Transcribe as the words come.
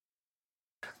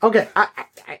Okay,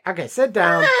 okay, sit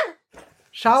down.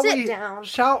 Shall Sit we? down.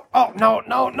 Oh, no.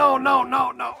 I'm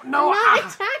not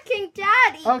attacking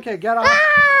Daddy. Okay, get on.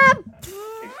 Ah!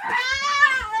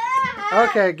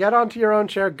 Okay, get onto your own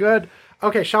chair. Good.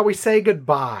 Okay, shall we say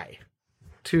goodbye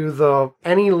to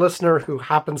any listener who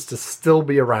happens to still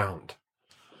be around?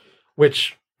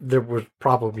 Which there would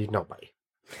probably be nobody.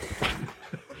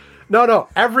 No,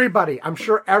 everybody. I'm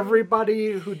sure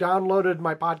everybody who downloaded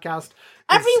my podcast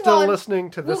is still listening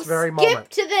to this very moment. Skip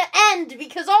to the end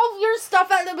because all of your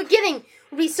stuff at the beginning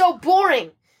would be so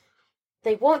boring.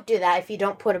 They won't do that if you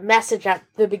don't put a message at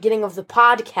the beginning of the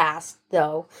podcast,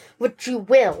 though, which you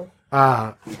will.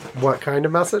 What kind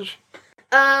of message?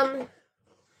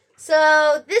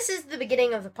 So this is the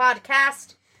beginning of the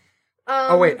podcast.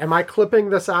 Oh wait, am I clipping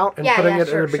this out and putting it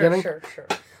in the beginning?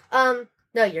 Sure.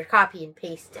 No, you're copy and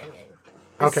pasting it.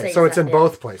 Okay, so it's in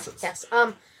both places. Yes.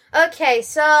 Okay,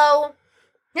 so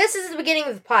this is the beginning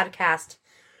of the podcast.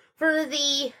 For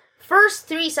the first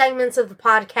 3 segments of the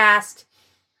podcast,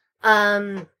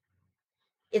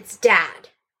 it's Dad.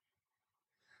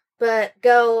 But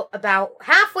go about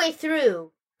halfway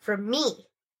through for me.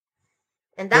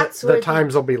 And that's where the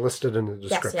times will be listed in the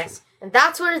description. Yes. And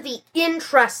that's where the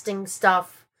interesting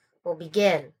stuff will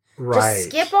begin. Right. Just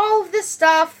skip all of this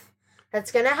stuff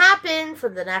that's going to happen for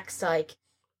the next,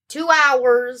 2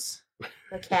 hours.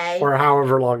 Okay? Or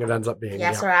however long it ends up being.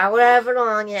 Yes, or however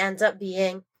long it ends up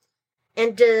being.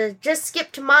 And just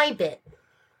skip to my bit.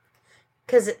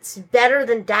 Because it's better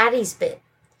than Daddy's bit.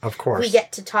 Of course. We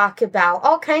get to talk about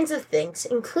all kinds of things,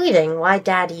 including why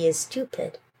Daddy is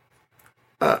stupid.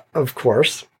 Of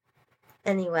course.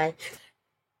 Anyway.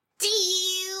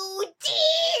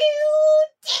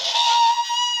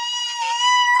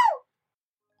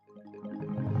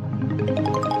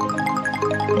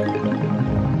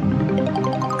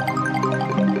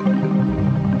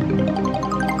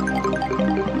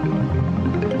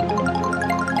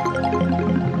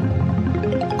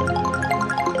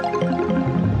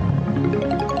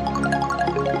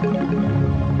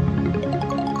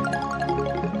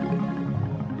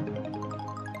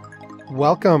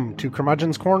 Welcome to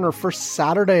Curmudgeon's Corner for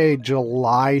Saturday,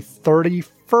 July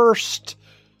 31st,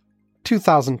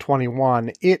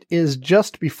 2021. It is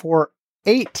just before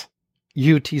 8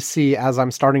 UTC as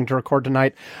I'm starting to record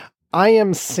tonight. I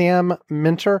am Sam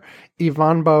Minter.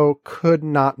 Ivanbo could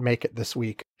not make it this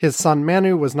week. His son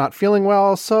Manu was not feeling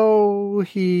well, so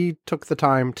he took the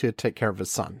time to take care of his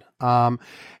son.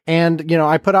 And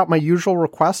I put out my usual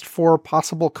request for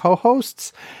possible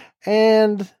co-hosts,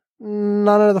 and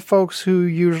none of the folks who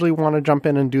usually want to jump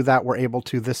in and do that were able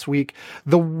to this week.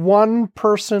 The one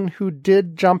person who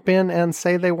did jump in and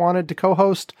say they wanted to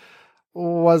co-host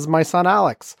was my son,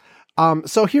 Alex.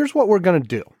 So here's what we're going to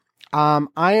do.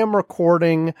 I am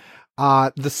recording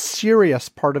the serious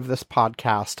part of this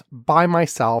podcast by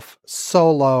myself,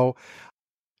 solo,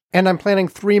 and I'm planning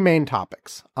 3 main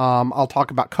topics. I'll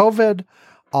talk about COVID.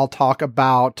 I'll talk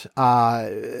about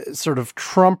sort of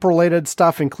Trump-related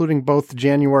stuff, including both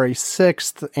January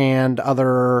 6th and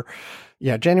other...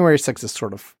 Yeah, January 6th is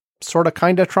sort of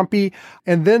kind of Trumpy.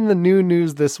 And then the new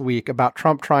news this week about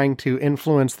Trump trying to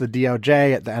influence the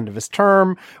DOJ at the end of his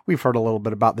term. We've heard a little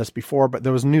bit about this before, but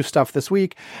there was new stuff this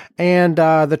week. And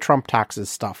the Trump taxes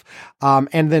stuff.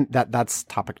 And then that's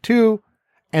topic 2.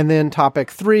 And then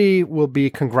topic 3 will be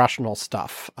congressional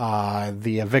stuff,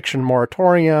 the eviction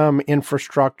moratorium,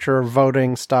 infrastructure,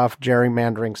 voting stuff,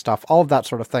 gerrymandering stuff, all of that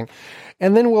sort of thing.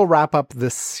 And then we'll wrap up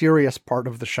this serious part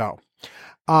of the show.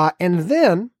 And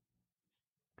then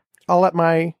I'll let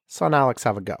my son Alex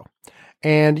have a go.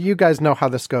 And you guys know how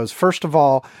this goes. First of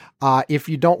all, if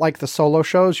you don't like the solo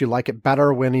shows, you like it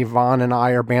better when Yvonne and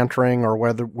I are bantering or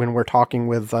when we're talking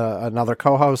with another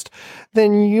co-host,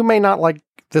 then you may not like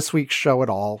this week's show at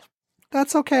all.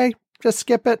 That's okay. Just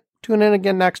skip it. Tune in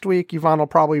again next week. Yvonne will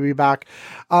probably be back.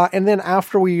 And then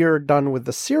after we are done with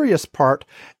the serious part,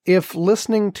 if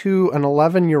listening to an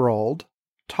 11-year-old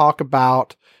talk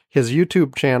about his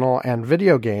YouTube channel and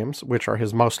video games, which are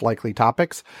his most likely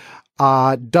topics,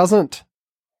 doesn't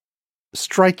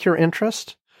strike your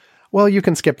interest, well, you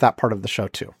can skip that part of the show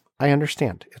too. I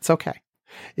understand. It's okay.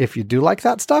 If you do like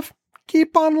that stuff,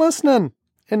 keep on listening.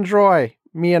 Enjoy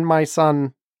me and my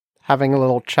son having a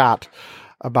little chat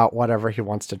about whatever he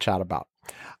wants to chat about.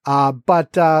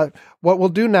 But what we'll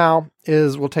do now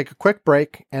is we'll take a quick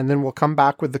break and then we'll come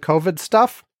back with the COVID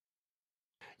stuff.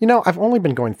 I've only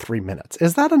been going 3 minutes.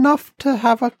 Is that enough to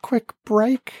have a quick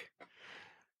break?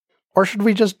 Or should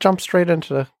we just jump straight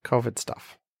into the COVID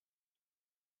stuff?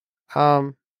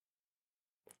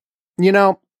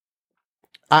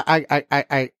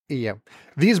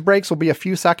 These breaks will be a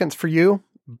few seconds for you,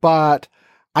 but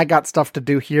I got stuff to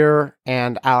do here,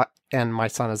 and my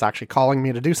son is actually calling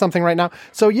me to do something right now.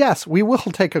 So yes, we will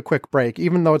take a quick break,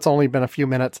 even though it's only been a few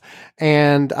minutes.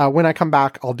 And when I come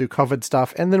back, I'll do COVID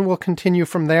stuff, and then we'll continue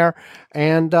from there.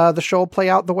 And the show will play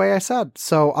out the way I said.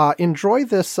 So enjoy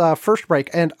this first break.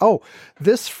 And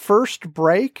this first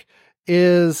break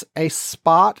is a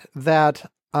spot that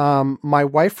my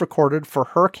wife recorded for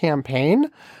her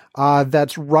campaign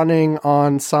that's running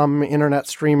on some internet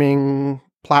streaming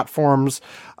platforms,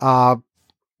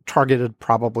 targeted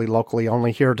probably locally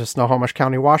only here to Snohomish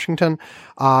County, Washington,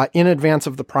 in advance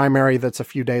of the primary that's a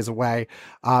few days away.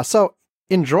 So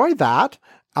enjoy that.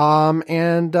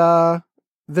 And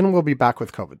then we'll be back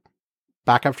with COVID.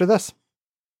 Back after this.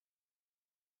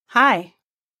 Hi,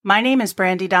 my name is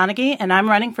Brandy Donaghy, and I'm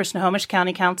running for Snohomish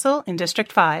County Council in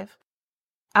District 5.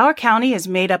 Our county is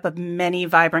made up of many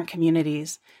vibrant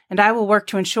communities, and I will work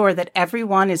to ensure that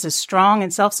everyone is as strong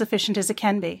and self-sufficient as it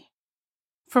can be.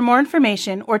 For more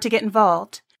information or to get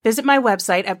involved, visit my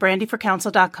website at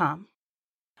brandyforcouncil.com.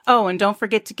 Oh, and don't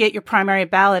forget to get your primary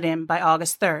ballot in by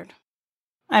August 3rd.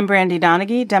 I'm Brandy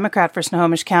Donaghy, Democrat for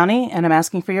Snohomish County, and I'm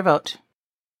asking for your vote.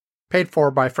 Paid for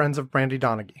by Friends of Brandy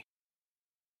Donaghy.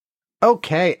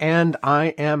 Okay, and I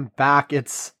am back.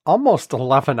 It's almost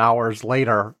 11 hours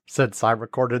later since I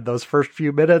recorded those first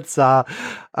few minutes.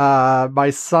 My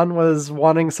son was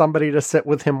wanting somebody to sit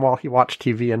with him while he watched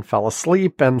TV and fell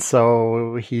asleep, and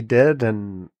so he did,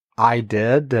 and I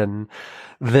did, and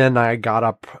then I got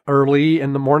up early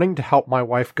in the morning to help my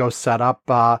wife go set up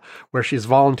where she's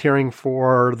volunteering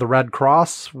for the Red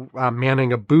Cross,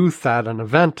 manning a booth at an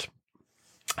event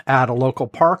at a local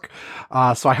park.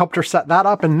 So I helped her set that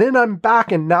up, and then I'm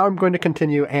back, and now I'm going to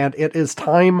continue, and it is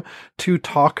time to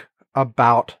talk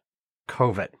about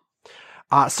COVID.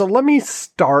 So let me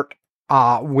start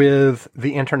with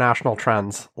the international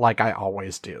trends like I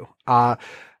always do.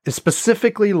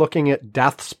 Specifically looking at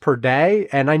deaths per day,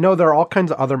 and I know there are all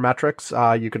kinds of other metrics.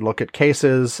 You could look at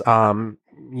cases.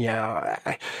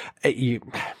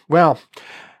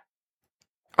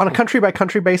 On a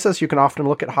country-by-country basis, you can often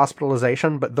look at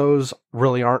hospitalization, but those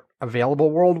really aren't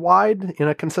available worldwide in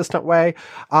a consistent way.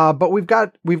 But we've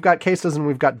got cases and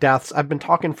we've got deaths. I've been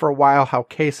talking for a while how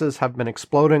cases have been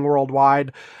exploding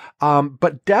worldwide,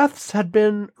 but deaths had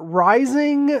been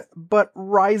rising, but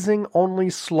rising only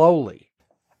slowly.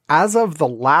 As of the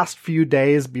last few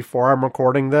days before I'm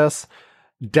recording this,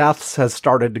 deaths has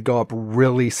started to go up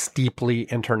really steeply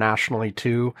internationally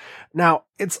too. Now,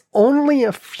 it's only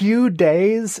a few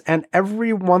days, and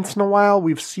every once in a while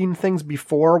we've seen things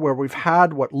before where we've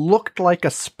had what looked like a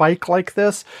spike like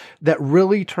this that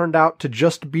really turned out to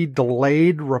just be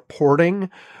delayed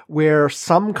reporting, where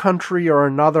some country or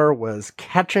another was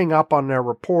catching up on their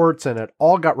reports and it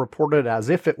all got reported as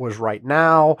if it was right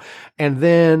now. And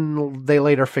then they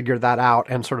later figured that out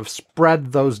and sort of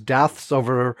spread those deaths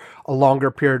over a longer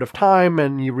period of time.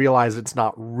 And you realize it's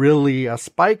not really a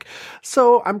spike.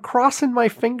 So I'm crossing my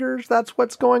fingers that's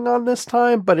what's going on this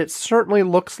time, but it certainly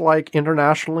looks like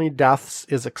internationally deaths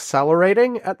is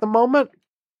accelerating at the moment.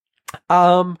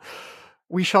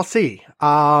 We shall see.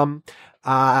 I'll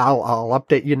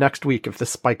update you next week if this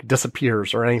spike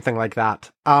disappears or anything like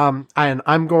that. And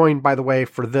I'm going, by the way,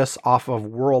 for this off of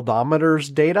Worldometer's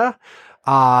data.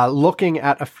 Looking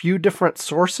at a few different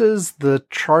sources, the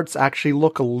charts actually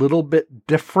look a little bit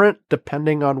different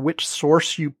depending on which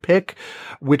source you pick,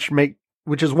 which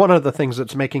is one of the things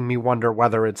that's making me wonder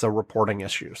whether it's a reporting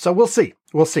issue. So we'll see.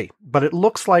 But it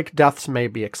looks like deaths may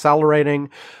be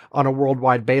accelerating on a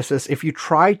worldwide basis. If you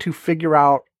try to figure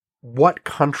out what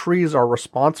countries are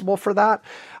responsible for that,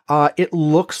 it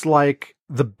looks like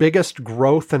the biggest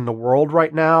growth in the world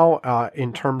right now,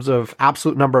 in terms of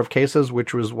absolute number of cases,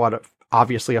 which was what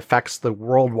obviously affects the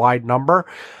worldwide number,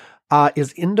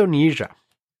 is Indonesia.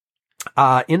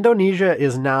 Indonesia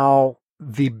is now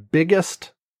the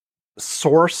biggest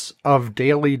source of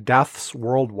daily deaths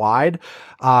worldwide.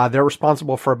 They're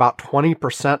responsible for about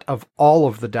 20% of all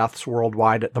of the deaths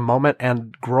worldwide at the moment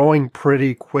and growing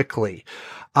pretty quickly.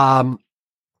 The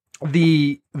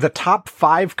top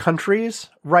 5 countries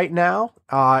right now,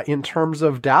 in terms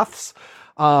of deaths,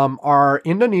 are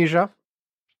Indonesia,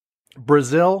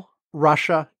 Brazil,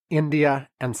 Russia, India,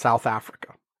 and South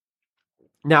Africa.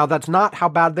 Now, that's not how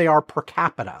bad they are per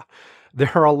capita.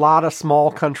 There are a lot of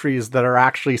small countries that are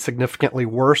actually significantly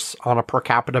worse on a per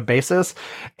capita basis.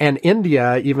 And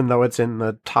India, even though it's in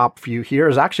the top few here,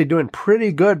 is actually doing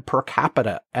pretty good per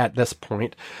capita at this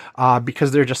point,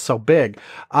 because they're just so big.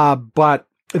 But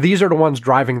these are the ones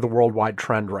driving the worldwide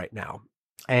trend right now.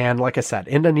 And like I said,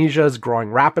 Indonesia is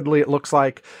growing rapidly, it looks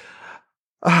like.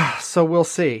 So we'll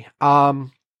see.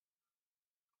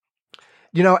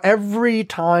 Every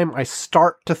time I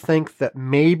start to think that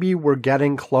maybe we're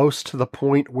getting close to the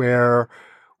point where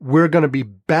we're going to be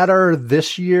better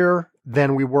this year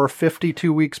than we were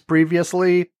 52 weeks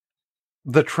previously,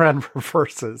 the trend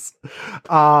reverses.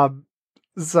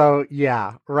 So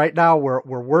yeah, right now we're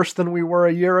worse than we were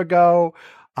a year ago.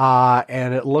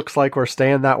 And it looks like we're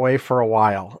staying that way for a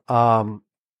while.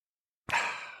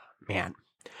 Man.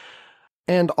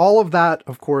 And all of that,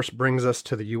 of course, brings us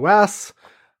to the US,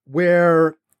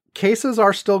 where cases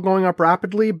are still going up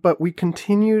rapidly, but we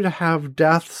continue to have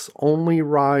deaths only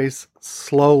rise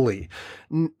slowly.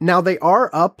 Now, they are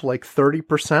up like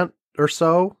 30% or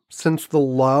so since the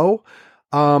low,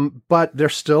 but they're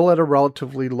still at a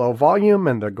relatively low volume,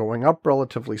 and they're going up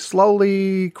relatively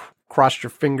slowly. Cross your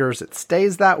fingers it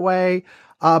stays that way.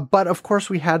 But of course,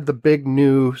 we had the big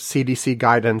new CDC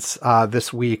guidance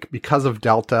this week because of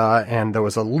Delta, and there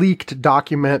was a leaked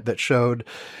document that showed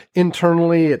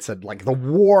internally, it said like the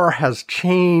war has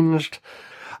changed,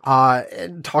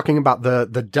 talking about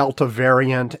the Delta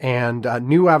variant, and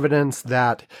new evidence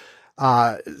that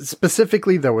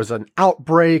specifically there was an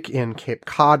outbreak in Cape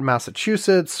Cod,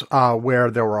 Massachusetts, where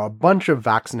there were a bunch of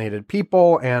vaccinated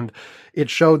people, and it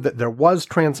showed that there was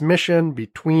transmission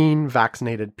between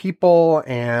vaccinated people,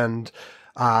 and,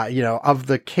 of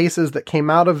the cases that came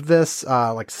out of this,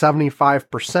 like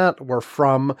 75% were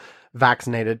from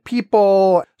vaccinated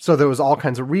people. So there was all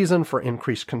kinds of reason for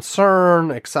increased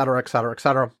concern, et cetera, et cetera, et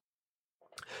cetera.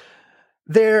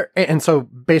 And so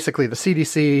basically the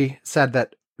CDC said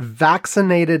that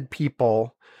vaccinated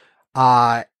people,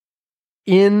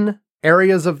 in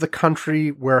areas of the country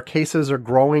where cases are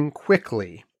growing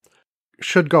quickly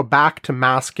should go back to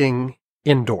masking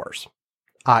indoors.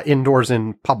 Indoors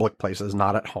in public places,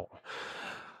 not at home.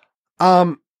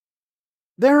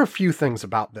 There are a few things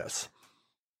about this.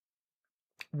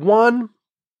 One,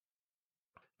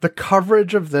 the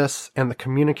coverage of this and the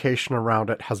communication around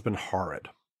it has been horrid.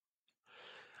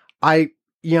 I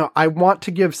want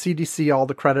to give CDC all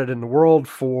the credit in the world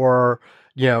for,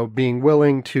 being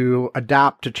willing to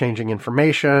adapt to changing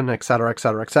information, et cetera, et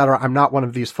cetera, et cetera. I'm not one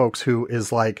of these folks who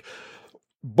is like,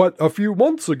 but a few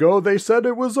months ago they said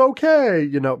it was okay,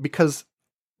 because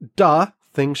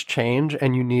things change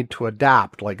and you need to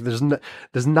adapt. Like there's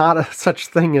not a such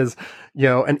thing as,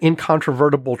 an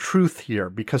incontrovertible truth here,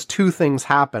 because two things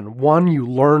happen. One, you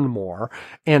learn more,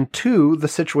 and two, the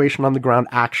situation on the ground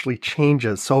actually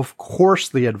changes. So of course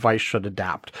the advice should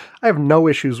adapt. I have no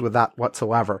issues with that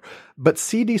whatsoever. But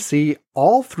CDC,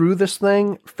 all through this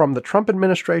thing, from the Trump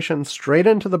administration straight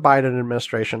into the Biden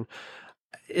administration,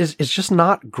 is just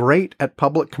not great at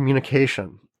public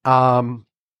communication. And,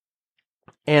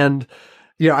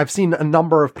 I've seen a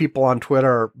number of people on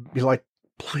Twitter be like,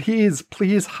 please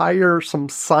hire some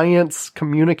science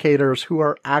communicators who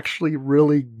are actually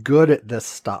really good at this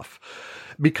stuff,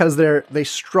 because they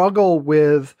struggle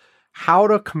with how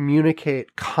to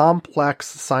communicate complex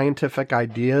scientific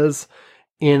ideas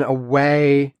in a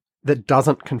way that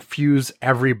doesn't confuse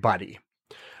everybody.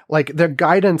 Like their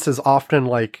guidance is often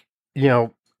like,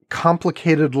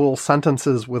 complicated little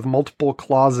sentences with multiple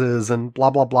clauses and blah,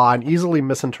 blah, blah, and easily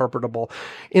misinterpretable.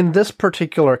 In this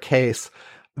particular case,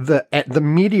 the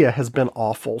media has been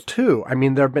awful too. I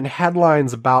mean, there have been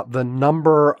headlines about the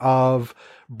number of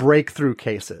breakthrough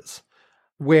cases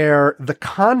where the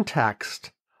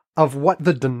context of what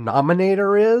the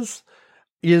denominator is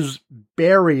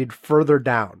buried further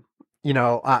down.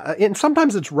 And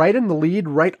sometimes it's right in the lead,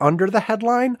 right under the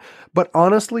headline. But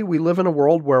honestly, we live in a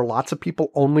world where lots of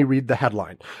people only read the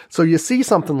headline. So you see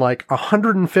something like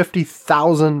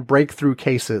 150,000 breakthrough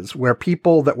cases where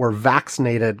people that were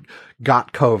vaccinated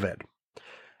got COVID.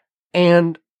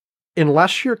 And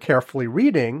unless you're carefully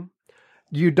reading,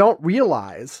 you don't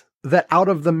realize that out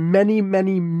of the many,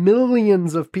 many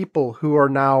millions of people who are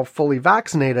now fully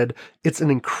vaccinated, it's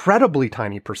an incredibly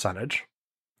tiny percentage.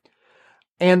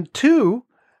 And two,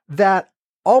 that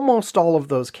almost all of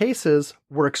those cases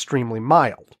were extremely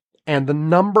mild. And the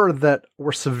number that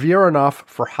were severe enough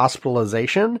for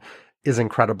hospitalization is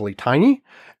incredibly tiny.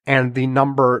 And the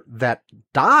number that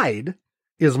died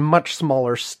is much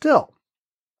smaller still.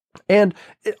 And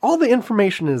all the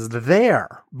information is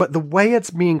there, but the way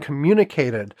it's being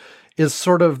communicated is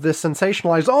sort of this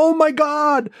sensationalized, oh my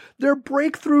God, they're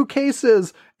breakthrough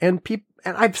cases. And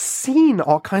I've seen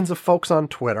all kinds of folks on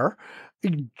Twitter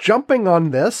jumping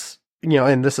on this,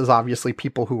 and this is obviously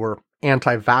people who were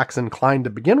anti-vax inclined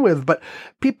to begin with, but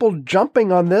people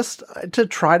jumping on this to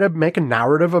try to make a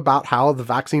narrative about how the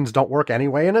vaccines don't work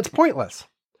anyway and it's pointless.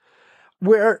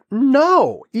 Where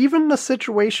no, even the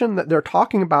situation that they're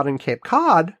talking about in Cape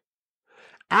Cod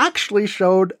actually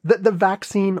showed that the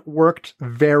vaccine worked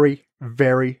very,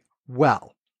 very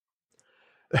well.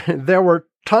 There were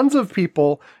tons of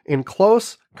people in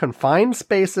close, confined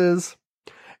spaces,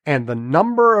 and the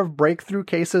number of breakthrough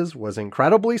cases was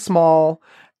incredibly small,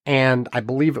 and I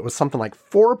believe it was something like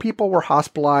 4 people were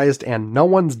hospitalized and no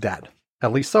one's dead,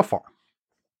 at least so far.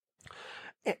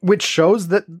 Which shows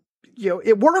that,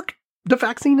 it worked. The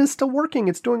vaccine is still working.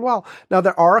 It's doing well. Now,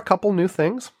 there are a couple new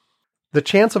things. The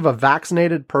chance of a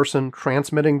vaccinated person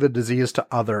transmitting the disease to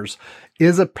others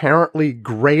is apparently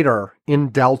greater in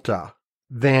Delta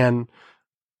than,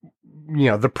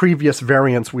 the previous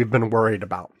variants we've been worried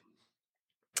about.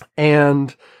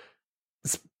 And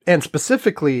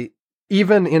specifically,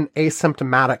 even in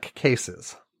asymptomatic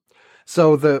cases.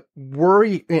 So the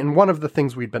worry, and one of the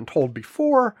things we'd been told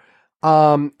before,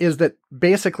 is that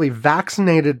basically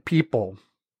vaccinated people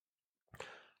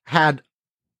had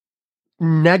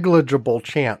negligible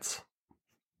chance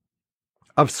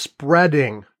of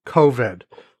spreading COVID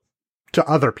to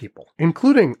other people,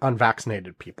 including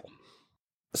unvaccinated people.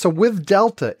 So with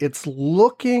Delta, it's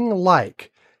looking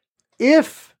like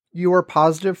if you are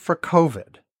positive for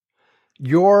COVID,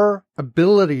 your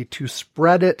ability to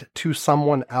spread it to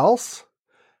someone else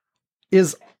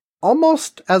is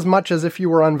almost as much as if you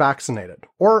were unvaccinated,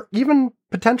 or even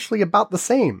potentially about the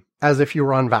same as if you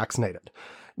were unvaccinated.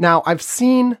 Now, I've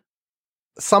seen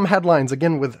some headlines,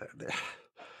 again, with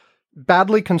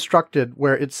badly constructed,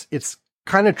 where it's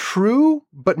kind of true,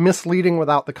 but misleading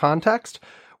without the context,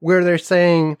 where they're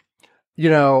saying,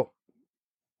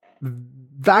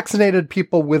 vaccinated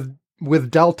people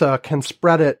with Delta can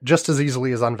spread it just as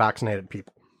easily as unvaccinated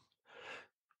people.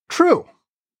 True,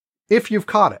 if you've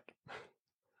caught it.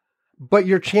 But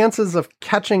your chances of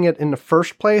catching it in the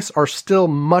first place are still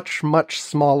much, much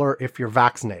smaller if you're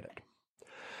vaccinated.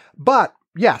 But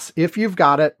yes, if you've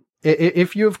got it,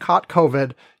 if you've caught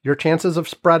COVID, your chances of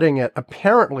spreading it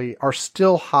apparently are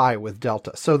still high with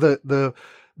Delta. So the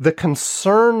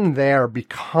concern there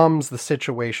becomes the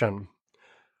situation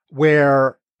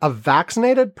where a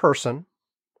vaccinated person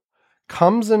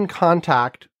comes in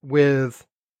contact with,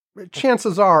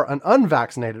 chances are, an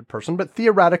unvaccinated person, but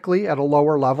theoretically at a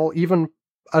lower level, even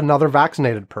another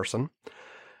vaccinated person,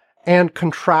 and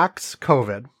contracts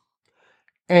COVID,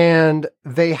 and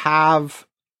they have,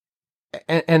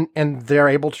 and they're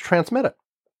able to transmit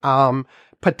it,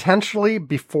 potentially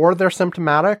before they're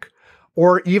symptomatic,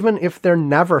 or even if they're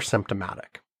never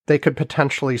symptomatic, they could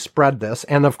potentially spread this.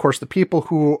 And of course, the people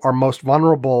who are most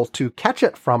vulnerable to catch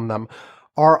it from them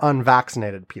are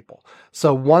unvaccinated people.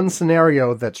 So one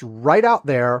scenario that's right out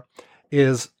there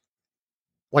is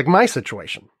like my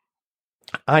situation.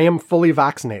 I am fully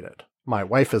vaccinated. My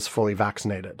wife is fully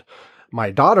vaccinated.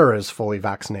 My daughter is fully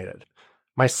vaccinated.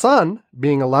 My son,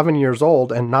 being 11 years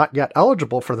old and not yet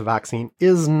eligible for the vaccine,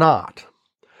 is not.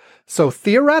 So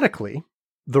theoretically,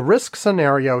 the risk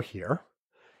scenario here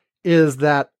is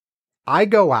that I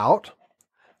go out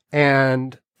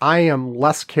and I am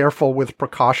less careful with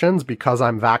precautions because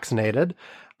I'm vaccinated,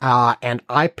 and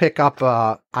I pick up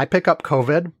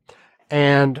COVID,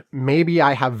 and maybe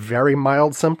I have very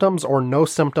mild symptoms or no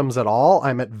symptoms at all.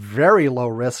 I'm at very low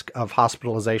risk of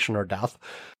hospitalization or death,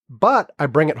 but I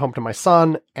bring it home to my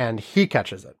son and he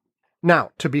catches it.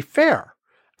 Now, to be fair,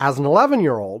 as an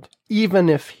 11-year-old, even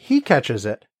if he catches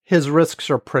it, his risks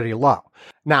are pretty low.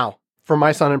 Now, for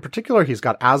my son in particular, he's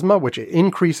got asthma, which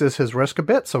increases his risk a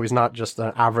bit, so he's not just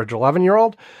an average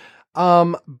 11-year-old.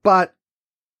 But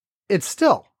it's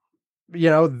still,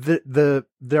 there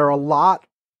are a lot.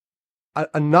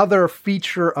 Another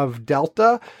feature of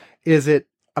Delta is it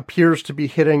appears to be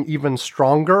hitting even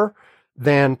stronger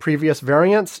than previous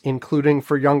variants, including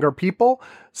for younger people.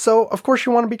 So, of course,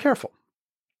 you want to be careful.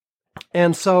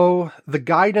 And so the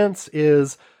guidance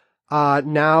is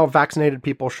now vaccinated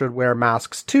people should wear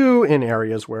masks too in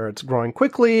areas where it's growing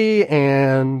quickly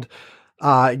and,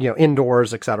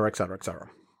 indoors, et cetera, et cetera, et cetera.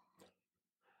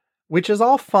 Which is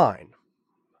all fine.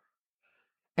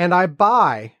 And I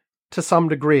buy, to some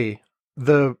degree,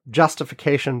 the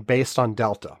justification based on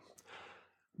Delta.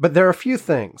 But there are a few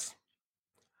things.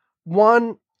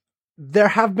 One, there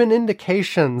have been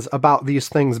indications about these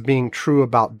things being true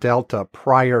about Delta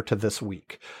prior to this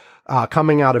week.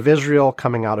 Coming out of Israel,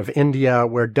 coming out of India,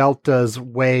 where Delta's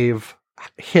wave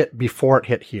hit before it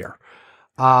hit here.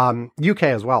 UK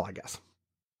as well, I guess.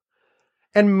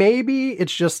 And maybe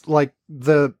it's just like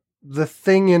the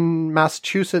thing in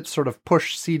Massachusetts sort of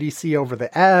pushed CDC over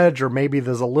the edge, or maybe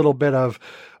there's a little bit of,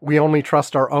 we only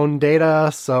trust our own data,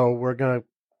 so we're going to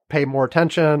pay more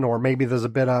attention, or maybe there's a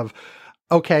bit of,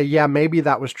 okay, yeah, maybe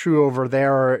that was true over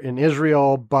there in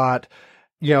Israel, but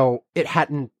it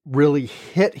hadn't really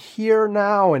hit here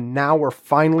now, and now we're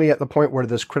finally at the point where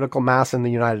there's critical mass in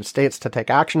the United States to take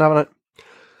action on it.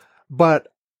 But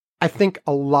I think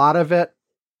a lot of it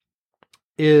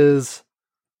is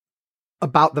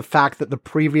about the fact that the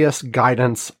previous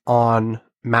guidance on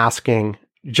masking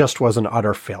just was an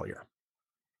utter failure.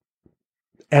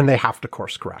 And they have to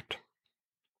course correct.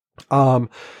 And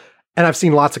I've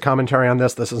seen lots of commentary on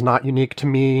this. This is not unique to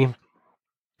me.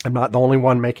 I'm not the only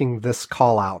one making this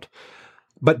call out.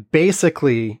 But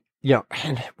basically,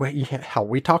 and hell,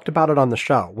 we talked about it on the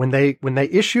show. When they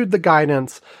issued the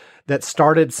guidance that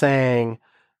started saying,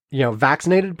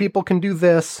 vaccinated people can do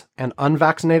this and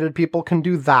unvaccinated people can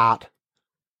do that,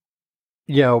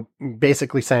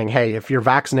 basically saying, hey, if you're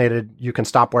vaccinated, you can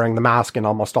stop wearing the mask in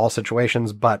almost all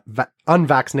situations, but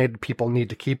unvaccinated people need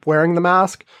to keep wearing the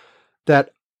mask.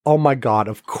 That, oh my God,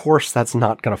 of course that's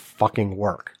not going to fucking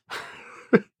work.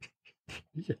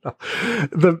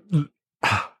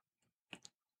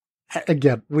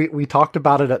 Again, we talked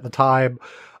about it at the time,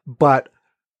 but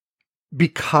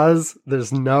because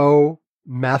there's no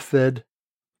method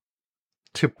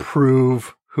to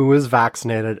prove who is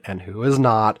vaccinated and who is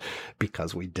not,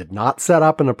 because we did not set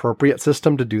up an appropriate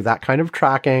system to do that kind of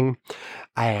tracking,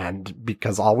 and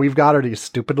because all we've got are these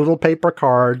stupid little paper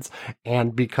cards,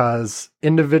 and because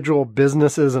individual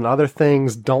businesses and other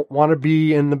things don't want to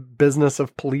be in the business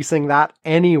of policing that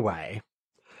anyway,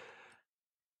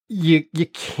 you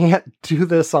can't do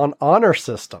this on honor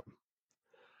system.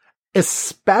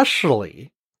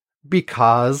 Especially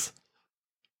because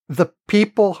the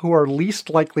people who are least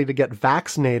likely to get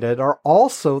vaccinated are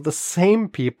also the same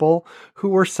people who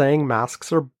were saying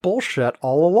masks are bullshit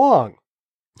all along.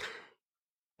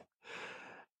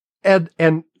 And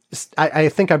I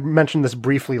think I mentioned this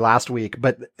briefly last week,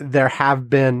 but there have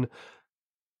been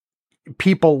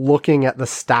people looking at the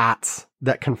stats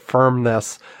that confirm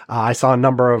this. I saw a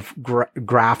number of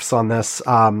graphs on this.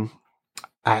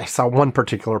 I saw one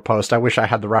particular post. I wish I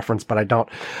had the reference, but I don't.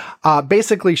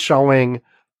 Basically showing,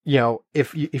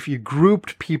 if you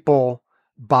grouped people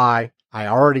by, I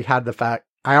already had the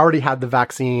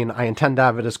vaccine, I intend to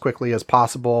have it as quickly as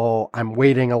possible, I'm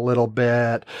waiting a little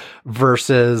bit,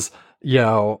 versus,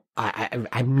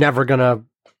 I'm never going to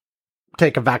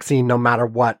take a vaccine no matter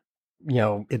what,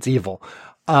 it's evil.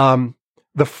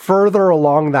 The further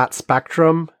along that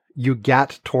spectrum you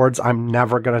get towards I'm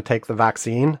never going to take the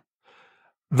vaccine,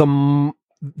 the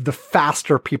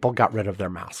faster people got rid of their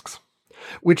masks,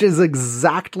 which is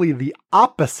exactly the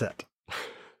opposite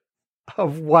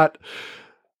of what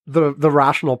the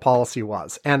rational policy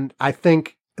was. And I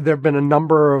think there have been a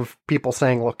number of people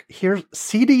saying, look, here's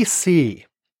CDC,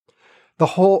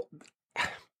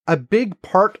 a big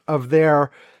part of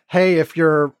their, hey, if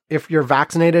you're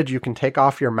vaccinated, you can take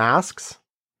off your masks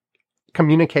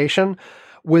communication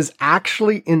was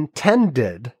actually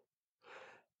intended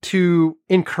to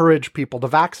encourage people to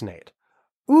vaccinate.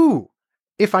 Ooh,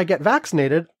 if I get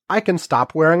vaccinated, I can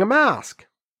stop wearing a mask.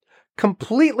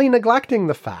 Completely neglecting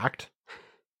the fact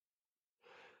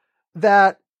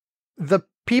that the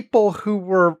people who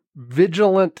were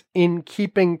vigilant in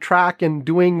keeping track and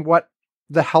doing what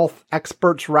the health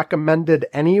experts recommended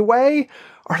anyway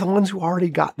are the ones who already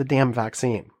got the damn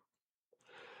vaccine.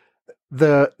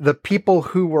 The people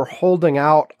who were holding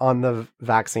out on the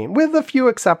vaccine, with a few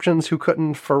exceptions who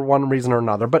couldn't for one reason or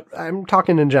another, but I'm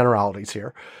talking in generalities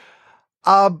here.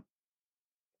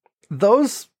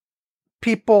 Those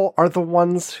people are the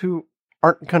ones who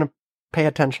aren't going to pay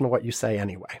attention to what you say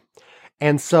anyway.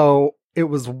 And so it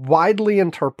was widely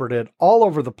interpreted all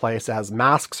over the place as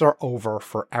masks are over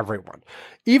for everyone,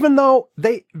 even though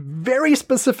they very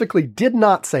specifically did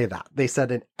not say that. They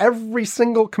said in every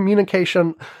single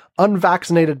communication,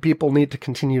 unvaccinated people need to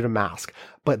continue to mask,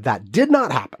 but that did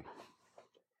not happen.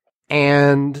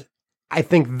 And I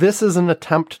think this is an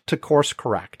attempt to course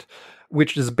correct,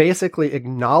 which is basically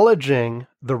acknowledging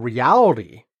the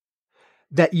reality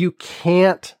that you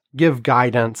can't give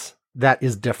guidance that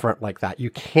is different like that. You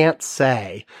can't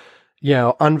say,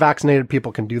 unvaccinated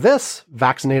people can do this,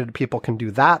 vaccinated people can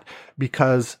do that,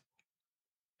 because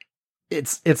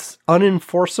it's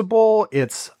unenforceable.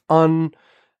 And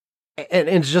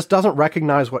it just doesn't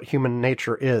recognize what human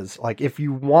nature is. Like, if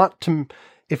you want to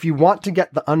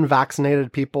get the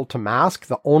unvaccinated people to mask,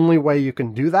 the only way you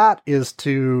can do that is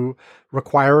to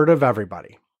require it of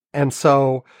everybody. And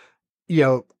so,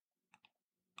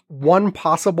 one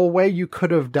possible way you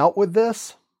could have dealt with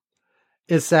this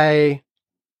is say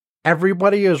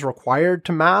everybody is required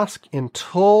to mask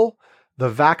until the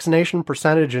vaccination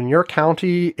percentage in your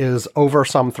county is over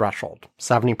some threshold,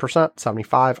 70%,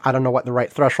 75. I don't know what the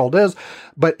right threshold is,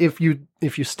 but if you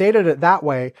stated it that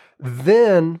way,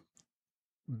 then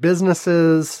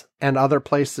businesses and other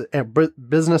places,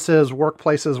 businesses,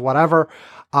 workplaces, whatever,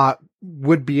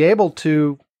 would be able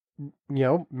to,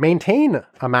 maintain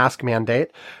a mask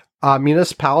mandate.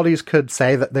 Municipalities could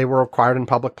say that they were required in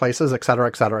public places, et cetera,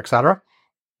 et cetera, et cetera.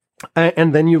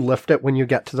 And then you lift it when you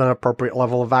get to the appropriate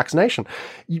level of vaccination.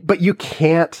 But you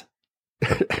can't,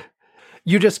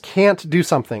 you just can't do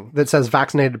something that says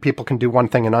vaccinated people can do one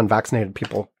thing and unvaccinated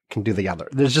people can do the other.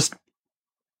 There's just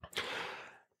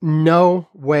no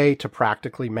way to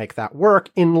practically make that work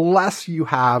unless you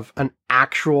have an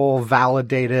actual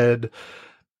validated,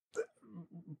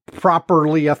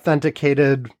 properly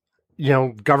authenticated,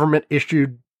 government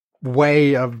issued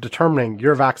way of determining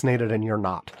you're vaccinated and you're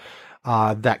not.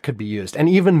 That could be used. And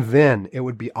even then, it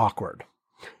would be awkward.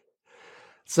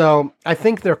 So I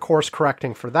think they're course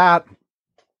correcting for that.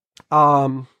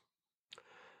 But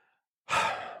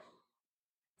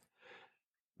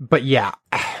yeah,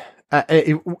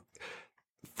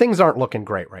 things aren't looking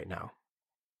great right now.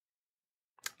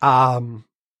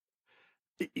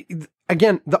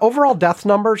 Again, the overall death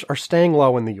numbers are staying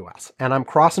low in the US, and I'm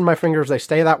crossing my fingers they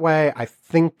stay that way. I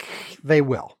think they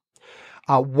will.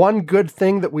 One good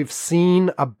thing that we've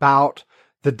seen about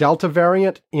the Delta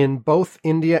variant in both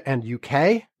India and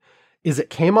UK is it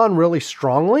came on really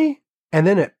strongly, and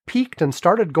then it peaked and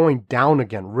started going down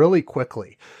again really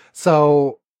quickly.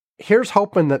 So here's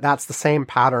hoping that that's the same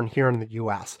pattern here in the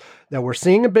US, that we're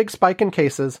seeing a big spike in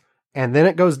cases, and then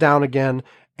it goes down again,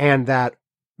 and that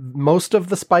most of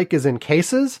the spike is in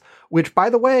cases, which, by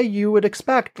the way, you would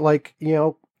expect,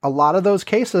 a lot of those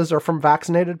cases are from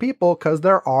vaccinated people because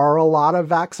there are a lot of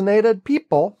vaccinated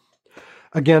people.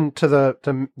 Again, to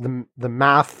the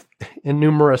math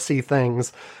innumeracy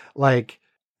things,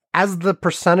 as the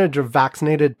percentage of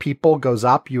vaccinated people goes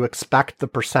up, you expect the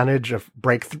percentage of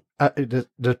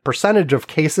the percentage of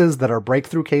cases that are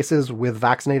breakthrough cases with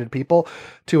vaccinated people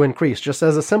to increase. Just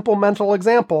as a simple mental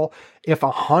example, if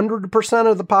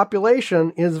 100% of the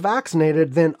population is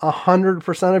vaccinated, then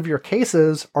 100% of your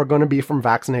cases are going to be from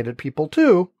vaccinated people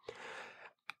too.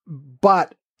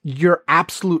 But your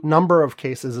absolute number of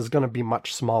cases is going to be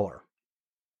much smaller.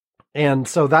 And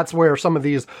so that's where some of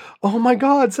these, oh my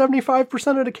God,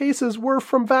 75% of the cases were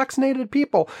from vaccinated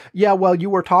people. Yeah, well, you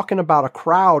were talking about a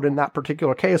crowd in that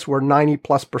particular case where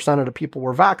 90+% of the people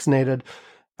were vaccinated.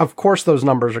 Of course, those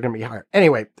numbers are going to be higher.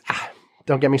 Anyway,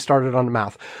 don't get me started on the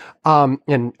math,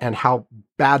 and how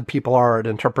bad people are at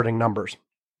interpreting numbers.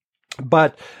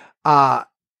 But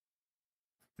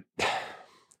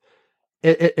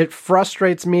it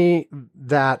frustrates me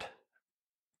that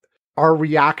our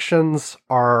reactions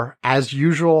are, as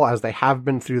usual, as they have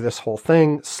been through this whole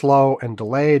thing, slow and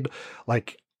delayed. I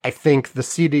think the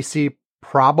CDC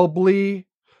probably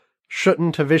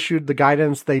shouldn't have issued the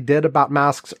guidance they did about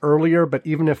masks earlier, but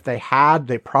even if they had,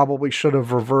 they probably should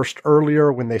have reversed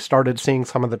earlier when they started seeing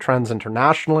some of the trends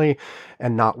internationally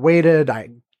and not waited. I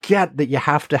get that you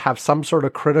have to have some sort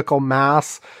of critical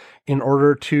mass in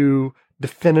order to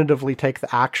definitively take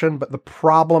the action, but the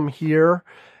problem here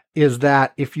is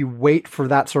that if you wait for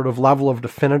that sort of level of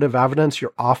definitive evidence,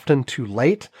 you're often too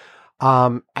late.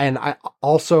 And I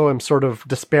also am sort of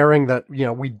despairing that,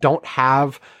 we don't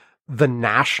have the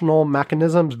national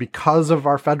mechanisms because of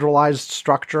our federalized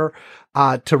structure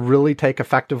to really take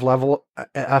effective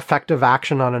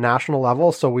action on a national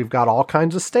level. So we've got all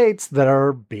kinds of states that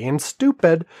are being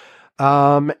stupid.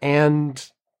 And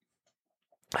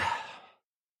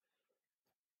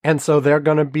so they're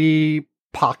going to be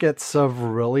pockets of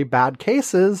really bad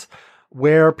cases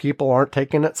where people aren't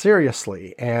taking it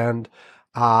seriously. And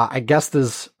I guess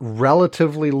there's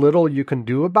relatively little you can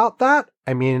do about that.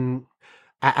 I mean,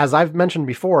 as I've mentioned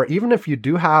before, even if you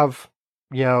do have,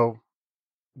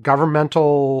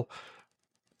 governmental,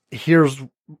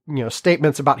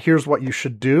 statements about here's what you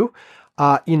should do,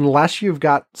 unless you've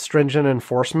got stringent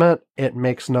enforcement, it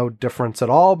makes no difference at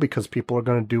all because people are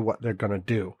going to do what they're going to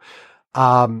do.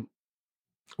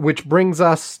 Which brings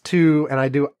us to,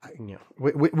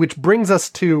 which brings us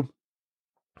to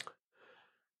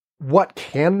what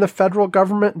can the federal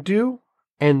government do,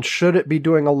 and should it be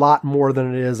doing a lot more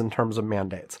than it is in terms of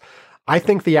mandates? I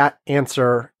think the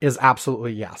answer is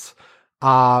absolutely yes.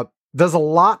 There's a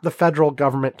lot the federal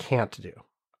government can't do.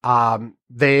 Joe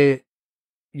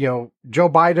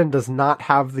Biden does not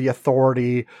have the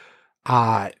authority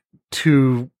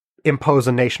to impose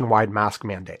a nationwide mask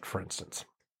mandate, for instance.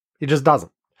 He just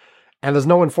doesn't. And there's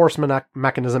no enforcement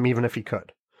mechanism even if he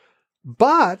could.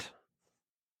 But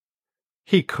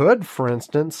He could, for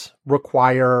instance,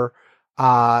 require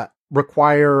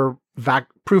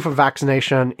proof of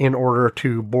vaccination in order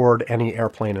to board any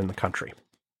airplane in the country.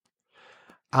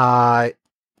 And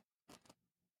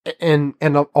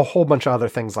a whole bunch of other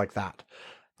things like that,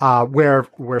 where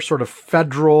sort of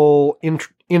federal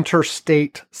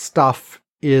interstate stuff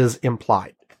is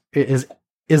implicated.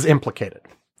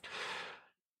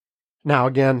 Now,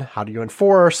 again, how do you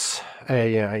enforce?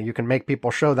 You can make people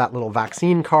show that little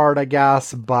vaccine card, I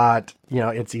guess, but,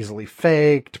 it's easily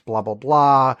faked, blah, blah,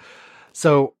 blah.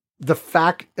 So the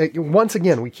fact, once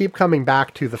again, we keep coming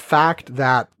back to the fact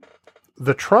that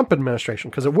the Trump administration,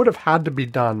 because it would have had to be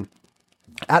done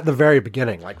at the very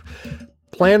beginning, like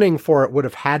planning for it would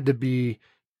have had to be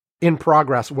in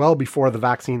progress well before the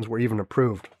vaccines were even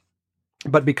approved.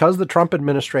 But because the Trump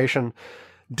administration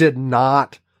did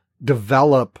not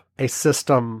develop a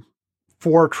system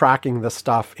for tracking this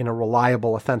stuff in a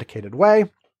reliable, authenticated way,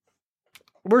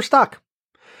 we're stuck.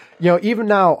 Even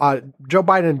now, Joe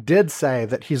Biden did say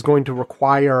that he's going to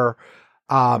require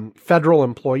federal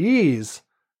employees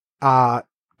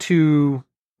to,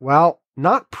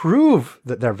 not prove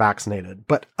that they're vaccinated,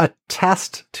 but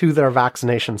attest to their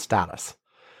vaccination status.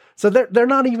 So they're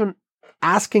not even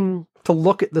asking to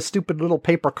look at the stupid little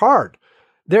paper card.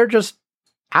 They're just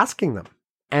asking them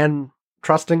and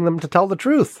trusting them to tell the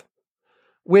truth,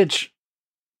 which,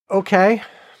 okay,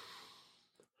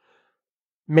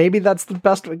 maybe that's the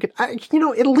best we could,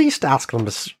 at least ask them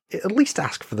at least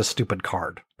ask for the stupid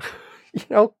card,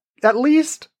 at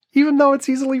least, even though it's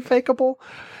easily fakeable.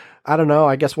 I don't know.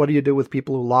 I guess what do you do with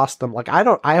people who lost them? Like,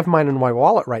 I have mine in my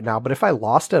wallet right now, but if I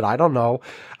lost it, I don't know.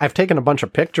 I've taken a bunch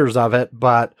of pictures of it,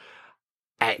 but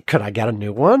could I get a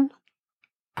new one?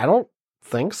 I don't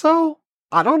think so.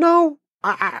 I don't know.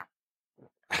 I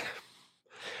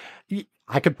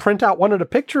could print out one of the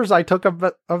pictures I took of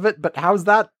it, but how's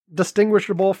that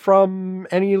distinguishable from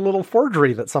any little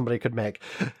forgery that somebody could make?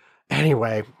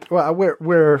 Anyway, well,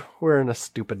 we're in a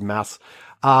stupid mess.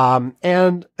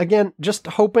 And again, just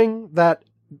hoping that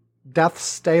deaths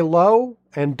stay low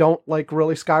and don't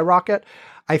really skyrocket.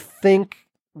 I think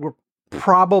we're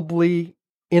probably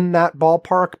in that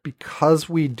ballpark because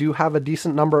we do have a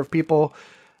decent number of people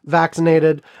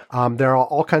vaccinated. There are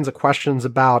all kinds of questions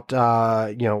about,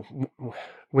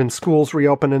 when schools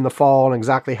reopen in the fall and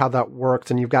exactly how that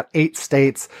works. And you've got 8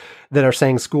 states that are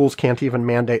saying schools can't even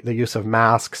mandate the use of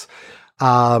masks,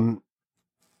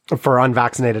 for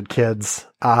unvaccinated kids.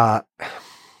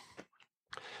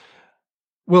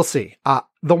 We'll see.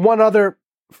 The one other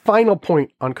final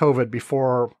point on COVID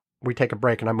before we take a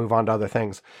break and I move on to other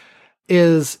things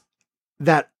is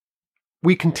that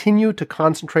we continue to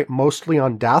concentrate mostly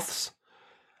on deaths.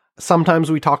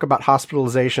 Sometimes we talk about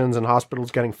hospitalizations and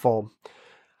hospitals getting full,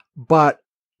 but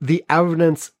the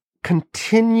evidence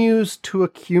continues to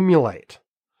accumulate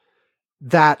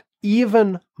that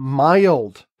even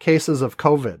mild cases of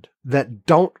COVID that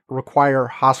don't require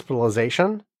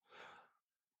hospitalization,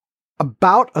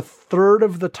 about a third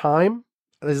of the time,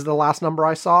 this is the last number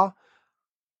I saw,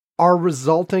 are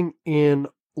resulting in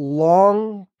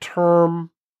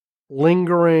long-term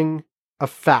lingering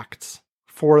effects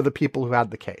for the people who had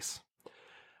the case.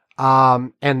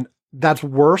 And that's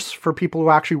worse for people who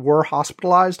actually were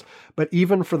hospitalized. But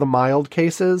even for the mild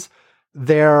cases,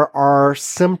 there are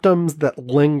symptoms that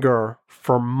linger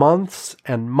for months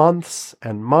and months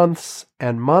and months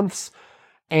and months.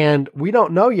 And we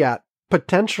don't know yet.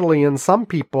 Potentially in some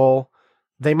people,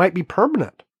 they might be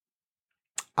permanent.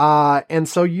 And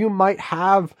so you might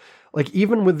have,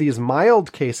 even with these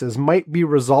mild cases, might be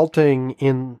resulting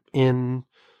in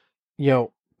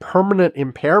permanent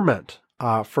impairment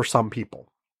for some people.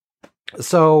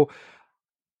 So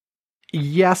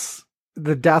yes,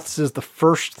 the deaths is the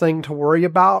first thing to worry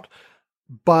about,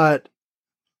 but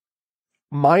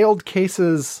mild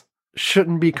cases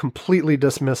shouldn't be completely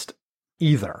dismissed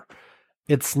either.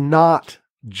 It's not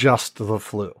just the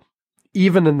flu.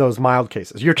 Even in those mild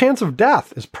cases, your chance of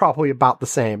death is probably about the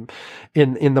same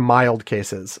in the mild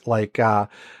cases,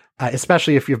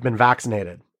 especially if you've been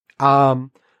vaccinated. I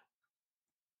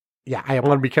want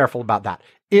to be careful about that.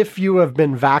 If you have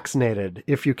been vaccinated,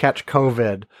 if you catch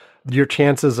COVID, your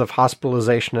chances of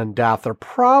hospitalization and death are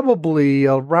probably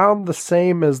around the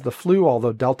same as the flu,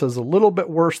 although Delta is a little bit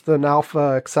worse than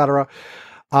Alpha, etc.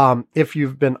 If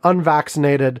you've been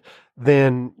unvaccinated,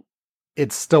 then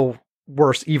it's still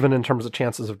worse, even in terms of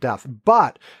chances of death.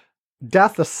 But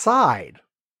death aside,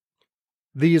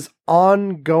 these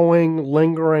ongoing,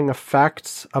 lingering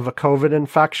effects of a COVID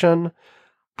infection,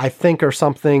 I think, are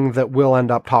something that we'll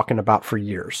end up talking about for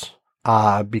years,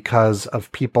 because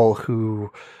of people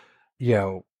who,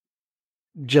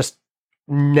 just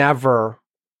never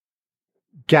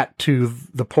get to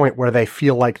the point where they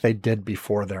feel like they did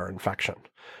before their infection.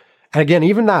 And again,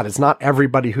 even that is not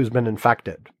everybody who's been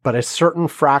infected, but a certain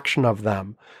fraction of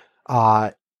them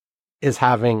is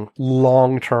having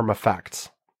long-term effects.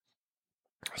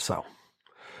 So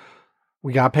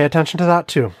we got to pay attention to that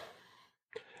too.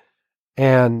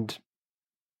 And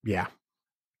yeah,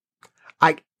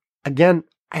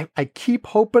 I keep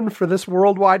hoping for this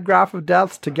worldwide graph of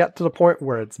deaths to get to the point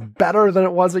where it's better than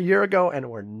it was a year ago, and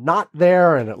we're not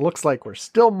there, and it looks like we're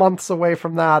still months away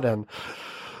from that, and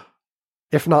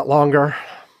if not longer.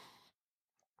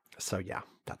 So yeah,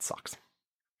 that sucks.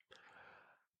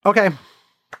 Okay,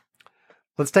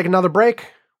 let's take another break.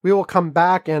 We will come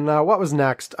back, and what was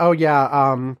next? Oh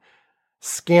yeah,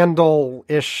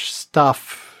 scandal-ish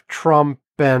stuff, Trump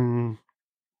and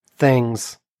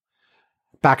things.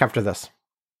 Back after this.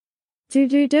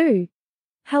 Do.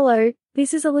 Hello,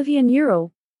 this is Olivia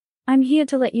Newell. I'm here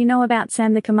to let you know about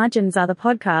Sam the Curmudgeon's other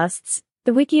podcasts,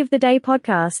 the Wiki of the Day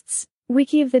podcasts.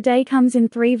 Wiki of the Day comes in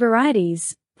 3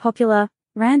 varieties: popular,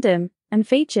 random, and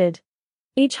featured.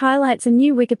 Each highlights a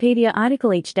new Wikipedia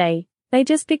article each day. They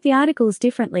just pick the articles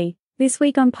differently. This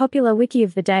week on Popular Wiki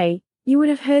of the Day, you would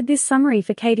have heard this summary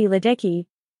for Katie Ledecky.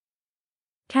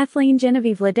 Kathleen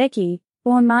Genevieve Ledecky,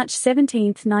 born March 17,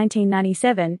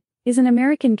 1997, is an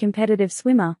American competitive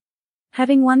swimmer.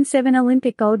 Having won 7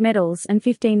 Olympic gold medals and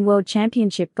 15 World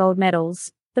Championship gold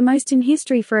medals, the most in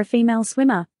history for a female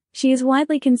swimmer, she is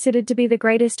widely considered to be the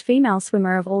greatest female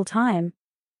swimmer of all time.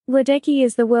 Ledecky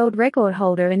is the world record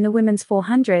holder in the women's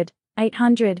 400,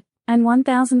 800, and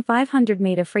 1,500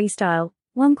 meter freestyle,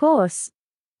 long course.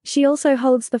 She also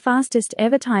holds the fastest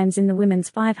ever times in the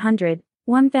women's 500,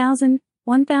 1,000,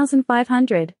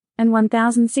 1,500, and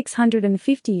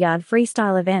 1,650-yard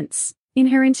freestyle events. In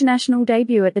her international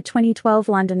debut at the 2012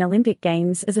 London Olympic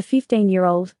Games as a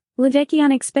 15-year-old, Ledecky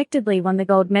unexpectedly won the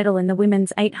gold medal in the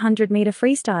women's 800-meter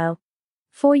freestyle.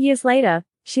 4 years later,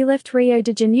 she left Rio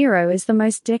de Janeiro as the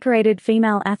most decorated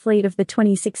female athlete of the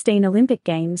 2016 Olympic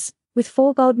Games, with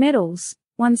 4 gold medals,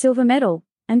 1 silver medal,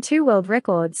 and 2 world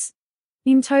records.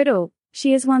 In total,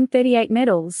 she has won 38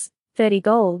 medals, 30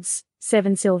 golds,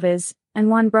 7 silvers, and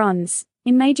 1 bronze,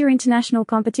 in major international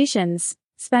competitions,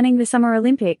 spanning the Summer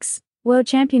Olympics, World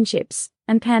Championships,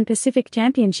 and Pan-Pacific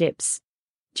Championships.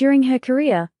 During her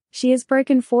career, she has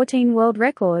broken 14 world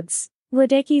records.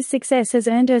 Ledecky's success has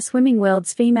earned her Swimming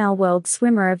World's Female World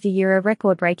Swimmer of the Year a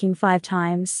record-breaking 5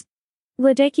 times.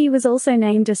 Ledecky was also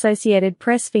named Associated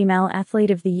Press Female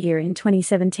Athlete of the Year in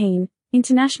 2017,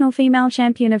 International Female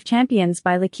Champion of Champions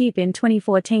by L'Equipe in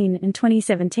 2014 and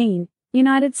 2017,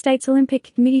 United States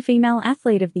Olympic Committee Female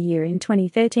Athlete of the Year in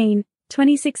 2013,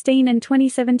 2016 and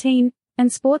 2017, and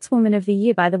Sportswoman of the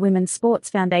Year by the Women's Sports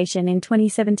Foundation in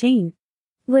 2017.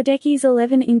 Ledecky's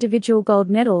 11 individual gold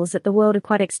medals at the World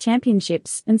Aquatics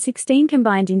Championships and 16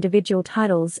 combined individual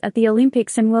titles at the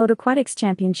Olympics and World Aquatics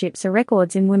Championships are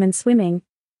records in women's swimming.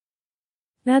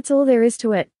 That's all there is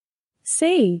to it.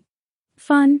 See?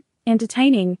 Fun,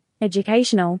 entertaining,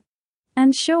 educational,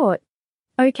 and short.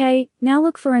 Okay, now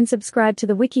look for and subscribe to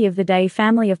the Wiki of the Day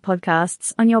family of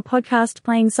podcasts on your podcast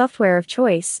playing software of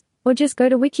choice, or just go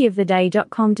to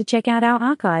wikioftheday.com to check out our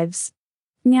archives.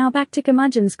 Now back to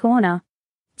Curmudgeon's Corner.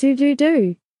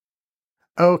 Do.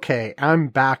 Okay, I'm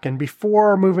back, and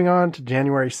before moving on to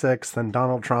January 6th and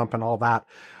Donald Trump and all that,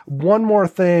 one more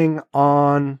thing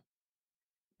on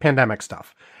pandemic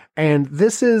stuff. And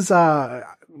this is,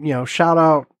 shout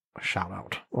out.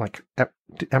 Like,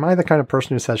 am I the kind of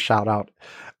person who says shout out?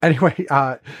 Anyway,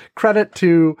 credit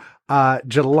to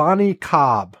Jelani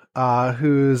Cobb,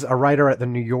 who's a writer at The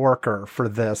New Yorker for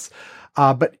this.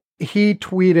 But he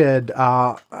tweeted,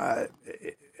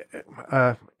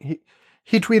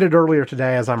 he tweeted earlier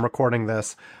today as I'm recording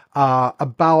this,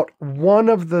 about one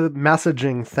of the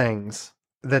messaging things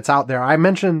that's out there. I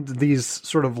mentioned these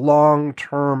sort of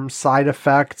long-term side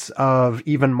effects of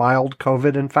even mild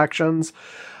COVID infections.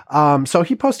 So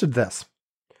he posted this.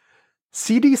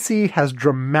 CDC has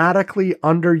dramatically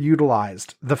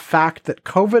underutilized the fact that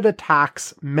COVID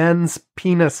attacks men's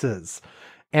penises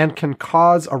and can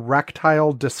cause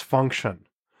erectile dysfunction.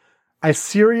 I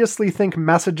seriously think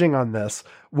messaging on this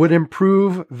would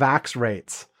improve vax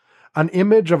rates. An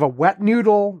image of a wet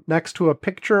noodle next to a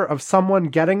picture of someone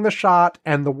getting the shot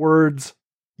and the words,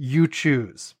 "You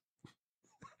choose."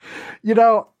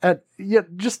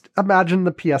 Just imagine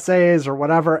the PSAs or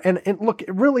whatever. And look,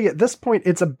 really, at this point,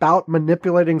 it's about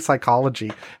manipulating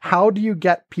psychology. How do you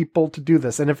get people to do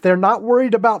this? And if they're not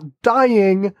worried about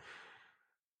dying,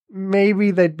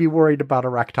 maybe they'd be worried about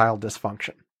erectile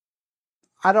dysfunction.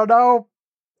 I don't know.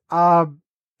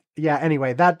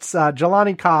 Anyway, that's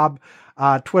Jelani Cobb.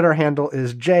 Twitter handle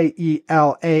is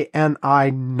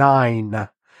JELANI9.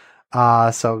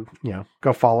 So,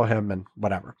 go follow him and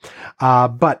whatever.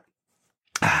 But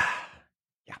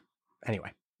yeah,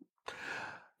 anyway.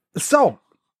 So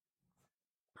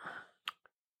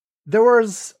there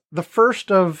was the first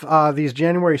of these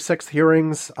January 6th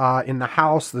hearings in the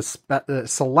House, the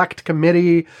select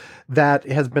committee that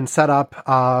has been set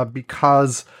up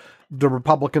because the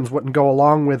Republicans wouldn't go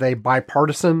along with a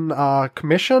bipartisan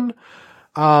commission.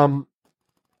 And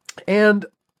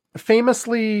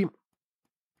famously,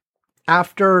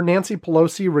 after Nancy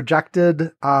Pelosi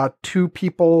rejected two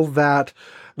people that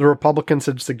the Republicans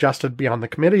had suggested be on the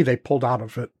committee, they pulled out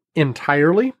of it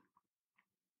entirely.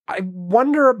 I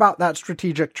wonder about that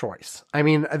strategic choice. I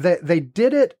mean, they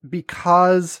did it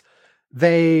because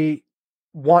they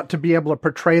want to be able to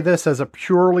portray this as a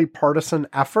purely partisan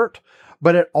effort,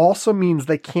 but it also means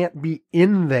they can't be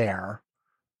in there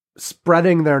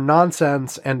spreading their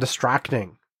nonsense and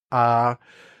distracting. So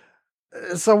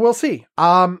we'll see.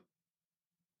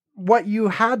 What you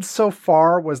had so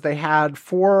far was they had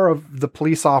 4 of the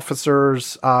police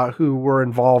officers who were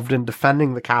involved in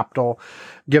defending the Capitol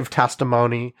give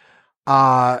testimony.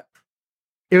 It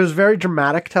was very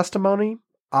dramatic testimony.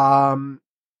 They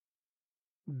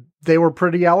were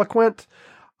pretty eloquent.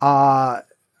 A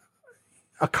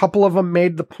couple of them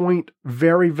made the point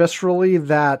very viscerally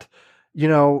that,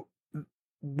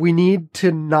 we need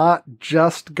to not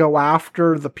just go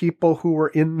after the people who were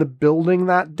in the building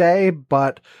that day,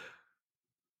 but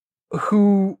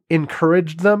who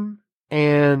encouraged them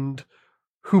and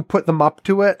who put them up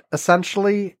to it,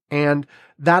 essentially. And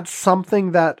that's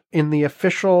something that in the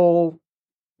official,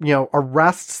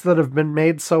 arrests that have been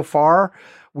made so far,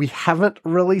 we haven't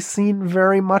really seen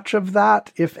very much of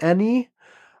that, if any.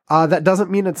 That doesn't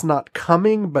mean it's not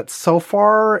coming, but so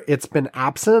far it's been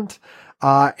absent.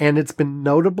 And it's been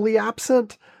notably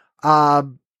absent.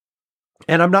 And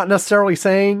I'm not necessarily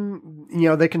saying,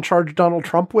 they can charge Donald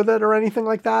Trump with it or anything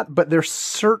like that, but there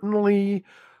certainly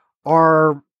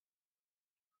are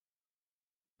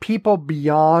people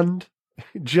beyond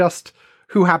just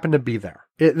who happen to be there.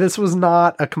 This was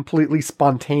not a completely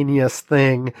spontaneous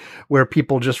thing where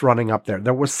people just running up there.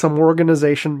 There was some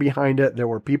organization behind it. There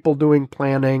were people doing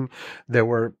planning. There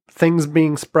were things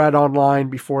being spread online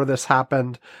before this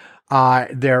happened.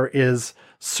 There is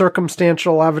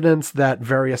circumstantial evidence that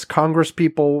various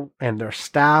congresspeople and their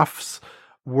staffs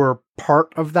were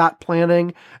part of that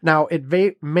planning. Now, it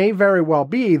may very well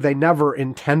be they never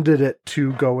intended it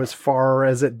to go as far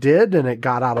as it did and it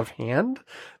got out of hand.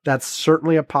 That's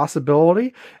certainly a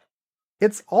possibility.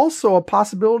 It's also a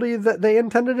possibility that they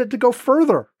intended it to go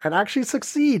further and actually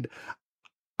succeed.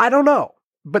 I don't know,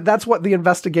 but that's what the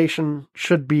investigation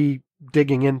should be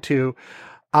digging into.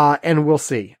 And we'll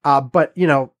see. But,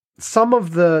 some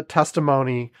of the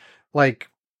testimony,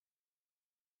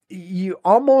 you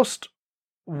almost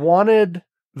wanted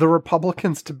the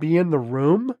Republicans to be in the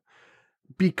room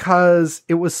because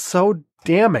it was so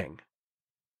damning.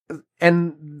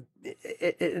 And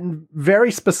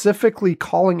very specifically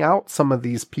calling out some of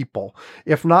these people,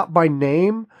 if not by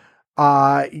name.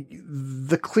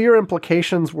 The clear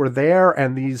implications were there,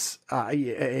 and these,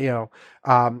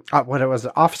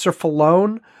 Officer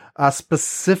Falone,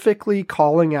 specifically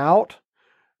calling out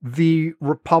the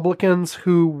Republicans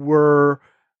who were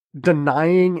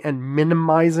denying and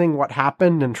minimizing what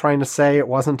happened and trying to say it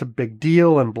wasn't a big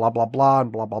deal and blah, blah, blah,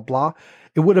 and blah, blah, blah.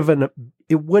 It would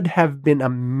have been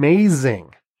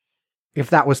amazing if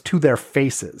that was to their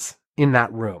faces in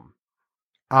that room.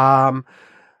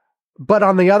 But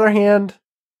on the other hand,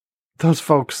 those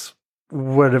folks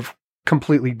would have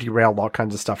completely derailed all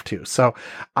kinds of stuff too. So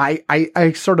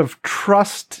I sort of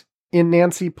trust in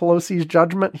Nancy Pelosi's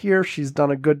judgment here. She's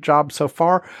done a good job so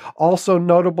far. Also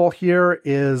notable here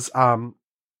is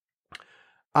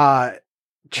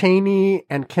Cheney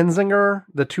and Kinzinger,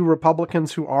 the 2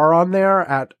 Republicans who are on there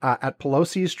at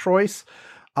Pelosi's choice.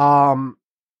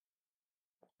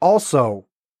 Also,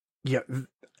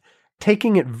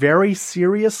 taking it very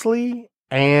seriously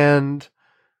and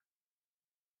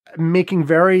making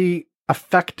very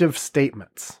effective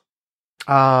statements.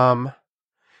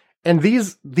 And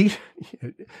these,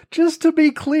 just to be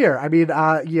clear, I mean,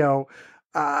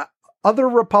 other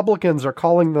Republicans are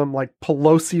calling them like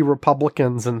Pelosi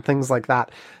Republicans and things like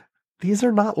that. These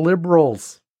are not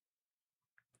liberals.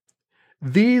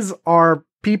 These are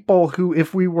people who,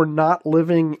 if we were not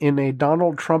living in a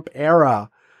Donald Trump era,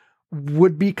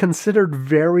 would be considered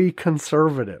very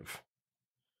conservative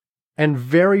and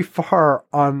very far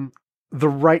on the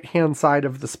right-hand side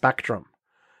of the spectrum.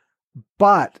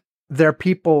 But they're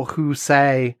people who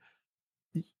say,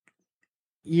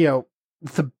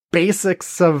 the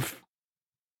basics of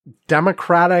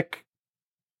democratic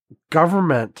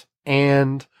government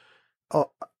and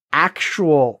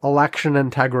actual election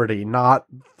integrity, not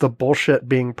the bullshit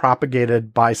being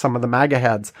propagated by some of the MAGA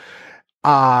heads,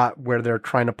 where they're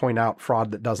trying to point out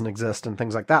fraud that doesn't exist and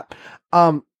things like that,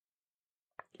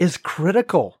 is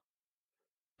critical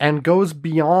and goes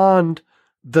beyond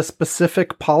the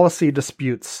specific policy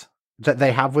disputes that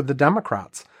they have with the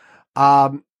Democrats.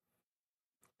 And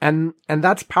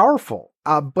that's powerful.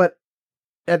 But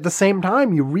at the same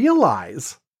time, you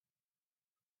realize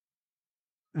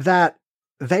that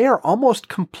they are almost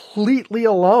completely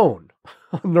alone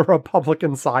on the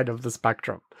Republican side of the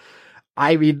spectrum.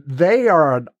 I mean, they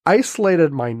are an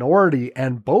isolated minority,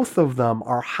 and both of them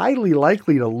are highly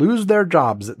likely to lose their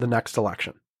jobs at the next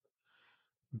election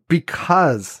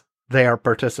because they are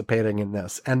participating in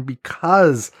this and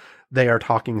because they are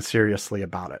talking seriously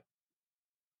about it.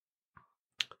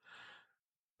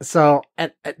 So,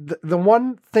 the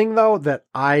one thing, though, that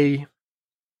I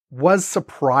was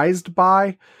surprised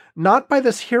by, not by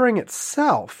this hearing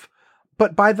itself,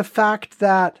 but by the fact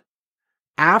that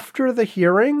after the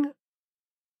hearing,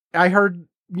 I heard,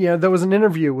 there was an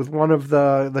interview with one of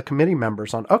the committee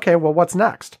members on, okay, well, what's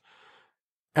next?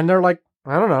 And they're like,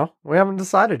 I don't know. We haven't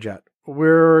decided yet.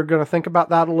 We're going to think about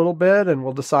that a little bit, and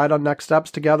we'll decide on next steps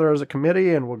together as a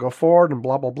committee, and we'll go forward and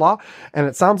blah, blah, blah. And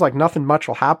it sounds like nothing much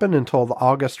will happen until the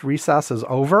August recess is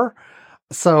over.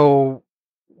 So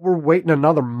we're waiting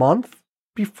another month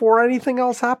before anything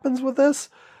else happens with this.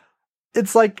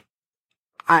 It's like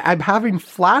I'm having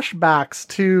flashbacks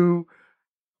to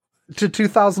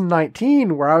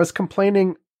 2019, where I was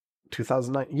complaining.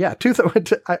 2009, yeah,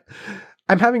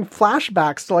 I'm having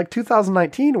flashbacks to like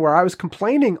 2019, where I was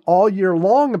complaining all year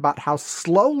long about how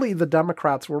slowly the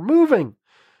Democrats were moving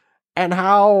and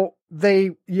how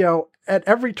they, at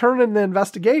every turn in the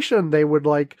investigation, they would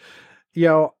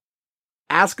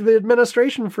ask the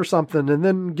administration for something and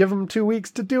then give them 2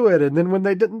 weeks to do it. And then when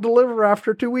they didn't deliver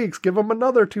after 2 weeks, give them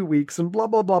another 2 weeks and blah,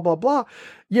 blah, blah, blah, blah.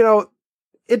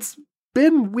 It's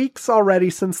been weeks already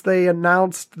since they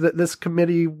announced that this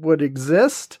committee would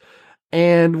exist.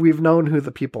 And we've known who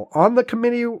the people on the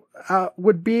committee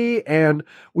would be. And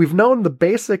we've known the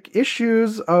basic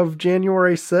issues of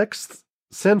January 6th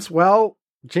since,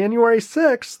 January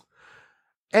 6th.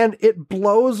 And it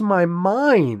blows my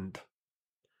mind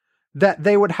that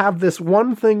they would have this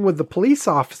one thing with the police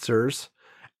officers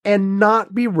and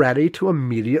not be ready to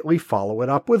immediately follow it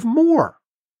up with more.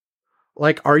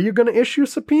 Like, are you going to issue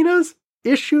subpoenas?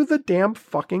 Issue the damn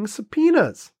fucking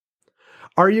subpoenas.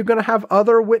 Are you going to have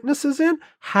other witnesses in?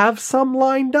 Have some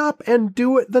lined up and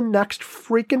do it the next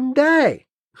freaking day.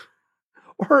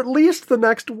 Or at least the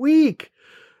next week.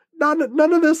 None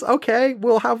of this, okay,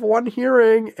 we'll have one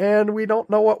hearing and we don't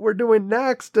know what we're doing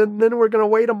next, and then we're going to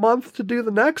wait a month to do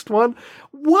the next one.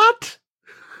 What?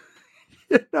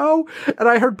 And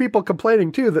I heard people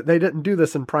complaining too that they didn't do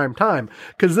this in prime time,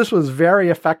 because this was very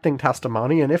affecting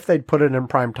testimony. And if they'd put it in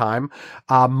prime time,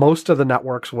 most of the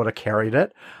networks would have carried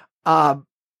it. And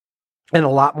a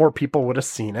lot more people would have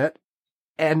seen it.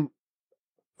 And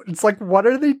it's like, what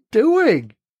are they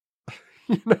doing?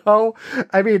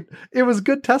 I mean, it was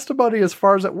good testimony as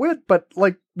far as it went, but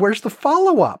where's the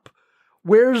follow-up?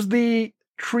 Where's the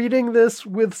treating this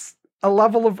with a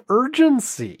level of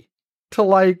urgency to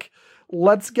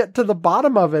let's get to the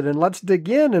bottom of it and let's dig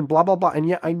in and blah, blah, blah. And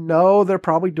yet I know they're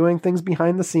probably doing things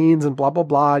behind the scenes and blah, blah,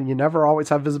 blah. And you never always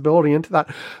have visibility into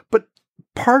that. But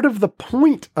part of the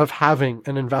point of having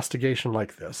an investigation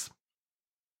like this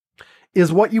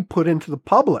is what you put into the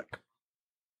public.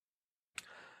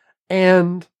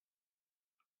 And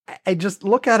I just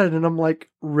look at it and I'm like,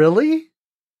 really?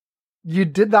 You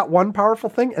did that one powerful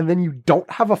thing and then you don't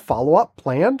have a follow-up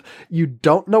planned? You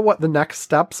don't know what the next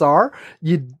steps are?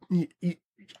 I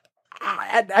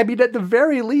mean, at the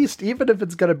very least, even if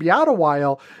it's going to be out a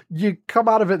while, you come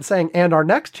out of it saying, and our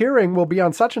next hearing will be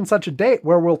on such and such a date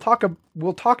where we'll talk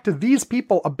to these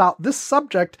people about this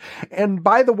subject. And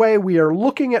by the way, we are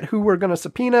looking at who we're going to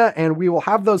subpoena, and we will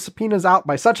have those subpoenas out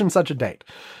by such and such a date.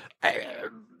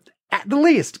 At the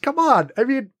least, come on. I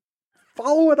mean,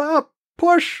 follow it up,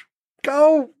 push,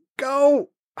 go.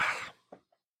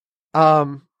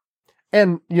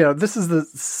 And, this is the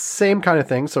same kind of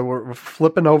thing. So we're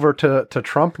flipping over to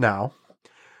Trump now.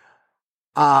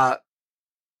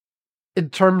 In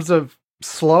terms of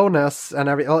slowness and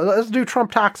everything, let's do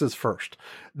Trump taxes first.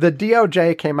 The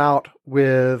DOJ came out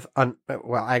with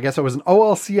I guess it was an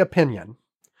OLC opinion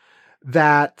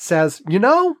that says,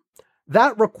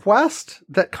 that request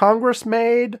that Congress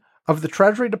made of the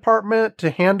Treasury Department to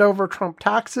hand over Trump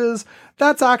taxes,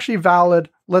 that's actually valid.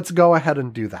 Let's go ahead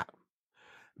and do that.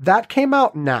 That came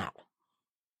out now.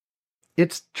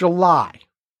 It's July.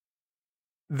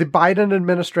 The Biden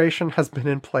administration has been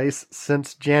in place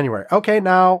since January. Okay,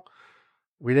 now,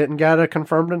 we didn't get a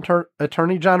confirmed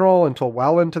attorney general until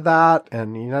well into that,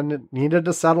 and he needed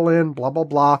to settle in, blah, blah,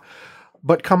 blah.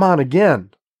 But come on, again,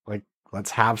 like,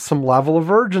 let's have some level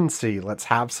of urgency. Let's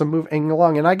have some moving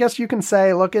along. And I guess you can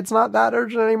say, look, it's not that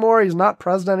urgent anymore. He's not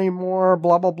president anymore,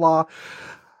 blah, blah, blah.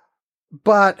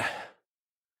 But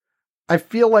I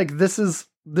feel like this is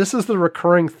the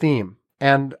recurring theme.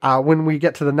 And when we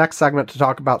get to the next segment to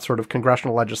talk about sort of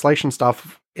congressional legislation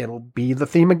stuff, it'll be the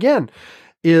theme again,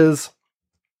 is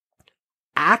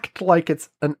act like it's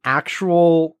an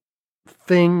actual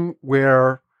thing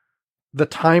where the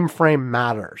time frame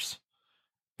matters.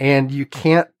 And you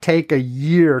can't take a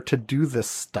year to do this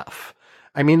stuff.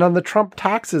 I mean, on the Trump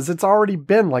taxes, it's already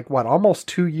been like, what, almost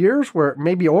 2 years, where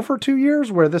maybe over 2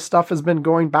 years, where this stuff has been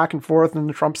going back and forth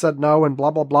and Trump said no and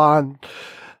blah, blah, blah. And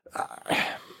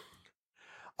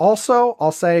also,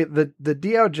 I'll say the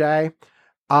DOJ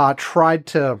tried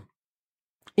to,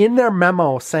 in their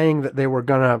memo saying that they were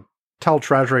going to tell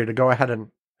Treasury to go ahead and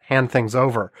hand things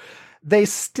over, they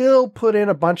still put in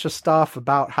a bunch of stuff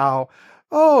about how,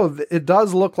 oh, it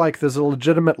does look like there's a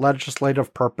legitimate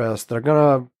legislative purpose. They're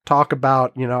going to talk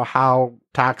about, how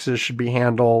taxes should be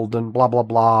handled and blah, blah,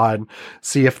 blah, and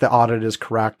see if the audit is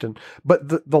correct. But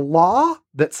the law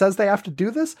that says they have to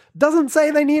do this doesn't say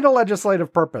they need a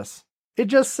legislative purpose. It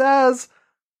just says,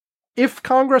 if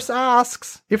Congress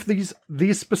asks, if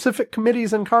these specific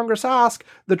committees in Congress ask,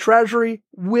 the Treasury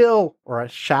will, or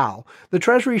the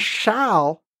Treasury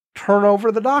shall turn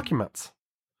over the documents.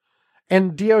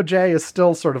 And DOJ is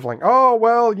still sort of like, oh,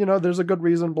 well, there's a good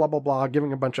reason, blah, blah, blah,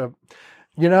 giving a bunch of,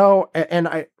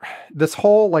 this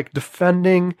whole like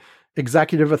defending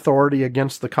executive authority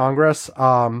against the Congress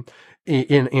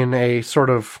in a sort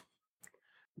of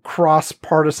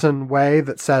cross-partisan way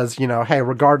that says, hey,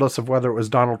 regardless of whether it was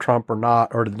Donald Trump or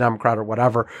not, or the Democrat or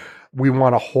whatever, we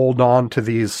want to hold on to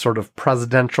these sort of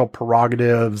presidential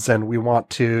prerogatives, and we want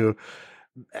to,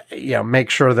 make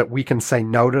sure that we can say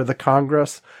no to the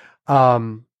Congress. I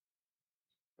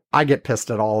get pissed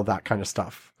at all of that kind of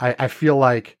stuff. I feel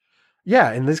like,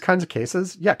 in these kinds of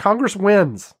cases, Congress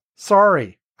wins.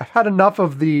 Sorry. I've had enough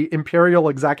of the imperial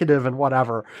executive and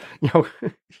whatever,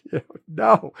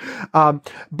 no.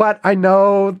 But I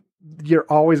know you're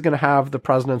always going to have the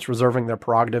presidents reserving their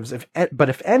prerogatives. But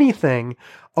if anything,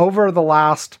 over the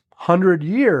last 100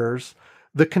 years,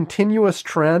 the continuous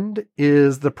trend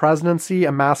is the presidency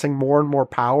amassing more and more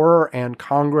power and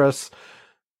Congress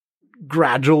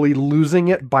gradually losing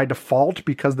it by default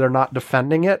because they're not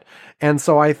defending it. And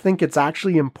so I think it's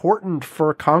actually important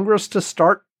for Congress to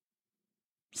start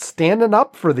standing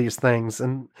up for these things,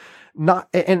 and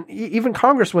even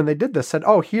Congress, when they did this, said,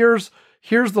 oh, here's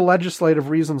the legislative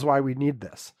reasons why we need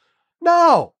this.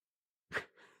 No,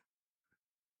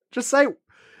 just say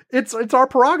it's our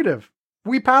prerogative.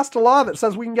 We passed a law that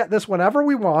says we can get this whenever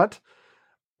we want,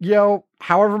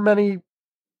 however many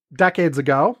decades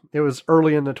ago. It was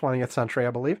early in the 20th century,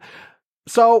 I believe.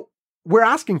 So we're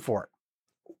asking for it.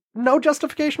 No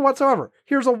justification whatsoever.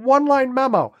 Here's a one-line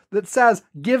memo that says,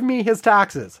 give me his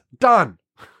taxes. Done.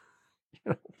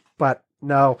 But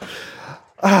no.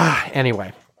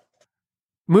 Anyway,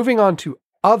 moving on to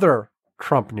other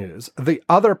Trump news. The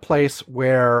other place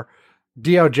where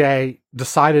DOJ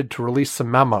decided to release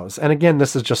some memos. And again,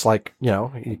 this is just like,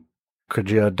 could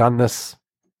you have done this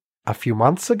a few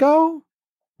months ago?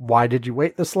 Why did you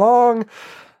wait this long?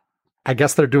 I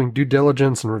guess they're doing due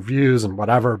diligence and reviews and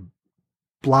whatever.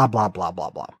 Blah, blah, blah, blah,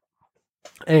 blah.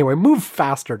 Anyway, move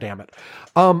faster, damn it.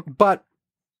 But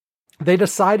they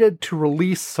decided to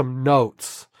release some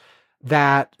notes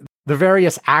that the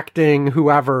various acting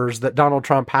whoever's that Donald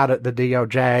Trump had at the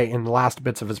DOJ in the last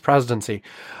bits of his presidency,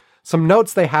 some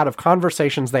notes they had of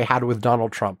conversations they had with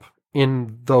Donald Trump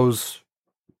in those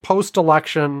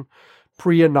post-election,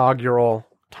 pre-inaugural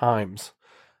times.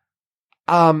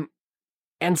 And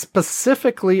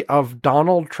specifically of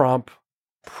Donald Trump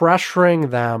pressuring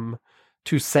them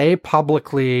to say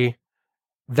publicly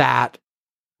that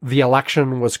the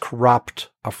election was corrupt,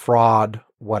 a fraud,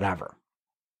 whatever.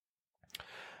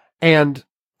 And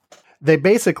they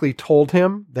basically told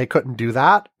him they couldn't do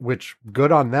that, which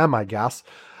good on them, I guess.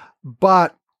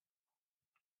 But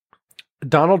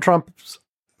Donald Trump's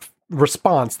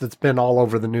response that's been all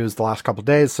over the news the last couple of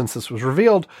days since this was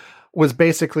revealed was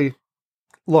basically,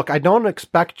 look, I don't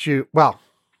expect you,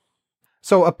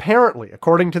 so apparently,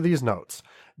 according to these notes,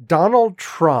 Donald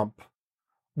Trump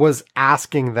was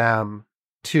asking them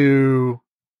to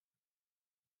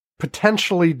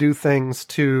potentially do things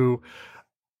to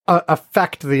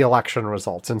affect the election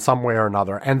results in some way or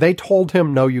another. And they told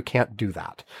him, no, you can't do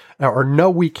that. Or no,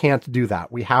 we can't do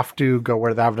that. We have to go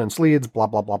where the evidence leads, blah,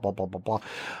 blah, blah, blah, blah, blah,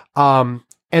 blah.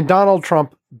 And Donald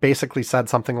Trump basically said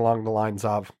something along the lines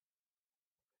of,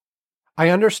 I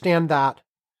understand that.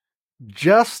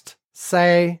 Just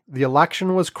say the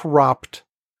election was corrupt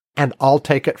and I'll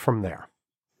take it from there.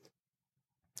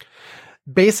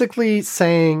 Basically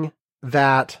saying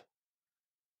that,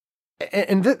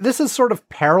 and this is sort of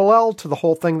parallel to the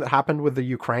whole thing that happened with the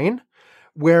Ukraine,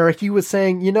 where he was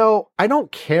saying, you know, I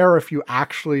don't care if you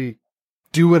actually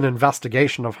do an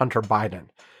investigation of Hunter Biden.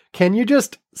 Can you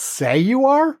just say you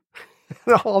are?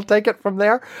 I'll take it from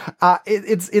there.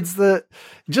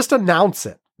 Just announce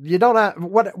it. You don't have,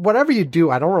 whatever you do,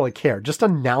 I don't really care. Just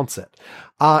announce it.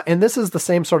 And this is the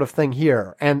same sort of thing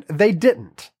here. And they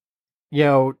didn't, you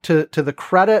know, to the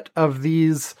credit of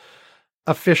these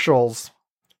officials,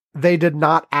 they did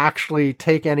not actually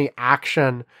take any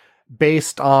action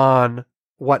based on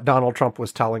what Donald Trump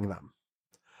was telling them.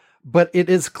 But it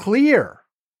is clear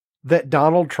that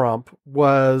Donald Trump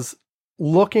was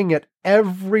looking at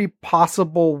every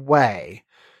possible way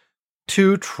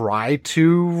to try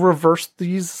to reverse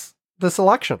this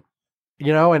election,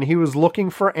 you know, and he was looking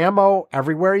for ammo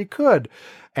everywhere he could.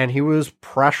 And he was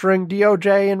pressuring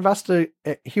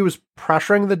he was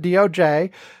pressuring the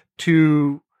DOJ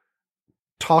to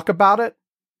talk about it,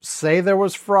 say there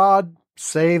was fraud,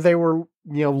 say they were,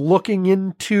 you know, looking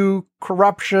into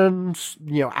corruption,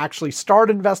 you know, actually start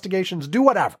investigations, do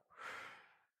whatever.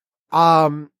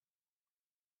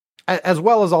 As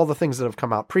well as all the things that have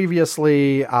come out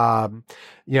previously, you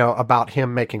know, about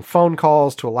him making phone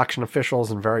calls to election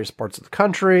officials in various parts of the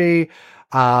country,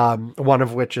 one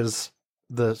of which is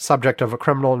the subject of a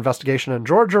criminal investigation in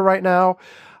Georgia right now.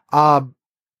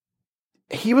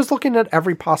 He was looking at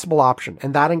every possible option,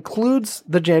 and that includes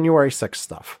the January 6th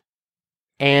stuff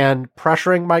and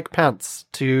pressuring Mike Pence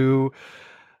to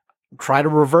try to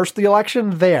reverse the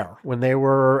election there when they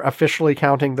were officially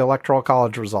counting the Electoral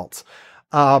College results.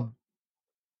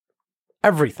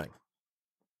 Everything.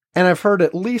 And I've heard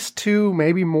at least 2,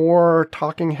 maybe more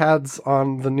talking heads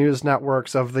on the news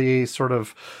networks of the sort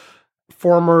of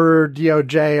former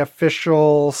DOJ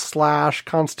official /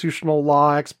 constitutional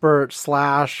law expert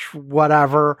 /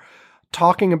 whatever,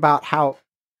 talking about how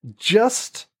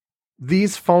just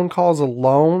these phone calls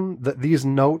alone that these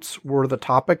notes were the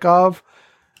topic of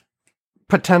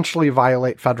potentially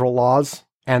violate federal laws.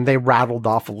 And they rattled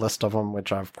off a list of them,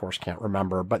 which I, of course, can't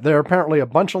remember. But there are apparently a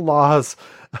bunch of laws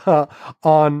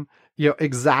on, you know,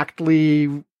 exactly,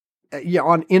 you know,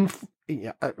 on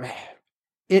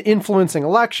influencing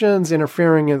elections,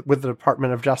 interfering with the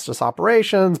Department of Justice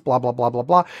operations, blah, blah, blah, blah,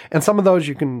 blah. And some of those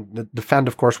you can defend,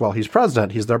 of course, well, he's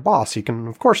president, he's their boss. He can,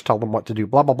 of course, tell them what to do,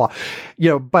 blah, blah, blah. You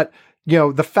know, but, you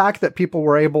know, the fact that people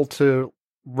were able to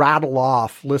rattle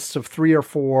off lists of 3 or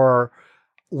 4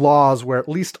 laws where at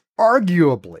least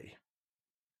arguably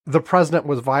the president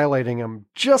was violating him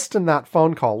just in that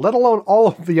phone call, let alone all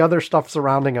of the other stuff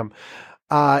surrounding him,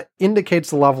 indicates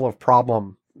the level of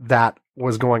problem that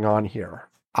was going on here.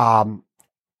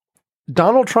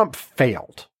 Donald Trump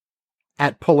failed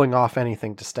at pulling off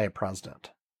anything to stay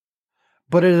president,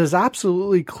 but it is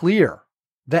absolutely clear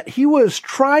that he was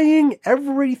trying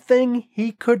everything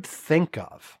he could think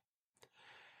of.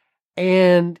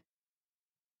 And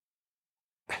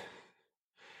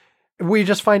we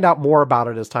just find out more about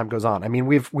it as time goes on. I mean,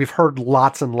 we've heard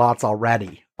lots and lots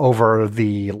already over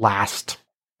the last,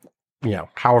 you know,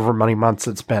 however many months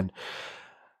it's been,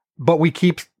 but we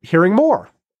keep hearing more.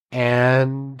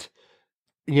 And,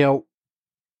 you know,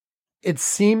 it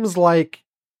seems like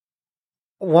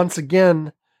once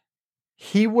again,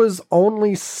 he was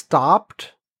only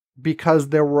stopped because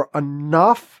there were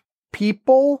enough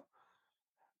people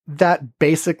that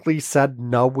basically said,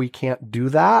 no, we can't do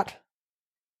that.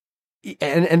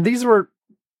 And these were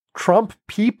Trump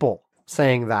people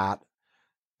saying that.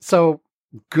 So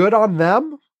good on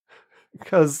them.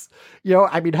 Because, you know,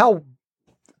 I mean, hell,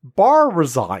 Barr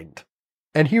resigned.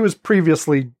 And he was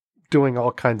previously doing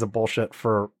all kinds of bullshit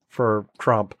for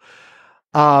Trump.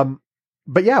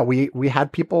 But yeah, we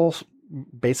had people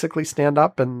basically stand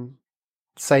up and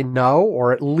say no,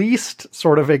 or at least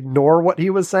sort of ignore what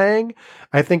he was saying.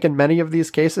 I think in many of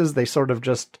these cases, they sort of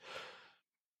just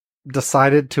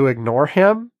decided to ignore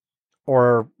him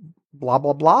or blah,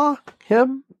 blah, blah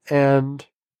him.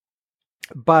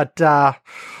 But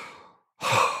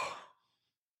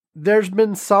there's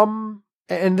been some,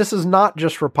 and this is not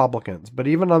just Republicans, but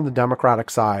even on the Democratic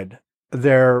side,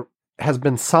 there has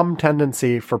been some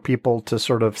tendency for people to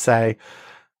sort of say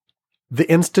the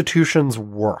institutions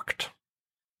worked.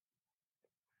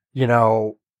 You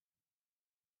know,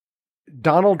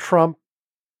 Donald Trump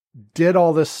did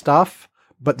all this stuff,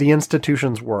 but the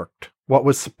institutions worked. What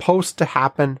was supposed to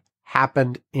happen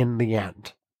happened in the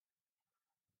end.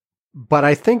 But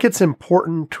I think it's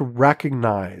important to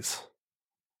recognize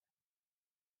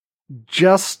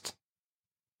just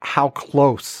how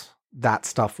close that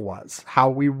stuff was, how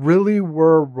we really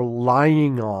were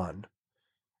relying on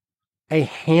a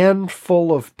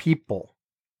handful of people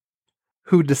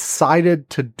who decided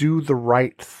to do the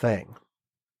right thing.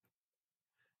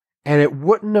 And it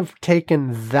wouldn't have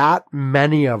taken that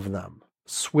many of them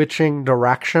switching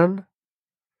direction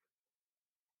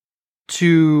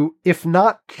to, if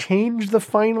not change the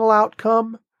final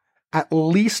outcome, at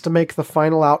least make the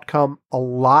final outcome a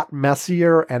lot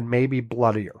messier and maybe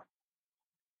bloodier.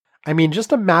 I mean,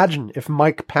 just imagine if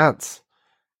Mike Pence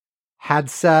had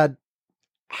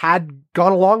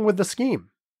gone along with the scheme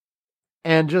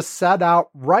and just said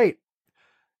outright,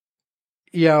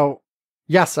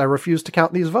 yes, I refuse to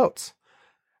count these votes.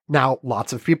 Now,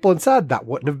 lots of people had said that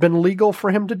wouldn't have been legal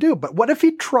for him to do, but what if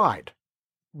he tried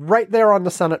right there on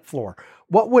the Senate floor?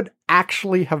 What would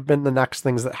actually have been the next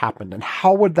things that happened, and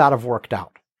how would that have worked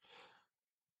out?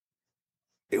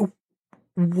 It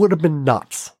would have been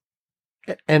nuts.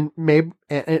 And maybe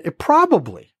it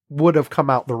probably would have come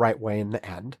out the right way in the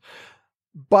end.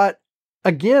 But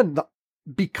again,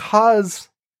 because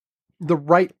the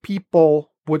right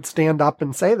people would stand up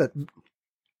and say that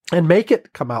and make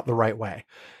it come out the right way.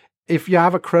 If you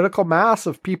have a critical mass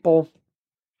of people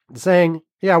saying,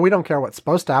 yeah, we don't care what's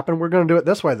supposed to happen, we're going to do it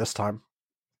this way this time,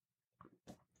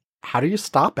 how do you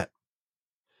stop it?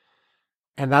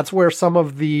 And that's where some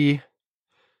of the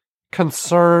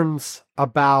concerns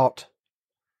about,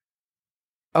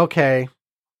 okay,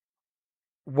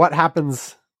 what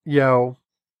happens in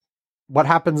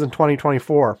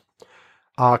 2024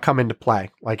 come into play.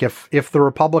 Like if the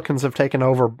Republicans have taken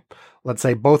over, let's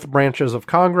say, both branches of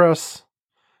Congress,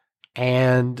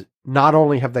 and not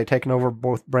only have they taken over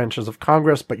both branches of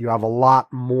Congress, but you have a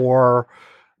lot more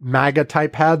MAGA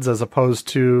type heads as opposed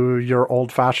to your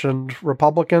old fashioned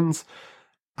Republicans.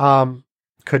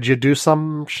 Could you do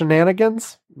some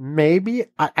shenanigans? Maybe.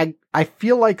 I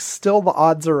feel like still the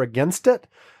odds are against it,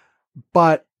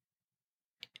 but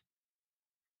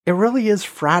it really is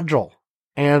fragile.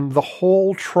 And the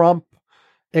whole Trump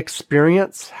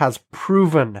experience has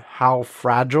proven how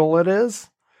fragile it is.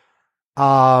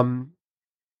 And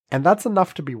that's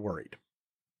enough to be worried.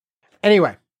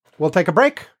 Anyway, we'll take a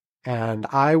break, and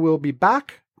I will be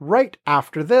back right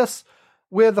after this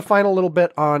with the final little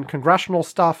bit on congressional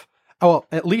stuff. Oh, well,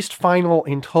 at least final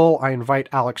until I invite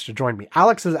Alex to join me.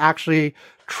 Alex has actually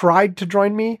tried to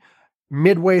join me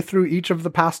midway through each of the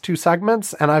past two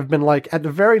segments, and I've been like, at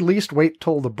the very least, wait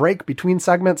till the break between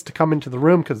segments to come into the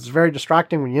room, because it's very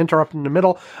distracting when you interrupt in the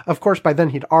middle. Of course, by then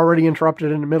he'd already interrupted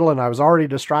in the middle, and I was already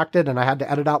distracted, and I had to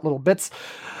edit out little bits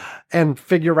and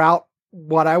figure out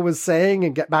what I was saying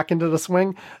and get back into the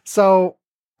swing. So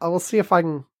I will see if I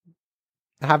can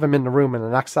have him in the room in the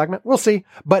next segment. We'll see.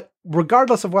 But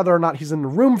regardless of whether or not he's in the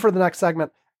room for the next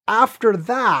segment, after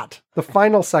that, the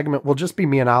final segment will just be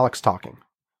me and Alex talking.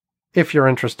 If you're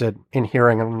interested in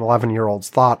hearing an 11-year-old's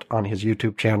thought on his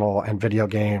YouTube channel and video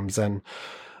games and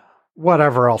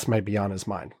whatever else may be on his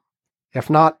mind. If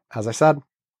not, as I said,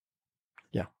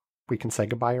 yeah, we can say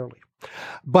goodbye early.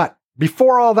 But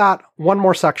before all that, one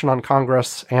more section on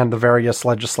Congress and the various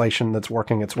legislation that's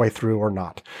working its way through or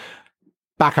not.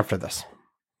 Back after this.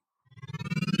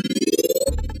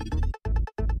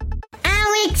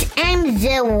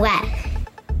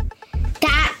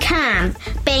 AlexandZilla.com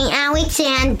by Alex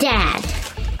and Dad.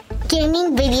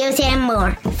 Gaming, videos, and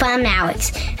more from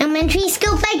Alex. Elementary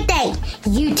school by day,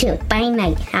 YouTube by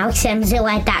night.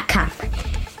 AlexandZilla.com.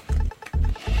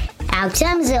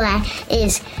 Alexandzilla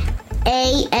is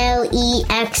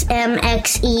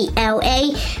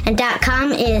ALEXMXELA, and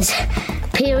 .com is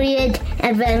period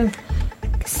and then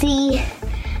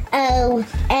COM.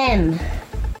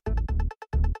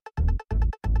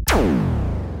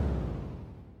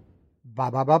 Ba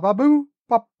ba ba ba boo,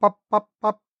 ba ba ba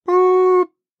ba boop.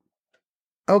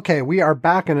 Okay, we are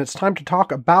back, and it's time to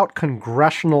talk about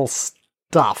congressional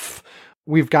stuff.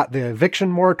 We've got the eviction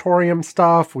moratorium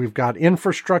stuff. We've got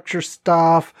infrastructure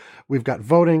stuff. We've got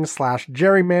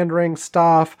voting/gerrymandering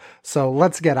stuff. So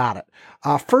let's get at it.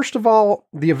 First of all,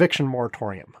 the eviction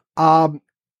moratorium.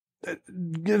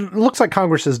 It looks like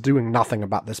Congress is doing nothing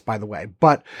about this, by the way.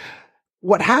 But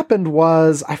what happened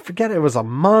was, I forget, it was a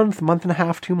month and a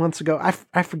half, 2 months ago.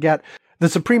 I forget. The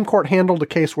Supreme Court handled a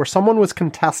case where someone was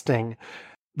contesting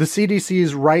the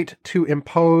CDC's right to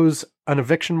impose an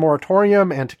eviction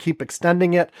moratorium and to keep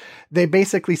extending it, they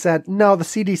basically said, no, the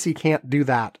CDC can't do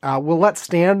that. We'll let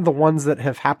stand the ones that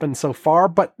have happened so far,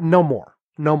 but no more.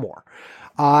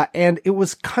 And it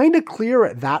was kind of clear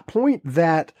at that point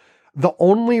that the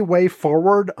only way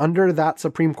forward under that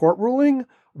Supreme Court ruling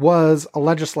was a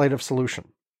legislative solution.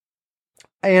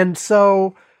 And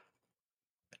so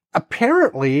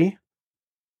apparently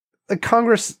the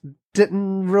Congress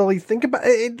didn't really think about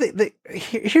it.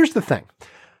 Here's the thing.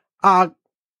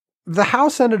 The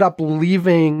House ended up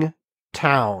leaving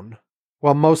town.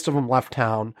 Well, most of them left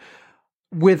town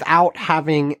without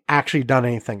having actually done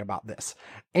anything about this.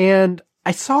 And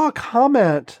I saw a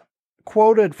comment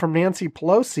quoted from Nancy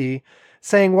Pelosi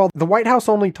saying, well, the White House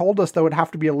only told us there would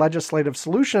have to be a legislative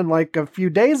solution like a few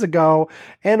days ago,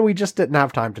 and we just didn't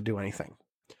have time to do anything.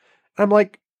 And I'm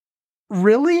like,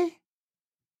 really?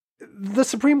 The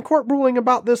Supreme Court ruling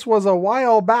about this was a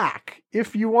while back.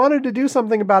 If you wanted to do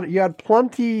something about it, you had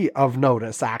plenty of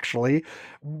notice, actually.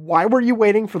 Why were you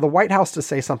waiting for the White House to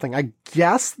say something? I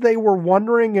guess they were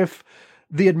wondering if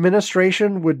the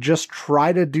administration would just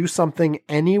try to do something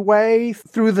anyway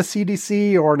through the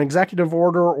CDC or an executive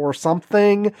order or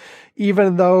something,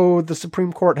 even though the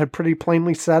Supreme Court had pretty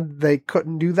plainly said they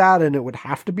couldn't do that and it would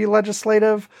have to be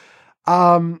legislative.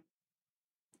 And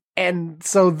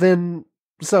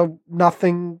so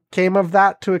nothing came of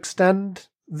that to extend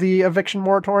the eviction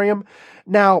moratorium.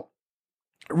 Now,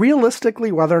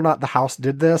 realistically, whether or not the House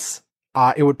did this,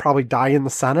 it would probably die in the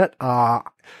Senate.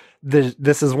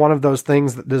 This is one of those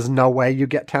things that there's no way you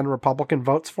get 10 Republican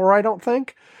votes for, I don't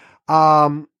think.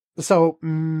 So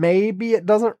maybe it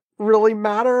doesn't really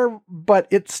matter, but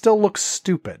it still looks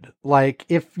stupid. Like,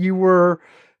 if you were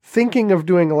thinking of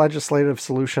doing a legislative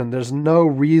solution, there's no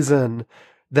reason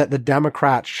that the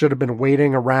Democrats should have been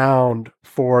waiting around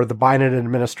for the Biden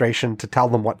administration to tell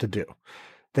them what to do.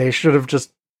 They should have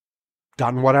just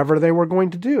done whatever they were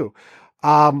going to do.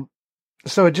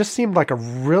 So it just seemed like a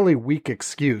really weak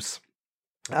excuse.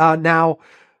 Now,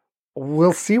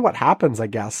 we'll see what happens, I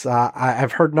guess.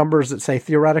 I've heard numbers that say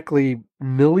theoretically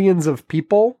millions of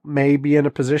people may be in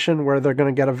a position where they're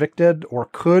going to get evicted or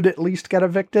could at least get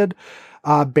evicted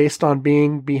based on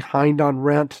being behind on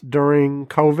rent during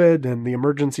COVID and the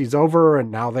emergency's over and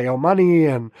now they owe money.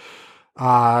 And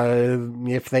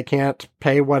if they can't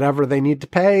pay whatever they need to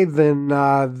pay, then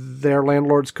their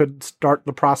landlords could start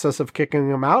the process of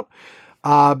kicking them out.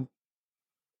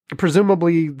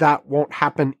 Presumably that won't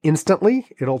happen instantly.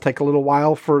 It'll take a little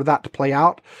while for that to play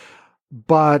out.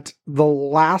 But the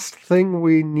last thing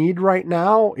we need right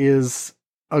now is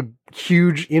a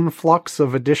huge influx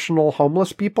of additional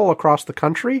homeless people across the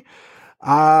country.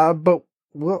 But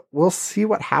we'll see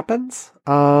what happens.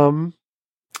 But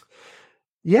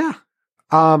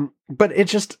it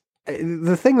just,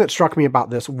 the thing that struck me about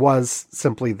this was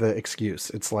simply the excuse.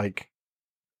 It's like,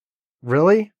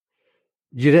 really?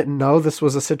 You didn't know this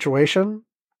was a situation?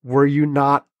 Were you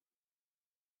not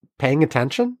paying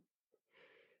attention?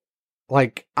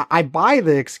 Like, I buy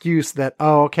the excuse that,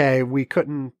 oh, okay, we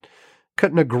couldn't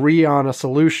agree on a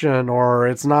solution, or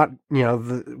it's not,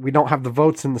 we don't have the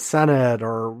votes in the Senate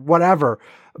or whatever,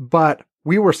 but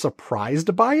we were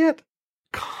surprised by it?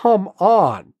 Come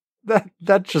on.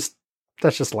 That's just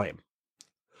lame.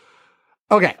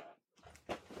 Okay.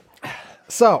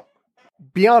 So,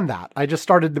 beyond that, I just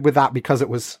started with that because it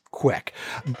was quick,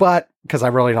 but because I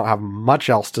really don't have much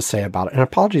else to say about it. And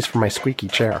apologies for my squeaky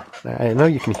chair. I know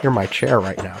you can hear my chair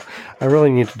right now. I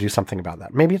really need to do something about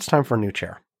that. Maybe it's time for a new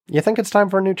chair. You think it's time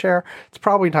for a new chair? It's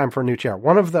probably time for a new chair.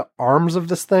 One of the arms of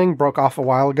this thing broke off a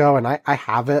while ago, and I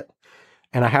have it,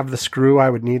 and I have the screw I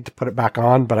would need to put it back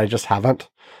on, but I just haven't.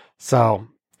 So,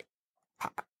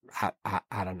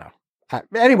 I don't know.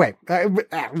 Anyway,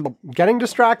 getting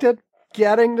distracted.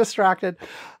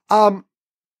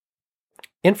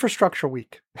 Infrastructure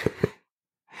Week.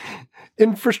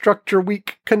 Infrastructure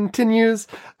Week continues.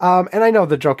 And I know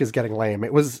the joke is getting lame.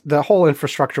 It was the whole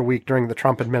Infrastructure Week during the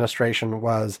Trump administration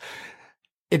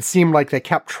it seemed like they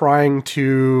kept trying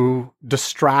to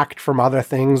distract from other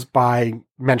things by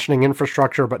mentioning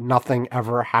infrastructure, but nothing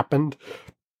ever happened.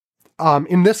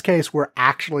 In this case, we're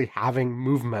actually having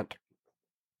movement.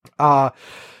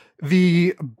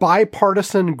 The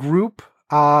bipartisan group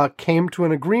came to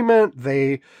an agreement.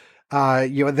 They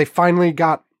finally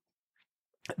got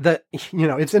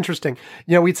it's interesting.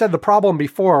 We'd said the problem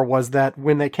before was that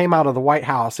when they came out of the White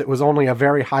House, it was only a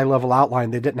very high level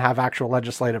outline. They didn't have actual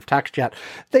legislative text yet.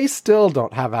 They still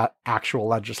don't have actual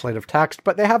legislative text,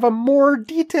 but they have a more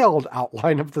detailed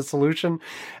outline of the solution.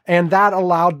 And that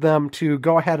allowed them to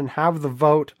go ahead and have the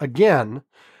vote again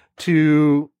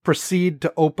to proceed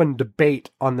to open debate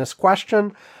on this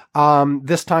question.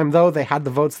 This time, though, they had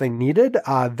the votes they needed.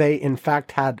 They, in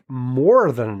fact, had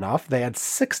more than enough. They had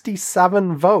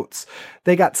 67 votes.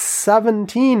 They got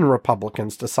 17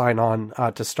 Republicans to sign on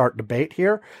to start debate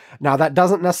here. Now, that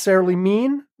doesn't necessarily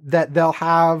mean that they'll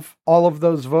have all of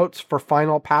those votes for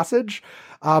final passage.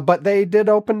 But they did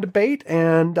open debate,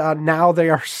 and now they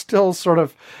are still sort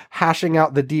of hashing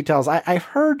out the details. I've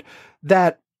heard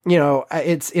that,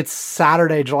 it's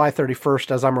Saturday, July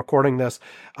 31st, as I'm recording this.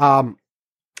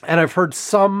 And I've heard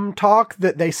some talk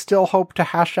that they still hope to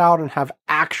hash out and have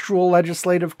actual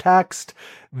legislative text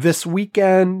this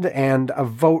weekend and a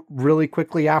vote really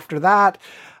quickly after that.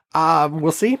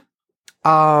 We'll see.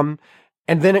 And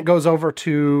then it goes over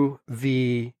to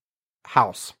the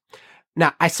House.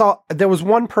 Now, I saw there was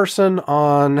one person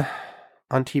on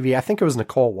TV, I think it was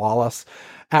Nicole Wallace,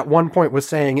 at one point was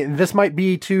saying this might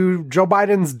be to Joe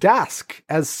Biden's desk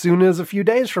as soon as a few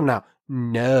days from now.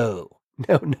 No.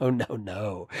 When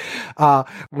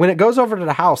it goes over to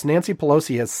the House, Nancy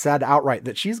Pelosi has said outright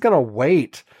that she's going to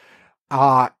wait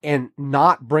and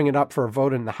not bring it up for a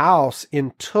vote in the House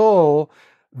until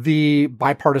the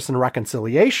bipartisan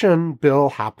reconciliation bill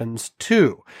happens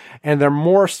too. And there are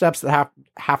more steps that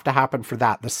have to happen for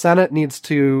that. The Senate needs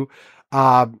to,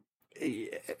 there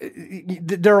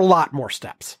are a lot more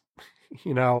steps,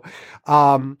 Now,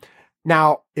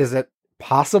 is it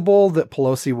possible that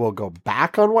Pelosi will go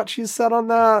back on what she's said on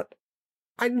that?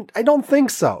 I don't think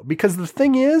so, because the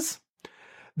thing is,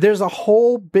 there's a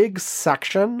whole big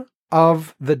section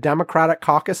of the Democratic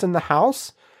caucus in the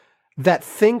House that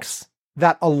thinks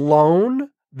that alone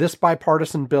this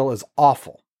bipartisan bill is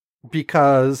awful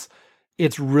because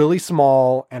it's really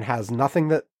small and has nothing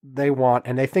that they want.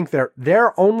 And they think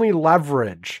their only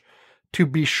leverage to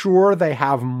be sure they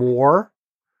have more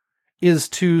is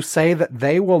to say that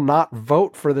they will not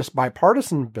vote for this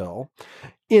bipartisan bill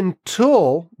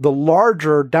until the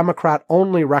larger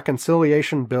Democrat-only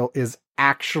reconciliation bill is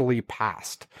actually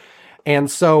passed.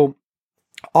 And so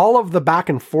all of the back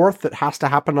and forth that has to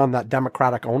happen on that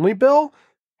Democratic-only bill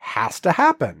has to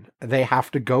happen. They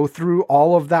have to go through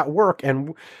all of that work.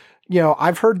 And,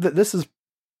 I've heard that this is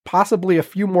possibly a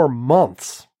few more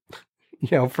months,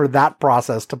 for that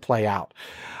process to play out.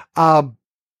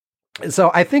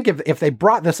 So I think if they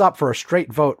brought this up for a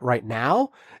straight vote right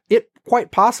now, it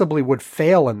quite possibly would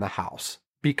fail in the House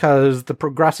because the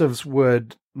progressives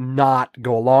would not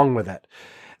go along with it.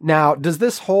 Now, does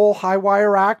this whole high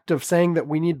wire act of saying that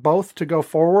we need both to go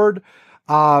forward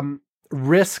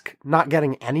risk not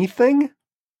getting anything?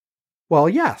 Well,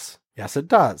 yes. Yes, it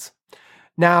does.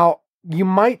 Now, you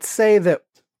might say that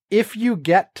if you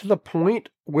get to the point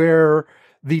where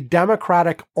the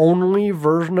Democratic only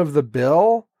version of the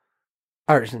bill,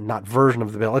 or not version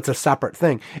of the bill, it's a separate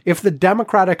thing. If the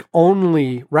Democratic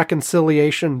only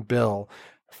reconciliation bill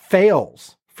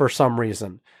fails for some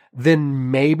reason,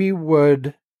 then maybe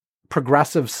would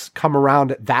progressives come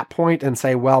around at that point and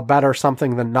say, well, better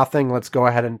something than nothing. Let's go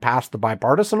ahead and pass the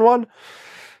bipartisan one.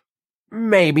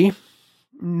 Maybe.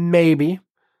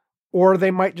 Or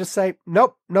they might just say,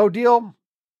 nope, no deal.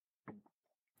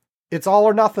 It's all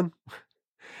or nothing.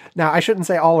 Now, I shouldn't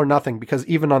say all or nothing because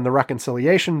even on the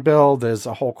reconciliation bill, there's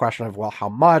a whole question of, well, how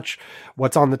much?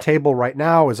 What's on the table right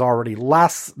now is already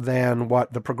less than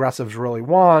what the progressives really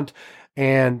want.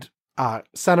 And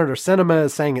Senator Sinema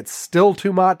is saying it's still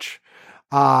too much.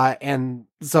 And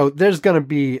so there's going to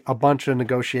be a bunch of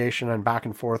negotiation and back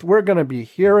and forth. We're going to be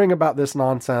hearing about this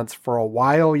nonsense for a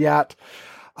while yet.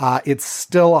 It's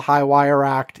still a high wire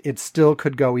act. It still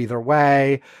could go either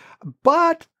way.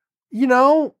 But,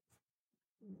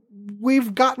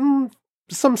 we've gotten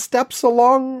some steps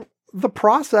along the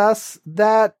process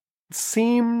that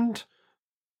seemed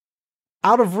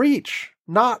out of reach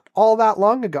not all that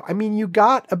long ago. I mean, you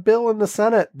got a bill in the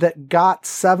Senate that got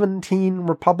 17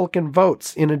 Republican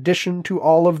votes in addition to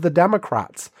all of the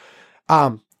Democrats.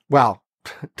 Well,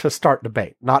 to start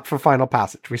debate, not for final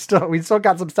passage. We still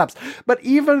got some steps, but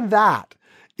even that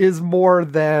is more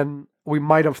than we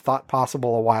might have thought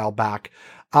possible a while back.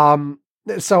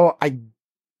 So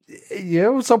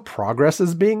progress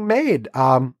is being made.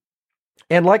 And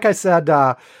like I said,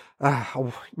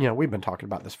 we've been talking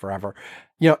about this forever.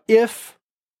 If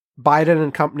Biden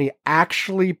and company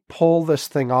actually pull this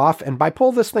thing off, and by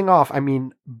pull this thing off, I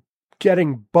mean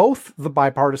getting both the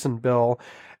bipartisan bill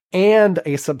and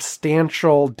a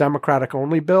substantial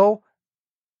Democratic-only bill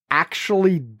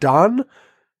actually done,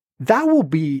 that will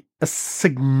be a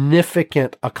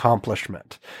significant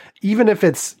accomplishment. Even if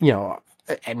it's,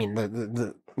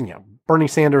 Bernie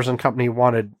Sanders and company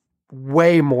wanted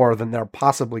way more than they're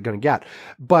possibly going to get.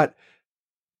 But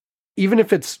even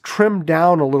if it's trimmed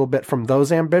down a little bit from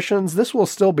those ambitions, this will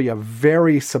still be a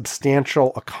very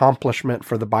substantial accomplishment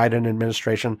for the Biden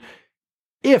administration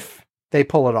if they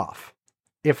pull it off.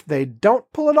 If they don't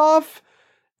pull it off,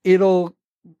 it'll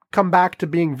come back to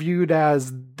being viewed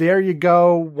as, there you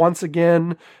go, once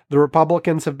again, the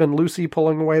Republicans have been Lucy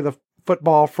pulling away the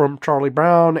football from Charlie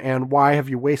Brown, and why have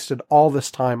you wasted all this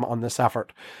time on this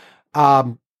effort?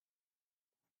 We'll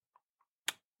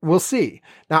see.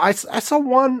 Now, I saw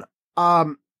one,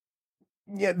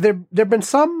 there've been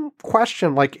some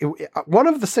question, like one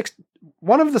of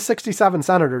the 67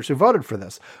 senators who voted for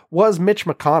this was Mitch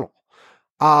McConnell,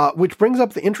 which brings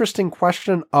up the interesting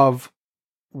question of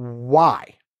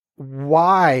why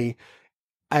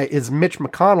is Mitch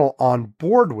McConnell on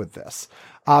board with this?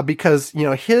 Because,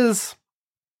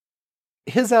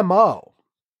 his MO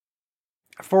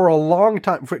for a long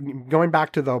time, going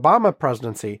back to the Obama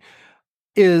presidency,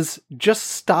 is just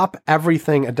stop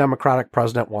everything a Democratic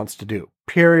president wants to do.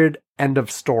 Period. End of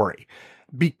story.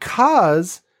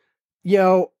 Because,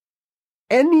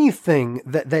 anything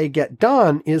that they get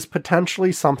done is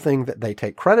potentially something that they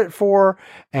take credit for,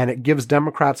 and it gives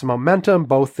Democrats momentum,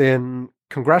 both in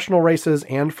congressional races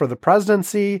and for the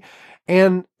presidency.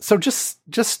 And so just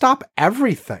stop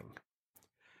everything.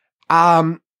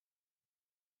 So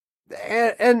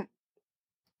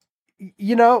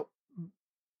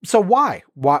why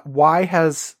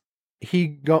is he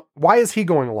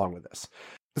going along with this?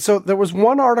 So there was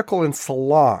one article in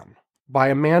Salon by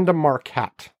Amanda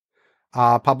Marquette,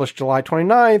 published July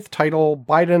 29th, titled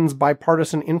 "Biden's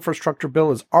Bipartisan Infrastructure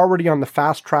Bill is Already on the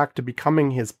Fast Track to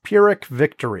Becoming His Pyrrhic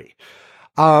Victory."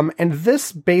 And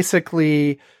this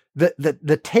basically,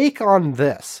 the take on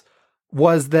this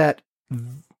was that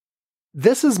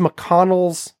this is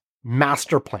McConnell's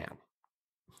master plan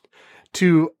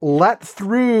to let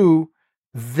through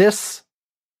this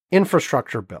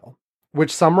infrastructure bill,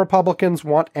 which some Republicans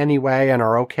want anyway and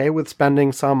are okay with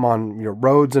spending some on your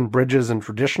roads and bridges and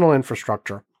traditional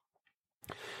infrastructure.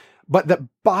 But that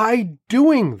by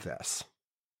doing this,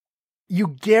 you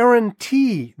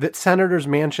guarantee that Senators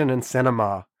Manchin and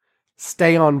Sinema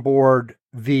stay on board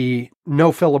the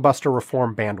no filibuster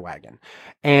reform bandwagon,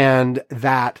 and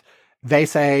that they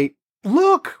say,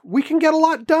 look, we can get a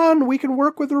lot done. We can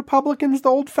work with the Republicans the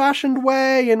old-fashioned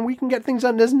way, and we can get things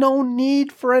done. There's no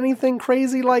need for anything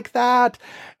crazy like that.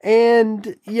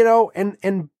 And,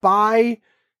 and by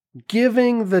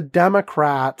giving the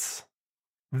Democrats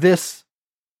this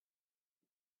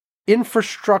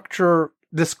infrastructure,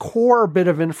 this core bit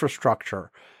of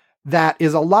infrastructure that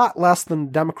is a lot less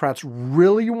than Democrats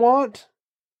really want,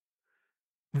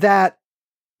 that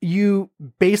you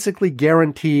basically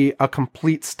guarantee a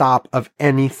complete stop of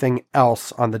anything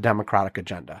else on the Democratic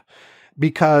agenda.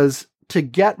 Because to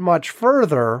get much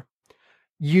further,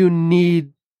 you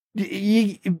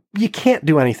can't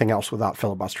do anything else without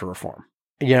filibuster reform.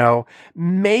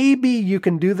 Maybe you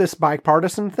can do this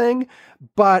bipartisan thing,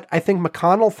 but I think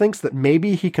McConnell thinks that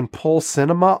maybe he can pull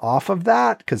Sinema off of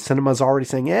that, because Sinema's already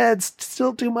saying, it's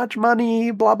still too much money,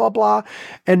 blah, blah, blah.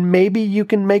 And maybe you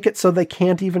can make it so they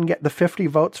can't even get the 50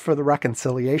 votes for the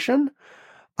reconciliation.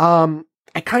 I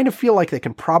kind of feel like they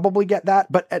can probably get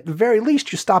that, but at the very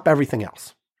least, you stop everything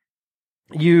else.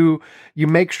 You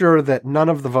make sure that none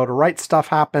of the voter rights stuff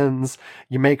happens.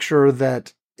 You make sure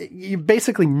that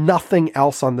basically nothing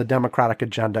else on the Democratic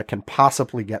agenda can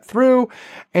possibly get through.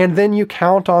 And then you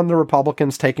count on the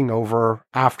Republicans taking over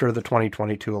after the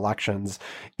 2022 elections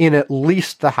in at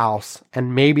least the House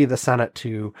and maybe the Senate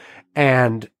too.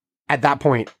 And at that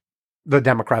point, the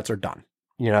Democrats are done.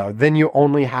 Then you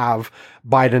only have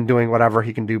Biden doing whatever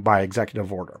he can do by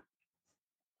executive order.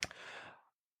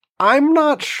 I'm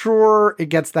not sure it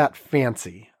gets that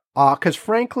fancy. Because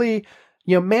frankly,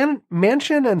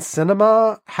 Manchin and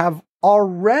Sinema have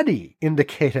already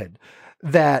indicated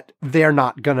that they're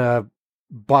not going to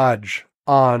budge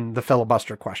on the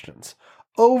filibuster questions.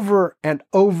 Over and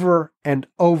over and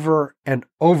over and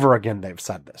over again, they've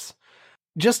said this.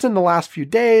 Just in the last few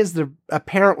days,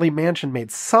 apparently Manchin made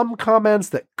some comments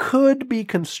that could be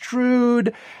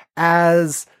construed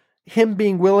as him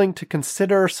being willing to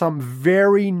consider some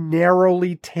very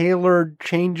narrowly tailored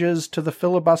changes to the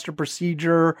filibuster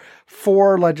procedure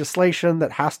for legislation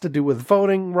that has to do with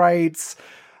voting rights.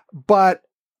 But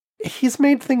he's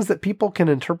made things that people can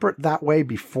interpret that way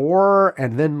before,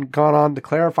 and then gone on to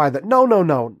clarify that no.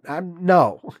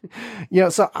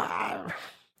 So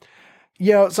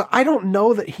I don't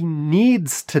know that he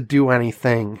needs to do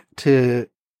anything to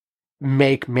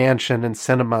make Manchin and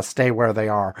Sinema stay where they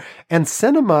are. And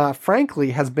Sinema,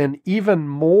 frankly, has been even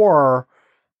more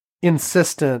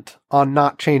insistent on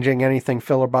not changing anything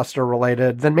filibuster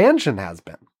related than Manchin has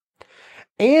been.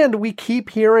 And we keep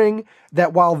hearing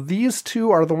that while these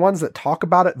two are the ones that talk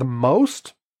about it the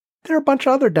most, there are a bunch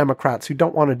of other Democrats who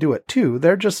don't want to do it too.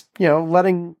 They're just,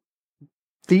 letting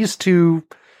these two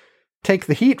take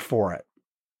the heat for it.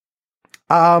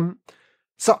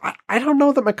 So I don't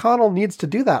know that McConnell needs to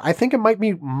do that. I think it might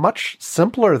be much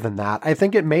simpler than that. I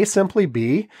think it may simply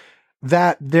be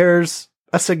that there's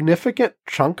a significant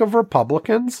chunk of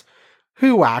Republicans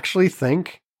who actually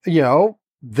think,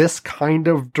 this kind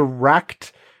of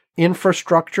direct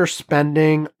infrastructure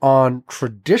spending on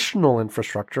traditional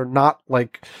infrastructure, not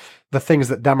like the things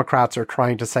that Democrats are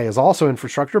trying to say is also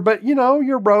infrastructure, but,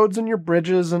 your roads and your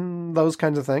bridges and those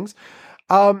kinds of things,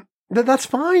 that's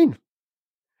fine.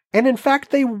 And in fact,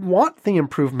 they want the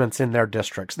improvements in their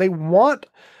districts. They want,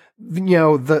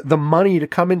 the money to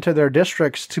come into their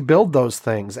districts to build those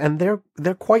things. And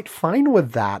they're quite fine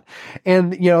with that.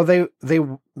 And,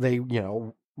 they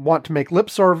want to make lip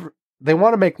service. They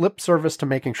want to make lip service to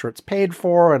making sure it's paid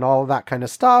for and all of that kind of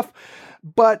stuff.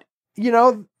 But,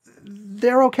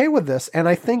 they're okay with this. And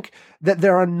I think that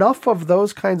there are enough of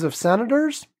those kinds of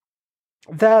senators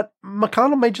that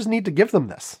McConnell may just need to give them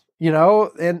this,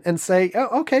 and say,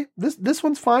 oh, okay, this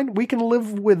one's fine. We can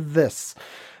live with this.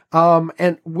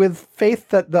 And with faith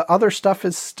that the other stuff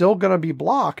is still going to be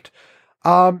blocked,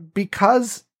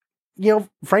 because,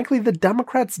 frankly, the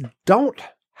Democrats don't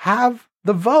have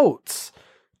the votes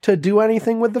to do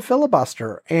anything with the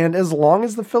filibuster. And as long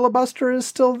as the filibuster is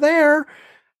still there,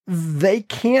 they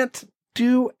can't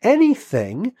do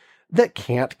anything that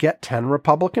can't get 10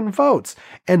 Republican votes.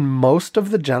 And most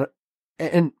of the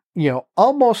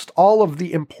almost all of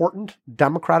the important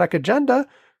Democratic agenda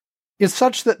is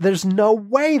such that there's no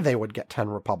way they would get 10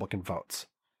 Republican votes.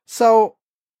 So,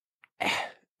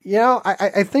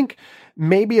 I think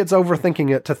maybe it's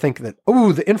overthinking it to think that,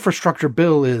 the infrastructure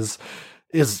bill is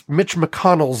Mitch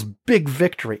McConnell's big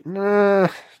victory.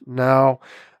 No.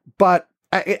 But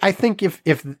I think if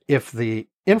the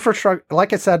infrastructure,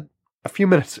 like I said a few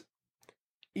minutes,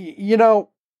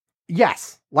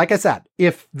 yes, like I said,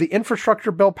 if the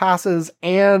infrastructure bill passes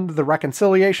and the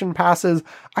reconciliation passes,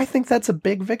 I think that's a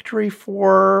big victory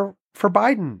for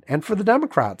Biden and for the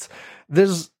Democrats.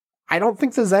 I don't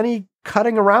think there's any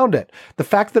cutting around it. The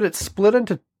fact that it's split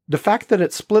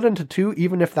into two,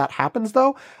 even if that happens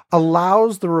though,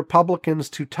 allows the Republicans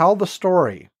to tell the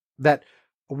story that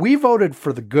we voted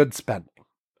for the good spending,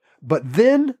 but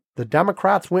then the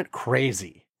Democrats went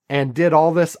crazy and did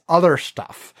all this other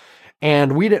stuff.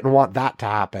 And we didn't want that to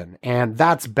happen. And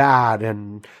that's bad.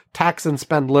 And tax and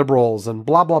spend liberals and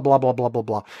blah, blah, blah, blah, blah, blah,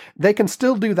 blah. They can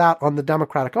still do that on the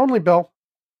Democratic only bill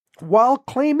while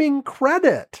claiming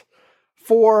credit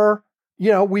for,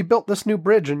 we built this new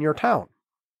bridge in your town.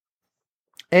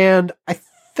 And I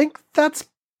think that's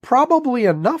probably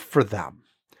enough for them.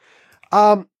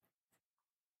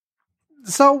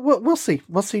 So we'll see.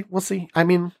 We'll see. I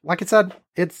mean, like I said,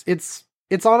 it's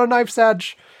on a knife's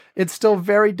edge. It's still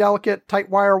very delicate, tight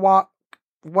wire walk,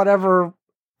 whatever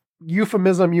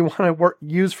euphemism you want to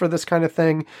use for this kind of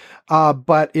thing.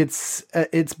 But it's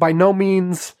by no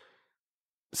means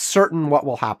certain what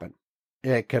will happen.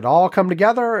 It could all come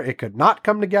together. It could not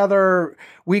come together.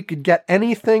 We could get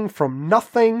anything from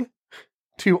nothing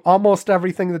to almost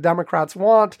everything the Democrats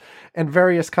want and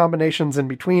various combinations in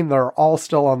between that are all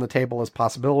still on the table as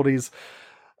possibilities.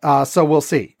 So we'll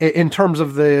see in terms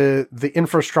of the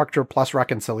infrastructure plus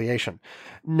reconciliation.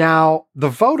 Now, the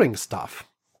voting stuff,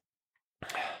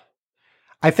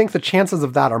 I think the chances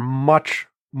of that are much,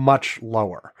 much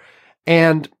lower.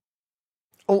 And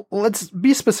let's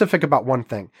be specific about one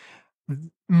thing.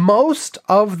 Most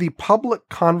of the public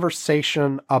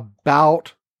conversation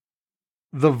about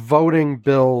the voting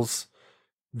bills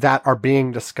that are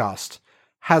being discussed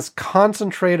has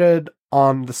concentrated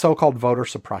on the so-called voter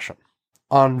suppression,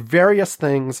 on various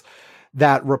things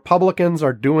that Republicans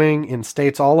are doing in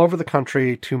states all over the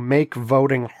country to make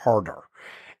voting harder.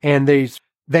 And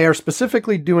they are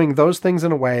specifically doing those things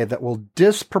in a way that will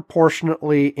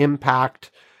disproportionately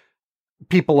impact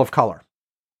people of color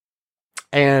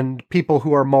and people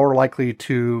who are more likely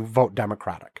to vote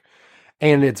Democratic.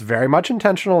 And it's very much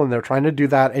intentional, and they're trying to do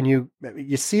that. And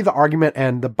you see the argument,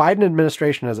 and the Biden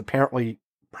administration has apparently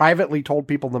privately told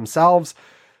people themselves,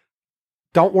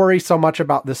 don't worry so much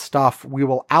about this stuff. We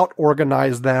will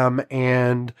out-organize them,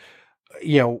 and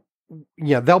they'll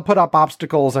put up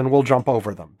obstacles and we'll jump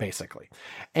over them, basically.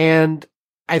 And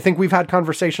I think we've had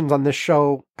conversations on this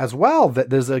show as well that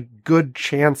there's a good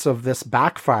chance of this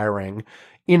backfiring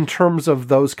in terms of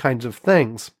those kinds of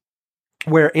things,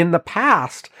 where in the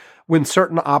past, when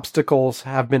certain obstacles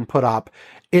have been put up,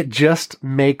 it just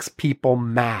makes people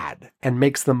mad and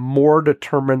makes them more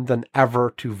determined than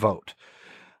ever to vote.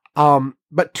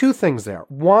 But two things there.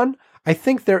 One, I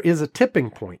think there is a tipping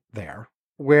point there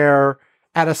where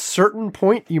at a certain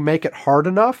point you make it hard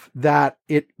enough that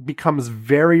it becomes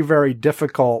very, very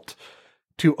difficult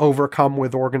to overcome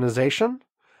with organization.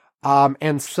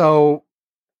 And so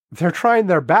they're trying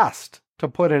their best to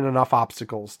put in enough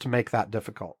obstacles to make that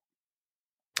difficult.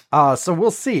 So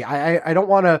we'll see. I don't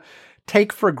want to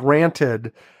take for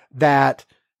granted that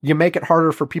you make it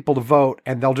harder for people to vote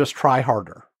and they'll just try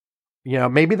harder.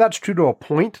 Maybe that's true to a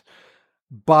point,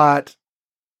 but,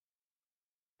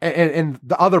 and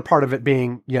the other part of it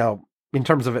being, in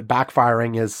terms of it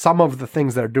backfiring, is some of the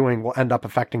things they're doing will end up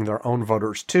affecting their own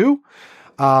voters too.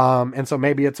 And so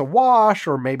maybe it's a wash,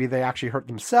 or maybe they actually hurt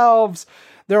themselves.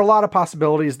 There are a lot of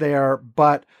possibilities there,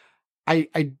 but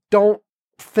I don't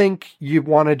think you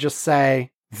want to just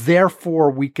say, therefore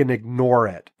we can ignore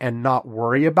it and not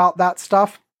worry about that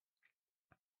stuff.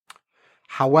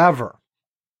 However,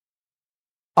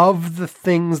 of the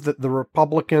things that the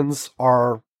Republicans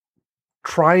are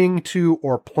trying to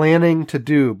or planning to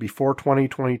do before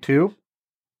 2022,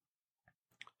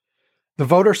 the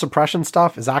voter suppression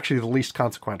stuff is actually the least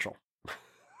consequential.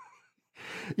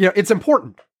 It's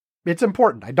important. It's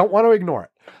important. I don't want to ignore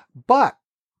it. But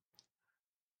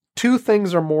two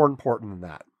things are more important than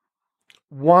that.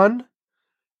 One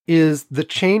is the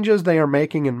changes they are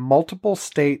making in multiple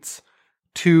states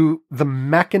to the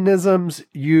mechanisms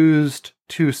used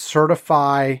to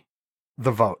certify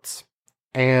the votes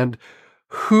and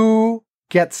who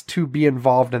gets to be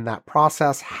involved in that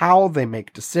process, how they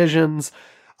make decisions,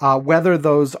 whether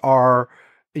those are,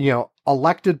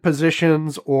 elected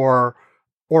positions or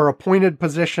appointed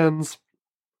positions,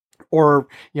 or,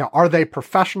 are they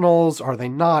professionals? Are they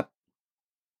not?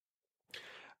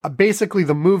 Basically,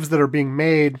 the moves that are being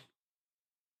made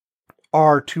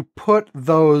are to put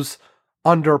those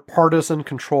under partisan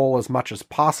control as much as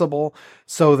possible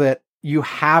so that you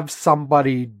have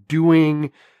somebody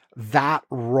doing that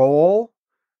role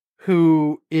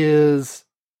who is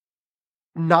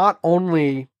not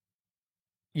only,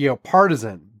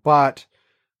 partisan, but,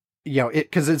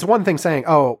 because it's one thing saying,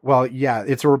 oh, well, yeah,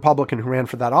 it's a Republican who ran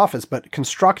for that office, but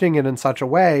constructing it in such a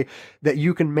way that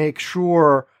you can make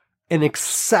sure an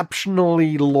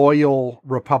exceptionally loyal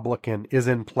Republican is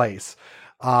in place,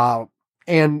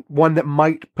 and one that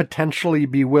might potentially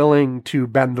be willing to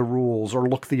bend the rules or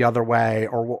look the other way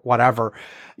or whatever.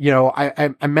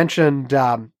 I mentioned,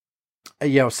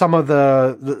 some of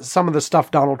the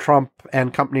stuff Donald Trump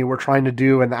and company were trying to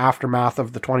do in the aftermath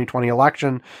of the 2020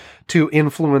 election to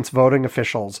influence voting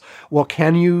officials. Well,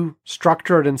 can you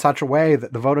structure it in such a way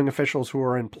that the voting officials who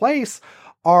are in place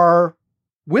are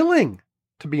willing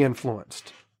to be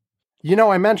influenced?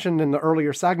 I mentioned in the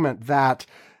earlier segment that,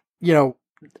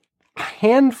 a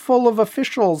handful of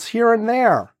officials here and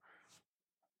there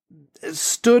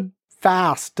stood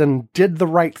fast and did the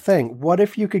right thing. What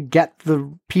if you could get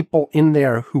the people in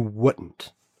there who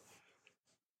wouldn't?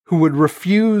 Who would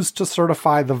refuse to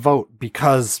certify the vote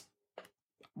because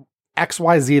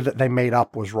XYZ that they made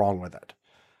up was wrong with it?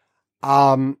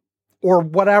 Or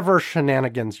whatever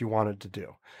shenanigans you wanted to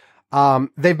do.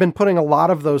 They've been putting a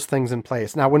lot of those things in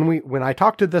place. Now, when I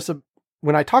talk to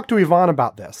Ivan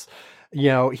about this,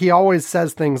 he always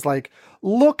says things like,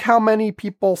 look how many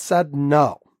people said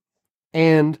no.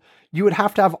 And you would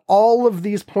have to have all of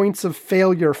these points of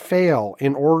failure fail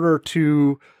in order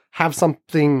to have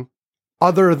something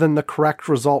other than the correct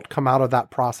result come out of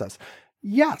that process.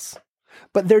 Yes,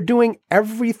 but they're doing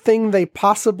everything they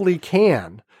possibly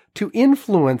can to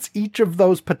influence each of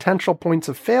those potential points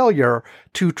of failure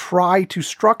to try to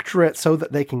structure it so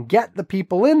that they can get the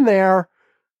people in there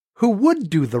who would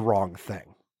do the wrong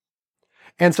thing.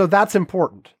 And so that's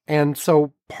important. And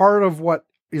so part of what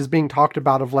is being talked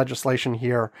about of legislation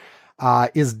here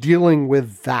is dealing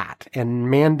with that and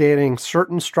mandating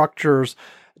certain structures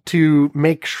to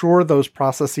make sure those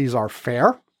processes are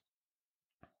fair.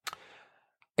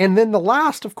 And then the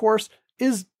last, of course,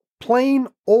 is plain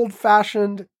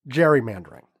old-fashioned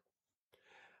gerrymandering.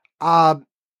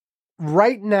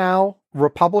 Right now,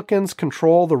 Republicans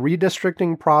control the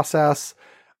redistricting process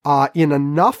in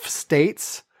enough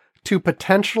states to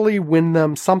potentially win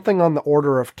them something on the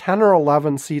order of 10 or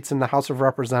 11 seats in the House of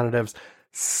Representatives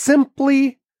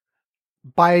simply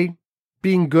by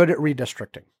being good at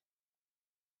redistricting.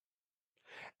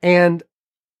 And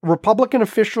Republican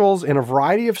officials in a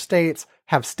variety of states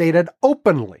have stated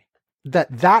openly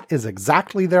that that is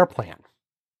exactly their plan.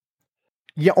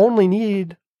 You only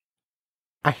need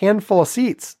a handful of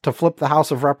seats to flip the House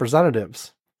of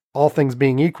Representatives, all things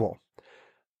being equal.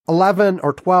 11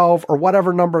 or 12 or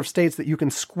whatever number of states that you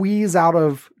can squeeze out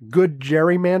of good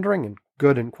gerrymandering, and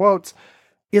good in quotes,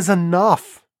 is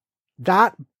enough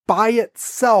that by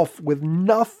itself, with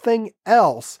nothing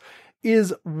else,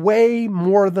 is way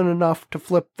more than enough to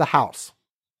flip the House.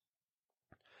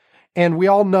 And we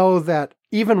all know that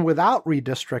even without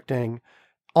redistricting,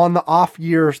 on the off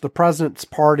years, the president's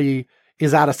party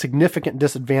is at a significant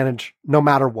disadvantage no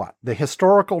matter what. The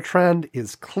historical trend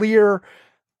is clear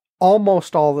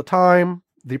almost all the time.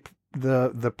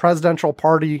 The presidential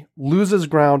party loses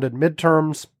ground in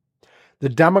midterms. The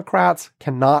Democrats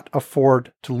cannot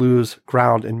afford to lose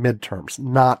ground in midterms.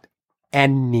 Not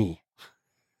any.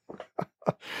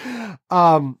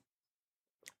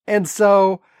 And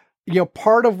so,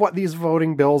 part of what these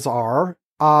voting bills are,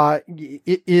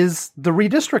 is the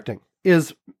redistricting,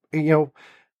 is,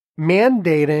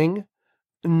 mandating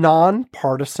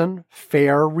nonpartisan,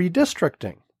 fair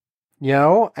redistricting,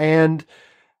 and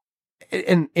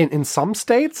in some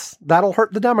states that'll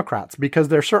hurt the Democrats, because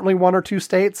there's certainly one or two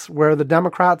states where the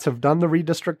Democrats have done the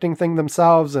redistricting thing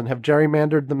themselves and have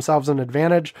gerrymandered themselves an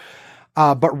advantage.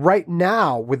 But right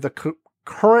now, with the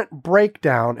current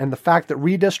breakdown and the fact that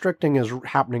redistricting is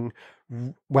happening,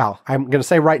 well, I'm going to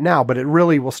say right now, but it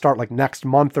really will start like next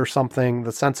month or something.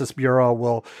 The Census Bureau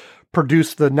will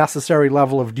produce the necessary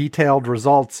level of detailed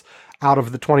results out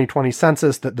of the 2020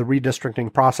 census that the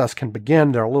redistricting process can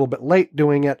begin. They're a little bit late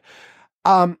doing it.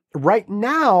 Right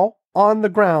now, on the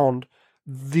ground,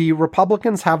 the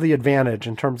Republicans have the advantage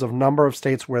in terms of number of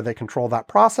states where they control that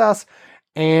process,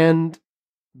 and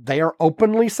they are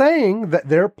openly saying that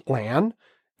their plan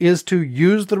is to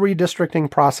use the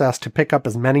redistricting process to pick up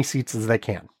as many seats as they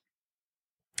can.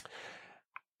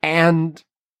 And,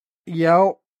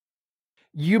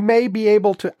 you may be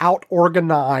able to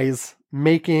out-organize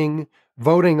making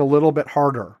voting a little bit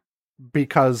harder,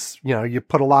 because, you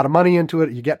put a lot of money into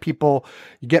it, you get people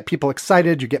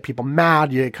excited, you get people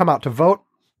mad, you come out to vote.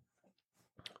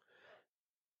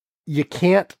 You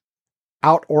can't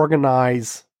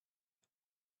out-organize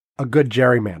a good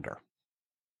gerrymander.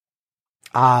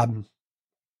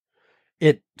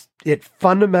 It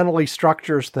fundamentally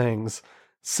structures things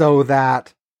so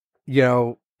that,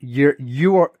 you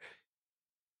are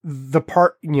the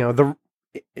part,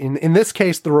 in this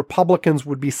case, the Republicans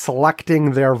would be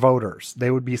selecting their voters. They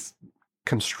would be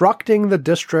constructing the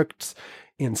districts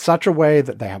in such a way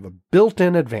that they have a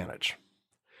built-in advantage.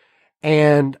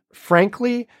 And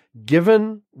frankly,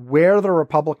 given where the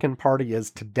Republican Party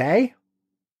is today,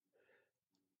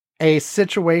 a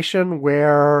situation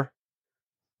where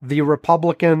the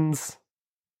Republicans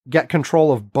get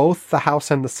control of both the House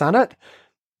and the Senate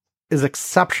is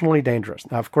exceptionally dangerous.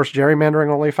 Now, of course,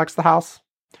 gerrymandering only affects the House.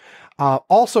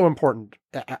 Also important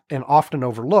and often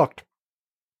overlooked,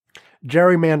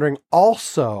 gerrymandering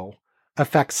also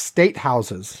affects state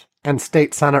houses and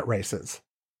state Senate races.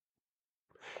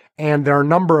 And there are a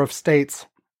number of states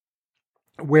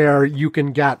where you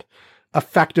can get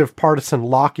effective partisan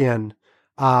lock-in,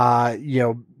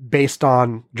 based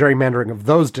on gerrymandering of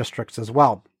those districts as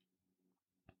well.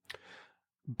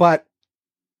 But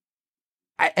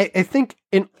I think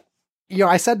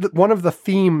I said that one of the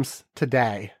themes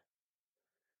today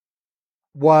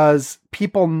was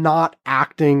people not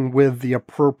acting with the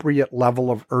appropriate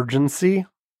level of urgency.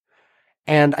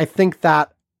 And I think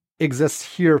that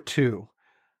exists here too,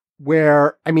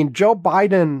 where, Joe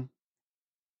Biden,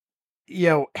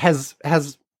 has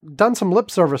done some lip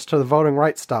service to the voting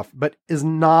rights stuff, but he's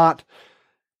not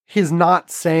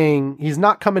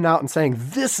coming out and saying,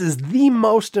 this is the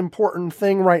most important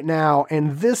thing right now,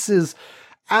 and this is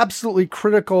absolutely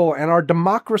critical, and our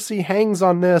democracy hangs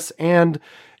on this, and,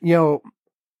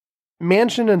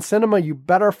 Manchin and Sinema, you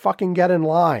better fucking get in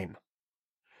line.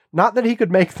 Not that he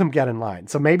could make them get in line.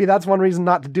 So maybe that's one reason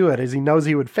not to do it, is he knows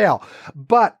he would fail.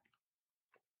 But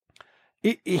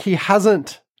he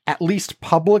hasn't, at least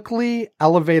publicly,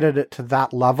 elevated it to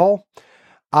that level.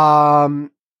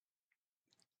 And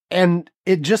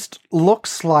it just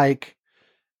looks like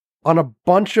on a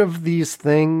bunch of these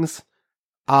things,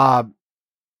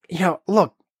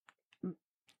 look,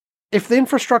 if the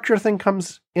infrastructure thing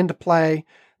comes into play,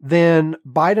 then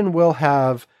Biden will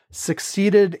have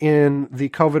succeeded in the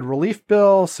COVID relief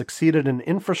bill, succeeded in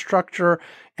infrastructure,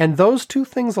 and those two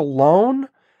things alone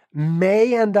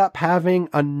may end up having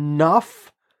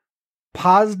enough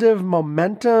positive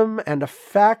momentum and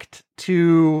effect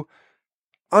to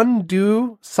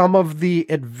undo some of the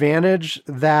advantage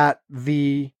that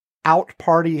the out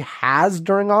party has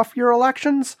during off-year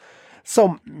elections.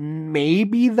 So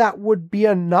maybe that would be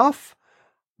enough,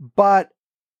 but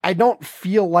I don't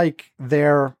feel like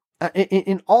they're,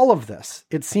 in all of this,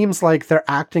 it seems like they're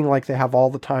acting like they have all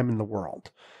the time in the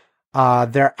world.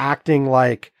 They're acting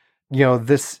like,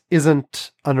 this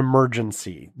isn't an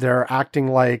emergency. They're acting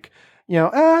like,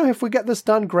 if we get this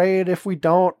done, great. If we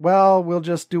don't, well, we'll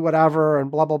just do whatever and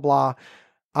blah, blah, blah.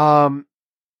 And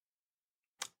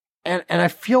I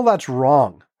feel that's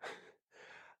wrong.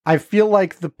 I feel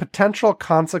like the potential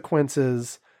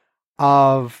consequences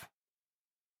of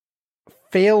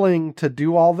failing to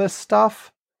do all this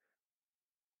stuff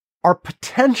are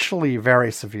potentially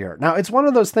very severe. Now, it's one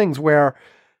of those things where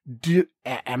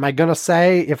am I going to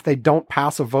say if they don't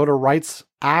pass a Voter Rights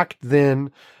Act,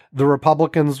 then the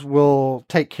Republicans will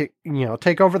take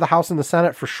over the House and the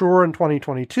Senate for sure in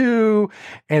 2022.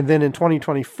 And then in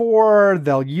 2024,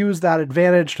 they'll use that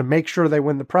advantage to make sure they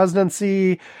win the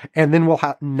presidency. And then we'll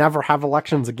never have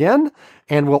elections again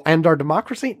and we'll end our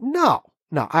democracy. No,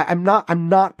 I'm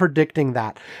not predicting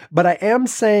that, but I am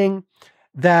saying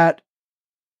that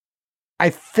I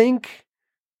think,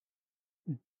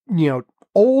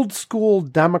 old school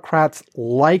Democrats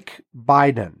like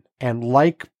Biden and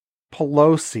like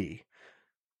Pelosi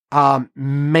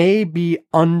may be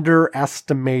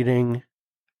underestimating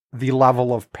the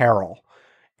level of peril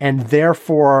and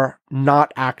therefore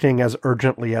not acting as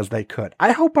urgently as they could.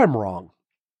 I hope I'm wrong,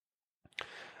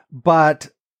 but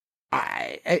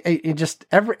I just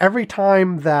every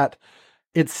time that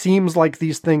it seems like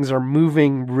these things are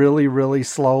moving really, really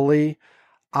slowly,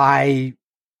 I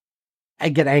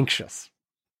get anxious.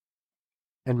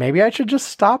 And maybe I should just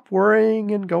stop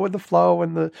worrying and go with the flow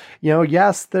and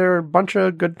yes, there are a bunch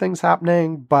of good things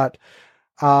happening, but,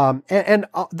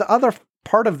 the other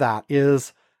part of that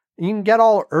is you can get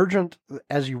all urgent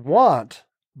as you want,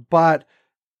 but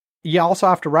you also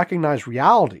have to recognize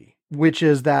reality, which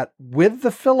is that with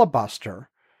the filibuster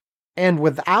and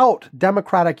without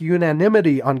Democratic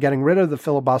unanimity on getting rid of the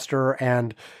filibuster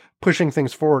and pushing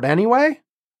things forward anyway,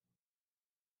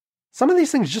 some of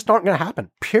these things just aren't going to happen,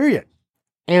 period.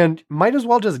 And might as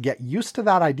well just get used to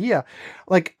that idea.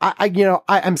 Like,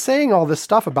 I'm saying all this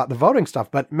stuff about the voting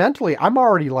stuff, but mentally I'm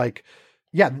already like,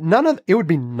 yeah, it would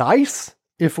be nice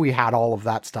if we had all of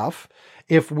that stuff.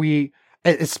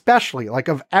 Especially like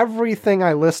of everything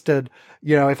I listed,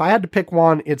 if I had to pick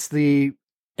one, it's the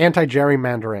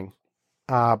anti-gerrymandering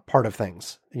part of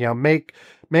things. Make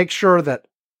sure that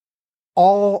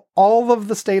all of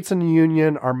the states in the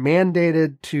union are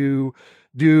mandated to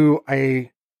do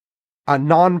a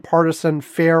nonpartisan,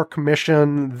 fair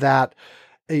commission that,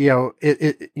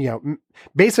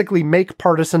 basically make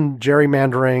partisan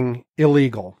gerrymandering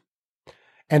illegal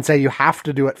and say you have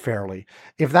to do it fairly.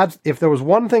 If there was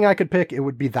one thing I could pick, it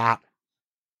would be that.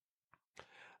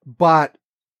 But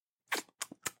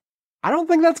I don't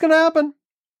think that's going to happen.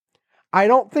 I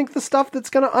don't think the stuff that's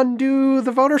going to undo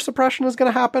the voter suppression is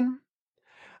going to happen.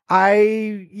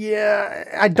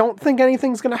 I don't think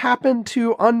anything's going to happen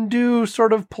to undo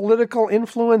sort of political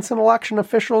influence in election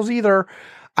officials either.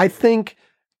 I think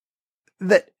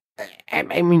that,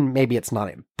 maybe it's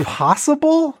not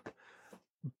impossible,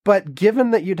 but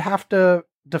given that you'd have to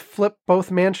flip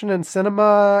both Manchin and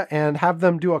Sinema and have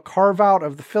them do a carve out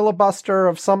of the filibuster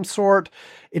of some sort,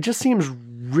 it just seems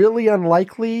really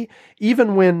unlikely,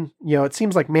 even when, it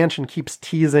seems like Manchin keeps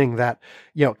teasing that,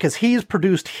 because he's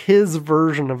produced his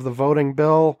version of the voting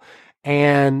bill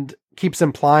and keeps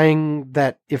implying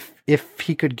that if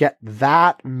he could get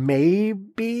that,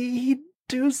 maybe he'd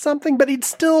do something, but he'd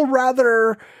still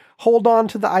rather hold on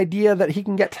to the idea that he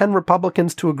can get 10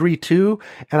 Republicans to agree too.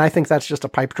 And I think that's just a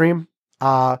pipe dream.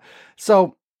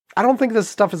 So I don't think this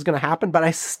stuff is going to happen, but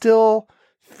I still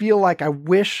feel like I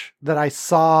wish that I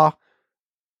saw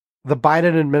the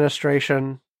Biden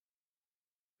administration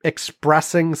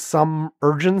expressing some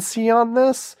urgency on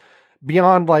this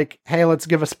beyond like, hey, let's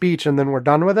give a speech and then we're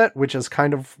done with it, which is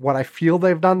kind of what I feel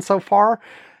they've done so far.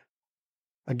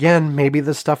 Again, maybe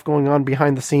there's stuff going on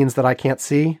behind the scenes that I can't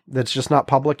see that's just not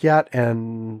public yet.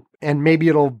 And maybe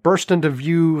it'll burst into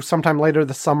view sometime later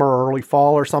this summer or early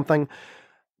fall or something.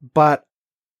 But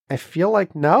I feel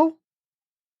like no.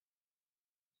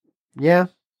 Yeah.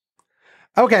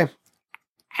 Okay.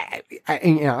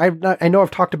 I know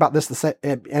I've talked about this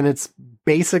and it's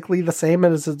basically the same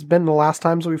as it's been the last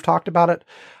times we've talked about it.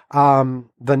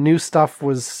 The new stuff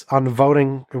was on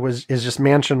voting. Is just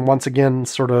Manchin once again,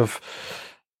 sort of,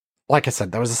 like I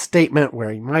said, there was a statement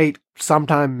where he might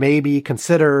sometime maybe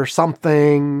consider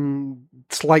something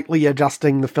slightly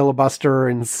adjusting the filibuster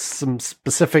in some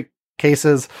specific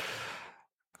cases.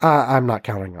 I'm not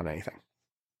counting on anything.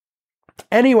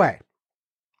 Anyway,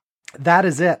 that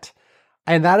is it.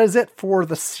 And that is it for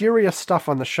the serious stuff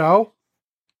on the show.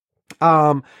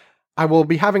 I will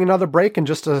be having another break in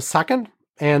just a second.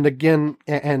 And again,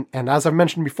 and as I've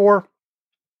mentioned before,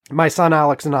 my son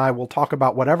Alex and I will talk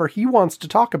about whatever he wants to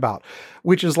talk about,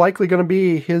 which is likely going to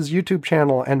be his YouTube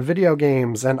channel and video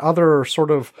games and other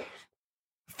sort of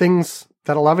things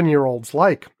that 11-year-olds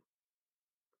like.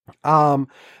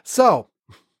 So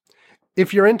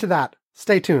if you're into that,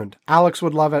 stay tuned. Alex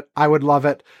would love it. I would love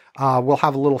it. We'll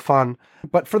have a little fun.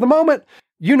 But for the moment,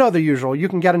 you know the usual. You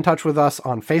can get in touch with us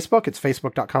on Facebook. It's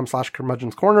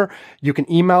facebook.com/curmudgeonscorner. You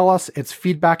can email us. It's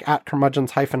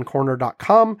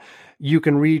feedback@curmudgeons-corner.com. You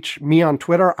can reach me on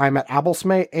Twitter. I'm at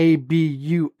Abulsme,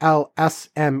 ABULSME.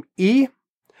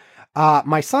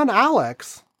 My son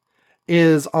Alex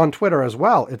is on Twitter as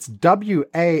well. It's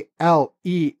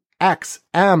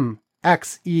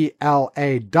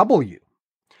WALEXMXELAW.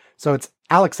 So it's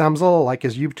Alex Emsel, like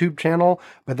his YouTube channel,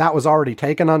 but that was already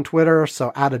taken on Twitter.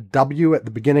 So add a W at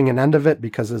the beginning and end of it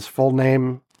because his full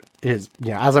name is,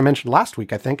 as I mentioned last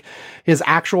week, I think his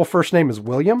actual first name is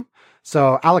William.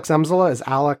 So Alex Emsela is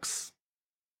Alex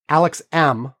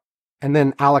M, and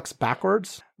then Alex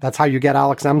backwards. That's how you get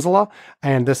Alex Emsela.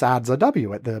 And this adds a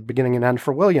W at the beginning and end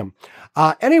for William.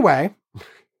 Anyway,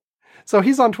 so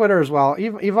he's on Twitter as well.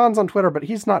 Yvonne's on Twitter, but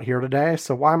he's not here today.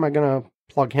 So why am I going to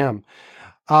plug him?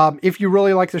 If you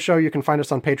really like the show, you can find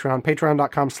us on Patreon,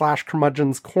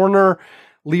 patreon.com/curmudgeonscorner.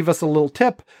 Leave us a little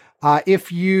tip.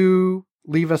 If you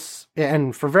leave us,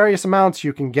 and for various amounts,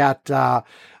 you can get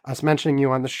us mentioning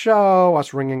you on the show,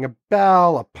 us ringing a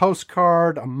bell, a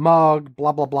postcard, a mug,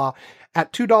 blah, blah, blah,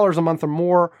 at $2 a month or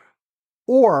more.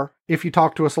 Or if you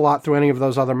talk to us a lot through any of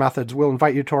those other methods, we'll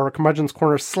invite you to our Curmudgeons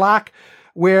Corner Slack,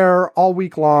 where all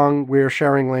week long we're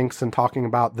sharing links and talking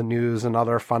about the news and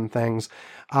other fun things.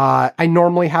 I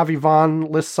normally have Yvonne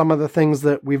list some of the things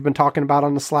that we've been talking about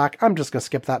on the Slack. I'm just going to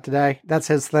skip that today. That's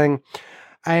his thing.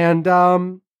 And,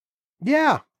 then,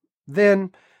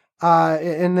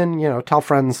 tell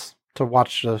friends to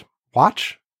watch.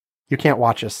 You can't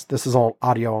watch us. This is all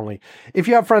audio only. If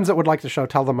you have friends that would like the show,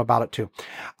 tell them about it too.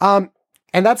 And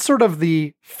that's sort of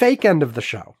the fake end of the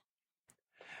show.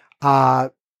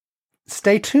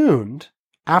 Stay tuned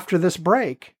after this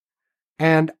break,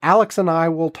 and Alex and I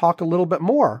will talk a little bit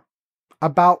more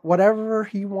about whatever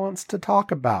he wants to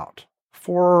talk about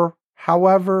for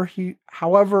however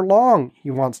long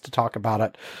he wants to talk about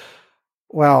it.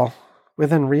 Well,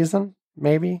 within reason,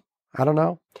 maybe. I don't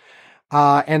know.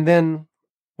 And then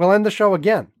we'll end the show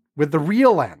again with the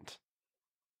real end.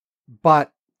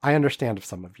 But I understand if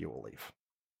some of you will leave.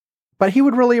 But he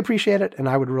would really appreciate it, and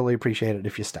I would really appreciate it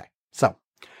if you stay. So,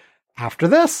 after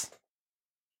this...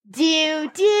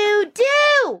 Do!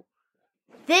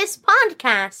 This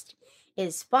podcast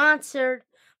is sponsored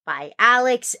by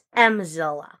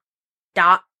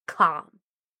AlexEmsela.com.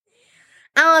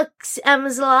 Alex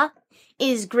Emsela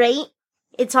is great.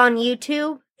 It's on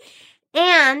YouTube,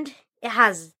 and it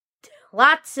has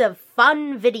lots of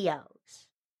fun videos.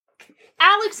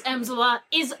 Alex Emsela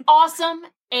is awesome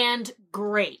and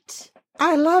great.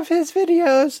 I love his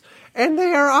videos, and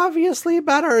they are obviously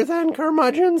better than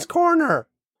Curmudgeon's Corner.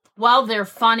 Well, they're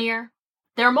funnier.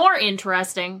 They're more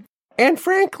interesting. And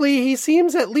frankly, he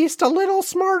seems at least a little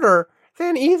smarter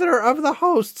than either of the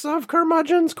hosts of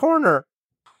Curmudgeon's Corner.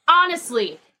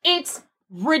 Honestly, it's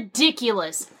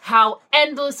ridiculous how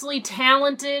endlessly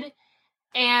talented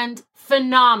and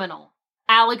phenomenal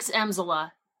Alex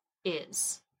Emsela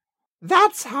is.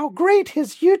 That's how great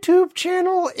his YouTube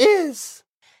channel is.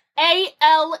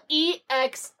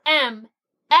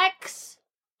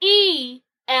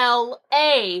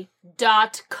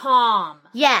 AlexEmsela.com.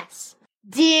 Yes.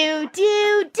 Do.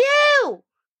 Do.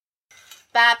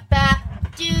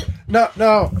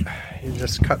 No. You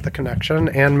just cut the connection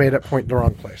and made it point in the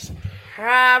wrong place.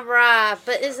 Rah.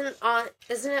 But isn't it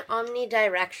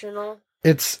omnidirectional?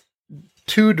 It's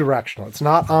two directional. It's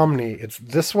not omni. It's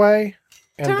this way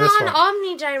and Turn this on way.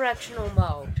 omnidirectional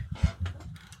mode.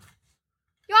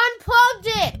 You unplugged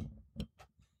it.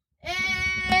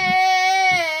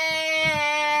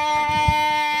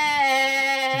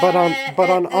 But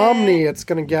on Omni, it's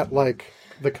going to get like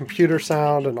the computer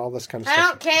sound and all this kind of I stuff.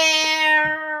 don't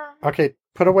care. Okay,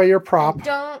 put away your prop. It's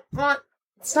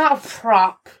not a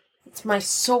prop. It's my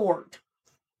sword.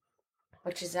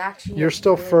 Which is actually... You're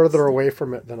still further away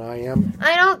from it than I am.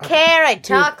 I don't care. I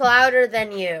talk louder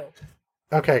than you.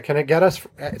 Okay, can it get us...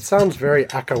 It sounds very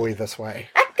echoey this way.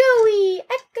 Echoey.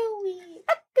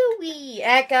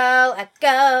 Echo.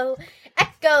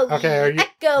 Okay,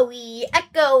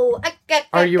 Echo.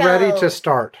 Are you ready to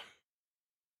start?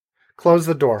 Close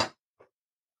the door.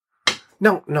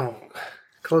 No.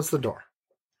 Close the door.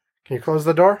 Can you close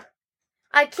the door?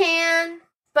 I can,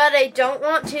 but I don't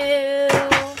want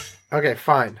to. Okay,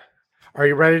 fine. Are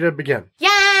you ready to begin?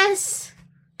 Yes!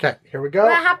 Okay, here we go.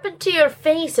 What happened to your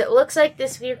face? It looks like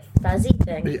this weird fuzzy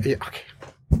thing. Yeah, okay.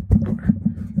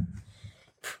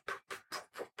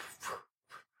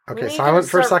 Okay, silent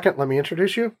for a second. Let me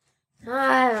introduce you.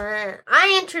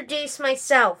 I introduce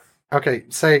myself. Okay,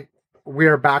 say we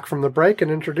are back from the break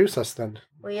and introduce us then.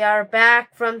 We are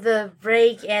back from the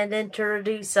break and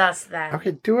introduce us then.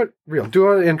 Okay, do it real.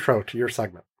 Do an intro to your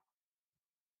segment.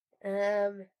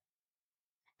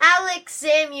 Alex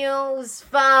Samuel's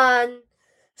fun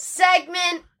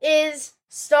segment is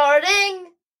starting.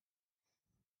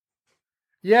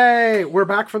 Yay! We're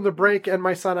back from the break and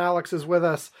my son Alex is with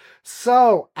us.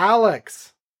 So,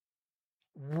 Alex,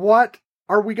 what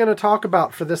are we going to talk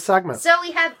about for this segment? So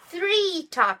we have 3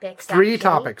 topics. Three actually,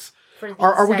 topics. for these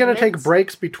Are we going to take segments.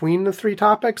 breaks between the 3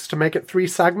 topics to make it 3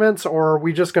 segments, or are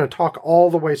we just going to talk all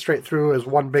the way straight through as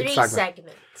one big 3 segment?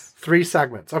 segments. 3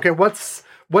 segments. Okay, what's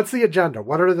the agenda?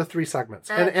 What are the 3 segments?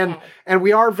 Okay. And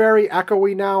we are very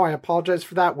echoey now. I apologize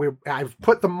for that. I've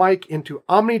put the mic into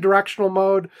omnidirectional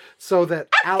mode so that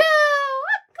Alex,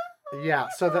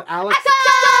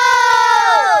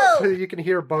 so that you can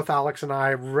hear both Alex and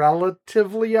I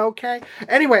relatively okay.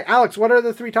 Anyway, Alex, what are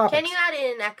the 3 topics? Can you add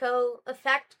in an echo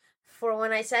effect for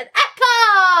when I said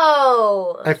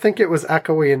echo? I think it was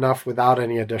echoey enough without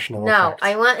any additional No, effects.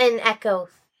 I want an echo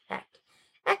effect.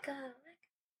 Echo.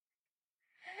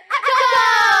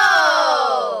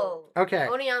 Okay.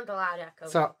 Only on the loud echo.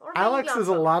 So Or maybe Alex on is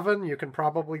both. 11, you can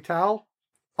probably tell.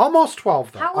 Almost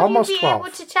 12 though. How would Almost you be 12.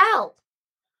 able to tell?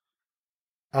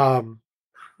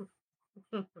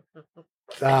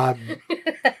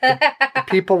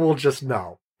 People will just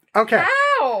know. Okay.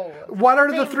 How? What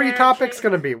are the They 3 match topics it.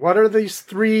 going to be? What are these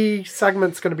 3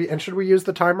 segments going to be? And should we use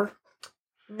the timer?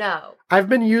 No. I've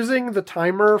been using the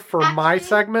timer for my Actually-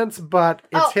 segments, but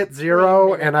it's Oh, hit 0 wait a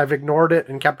minute. and I've ignored it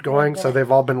and kept going, so minute.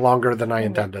 they've all been longer than I Wait a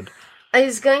minute. intended. I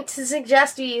was going to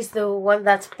suggest you use the one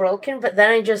that's broken, but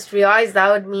then I just realized that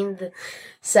would mean the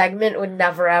segment would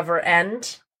never ever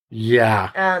end.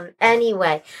 Yeah.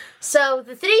 Anyway, so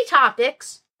the 3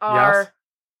 topics are Yes.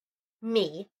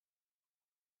 me.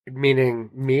 Meaning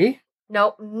me?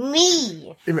 No,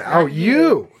 me. Oh, Not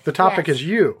you. The topic Yes. is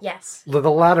you. Yes. The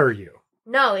letter U.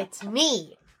 No, it's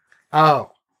me.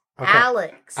 Oh. Okay.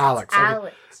 Alex. Alex, It's okay.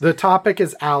 Alex. The topic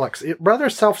is Alex. Rather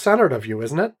self-centered of you,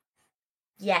 isn't it?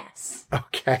 Yes.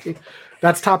 Okay.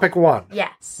 That's topic 1.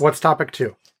 Yes. What's topic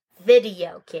 2?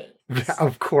 Video games.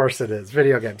 Of course it is.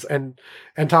 Video games. And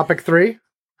topic 3?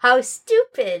 How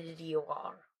stupid you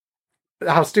are.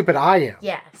 How stupid I am.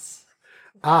 Yes.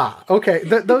 Ah, okay.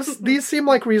 These seem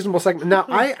like reasonable segments. Now,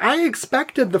 I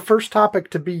expected the first topic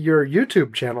to be your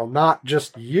YouTube channel, not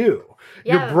just you.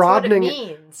 Yeah, You're that's broadening. what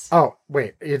it means. Oh,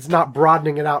 wait. It's not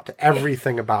broadening it out to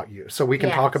everything about you. So we can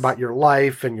talk Yes. about your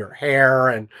life and your hair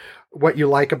and what you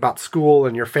like about school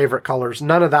and your favorite colors.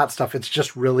 None of that stuff. It's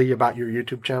just really about your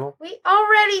YouTube channel. We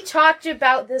already talked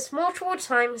about this multiple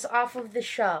times off of the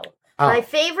show. Oh. My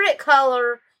favorite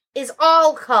color is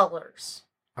all colors.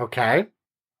 Okay.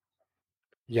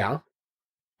 Yeah.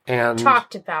 And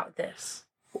Talked about this.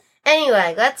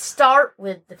 Anyway, let's start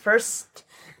with the first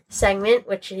segment,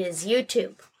 which is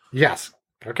YouTube. yes.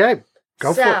 Okay.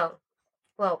 Go for it.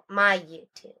 Well, my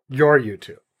YouTube. Your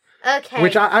YouTube. Okay.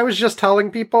 Which I was just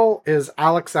telling people is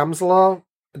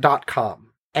alexemsla.com.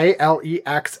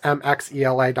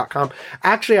 ALEXMXELA.com.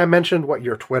 Actually, I mentioned what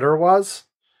your Twitter was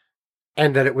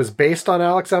and that it was based on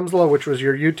Alex Emsla, which was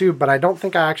your YouTube, but I don't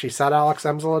think I actually said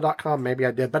alexemsla.com. Maybe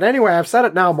I did. But anyway, I've said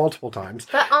it now multiple times.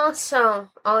 But also,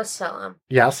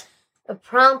 Yes. a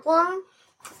problem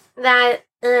that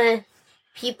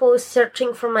people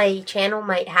searching for my channel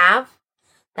might have,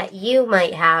 that you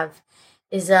might have,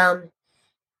 is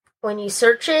when you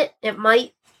search it, it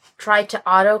might try to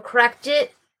autocorrect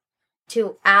it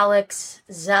to Alex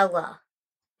Zella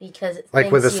because it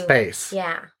Like with a thinks you- space.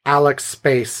 Yeah, Alex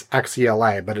space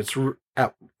XELA, but it's...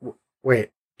 wait,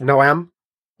 no M?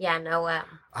 yeah, no M.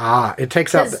 Ah, it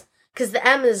takes out... Because the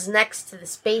M is next to the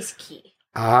space key,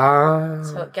 Ah.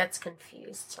 so it gets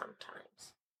confused sometimes.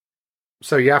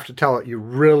 So you have to tell it you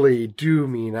really do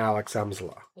mean Alex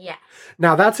Emsla. Yes.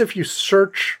 Now, that's if you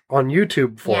search on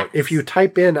YouTube for it. Yes. If you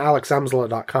type in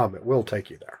alexemsla.com, it will take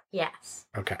you there. Yes.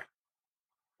 Okay.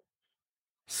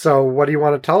 So what do you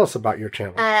want to tell us about your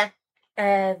channel?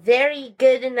 A very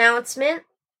good announcement.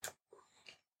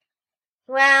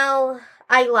 Well,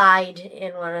 I lied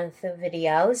in one of the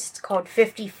videos. It's called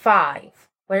 55.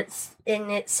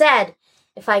 And it said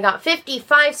if I got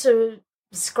 55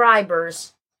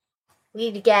 subscribers,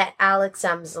 we'd get Alex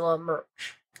Emsla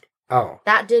merch. Oh,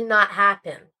 That did not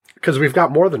happen. because we've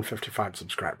got more than 55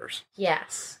 subscribers.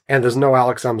 Yes. And there's no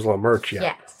Alex Emsla merch yet.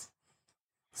 Yes.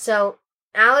 So,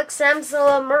 Alex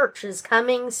Emsla merch is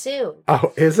coming soon,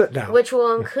 Oh, is it now? which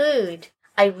will include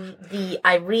I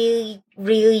really,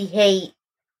 really hate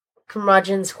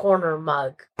Curmudgeon's Corner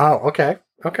mug. Oh, okay.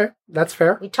 Okay, that's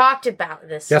fair. We talked about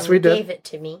this. Yes, and we you did. Gave it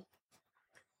to me.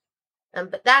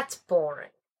 But that's boring.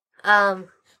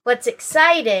 What's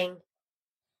exciting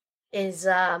is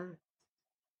How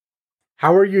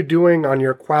are you doing on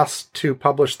your quest to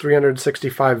publish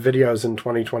 365 videos in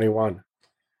 2021?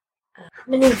 how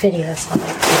many videos have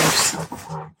I published so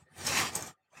far?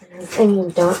 And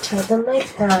you don't tell them my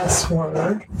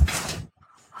password.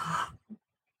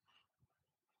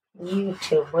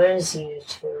 YouTube, where's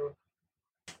YouTube?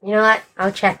 You know what?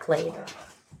 I'll check later.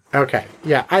 Okay,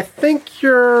 yeah, I think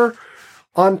you're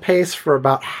on pace for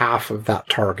about half of that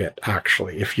target,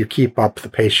 actually, if you keep up the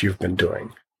pace you've been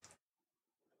doing.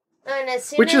 And as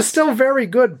soon Which as, is still very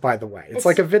good, by the way. It's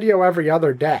like a video every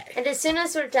other day. And as soon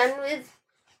as we're done with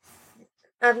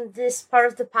this part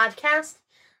of the podcast,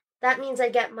 that means I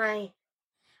get my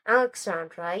Alex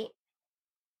round, right?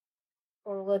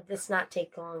 Or would this not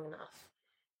take long enough?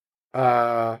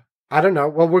 I don't know.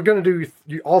 Well, we're going to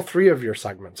do all 3 of your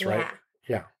segments, right?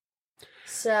 Yeah.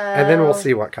 So. And then we'll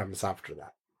see what comes after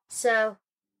that. So,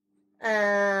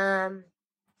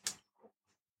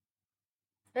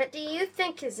 what do you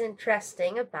think is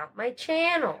interesting about my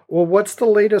channel? Well, what's the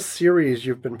latest series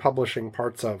you've been publishing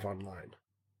parts of online?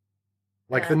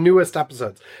 Like the newest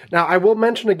episodes. Now, I will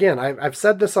mention again, I've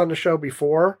said this on the show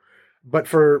before, but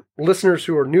for listeners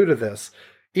who are new to this,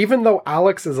 even though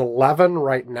Alex is 11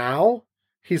 right now,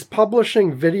 he's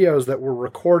publishing videos that were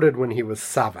recorded when he was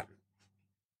 7.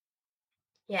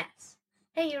 Yes.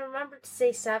 Hey, you remembered to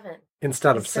say 7.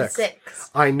 Instead of Instead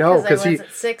 6. I know, because I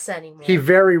wasn't 6 anymore. he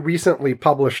very recently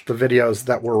published the videos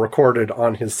that were recorded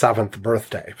on his 7th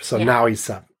birthday. So now he's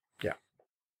 7. Yeah.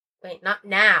 Wait, not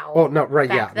now. Oh, no, right,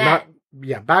 Back yeah. then.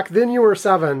 Back then you were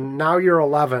 7, now you're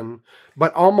 11,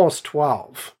 but almost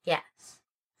 12. Yes.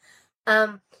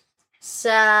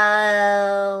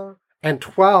 So. And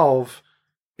 12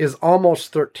 is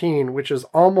almost 13, which is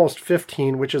almost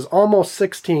 15, which is almost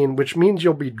 16, which means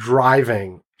you'll be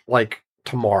driving, like,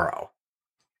 tomorrow.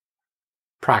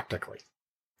 Practically.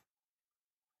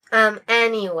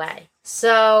 Anyway,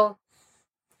 so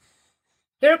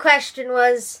your question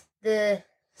was the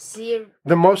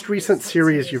most recent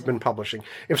series you've been publishing.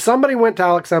 If somebody went to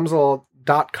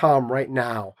alexemsel.com right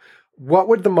now, what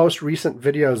would the most recent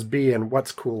videos be and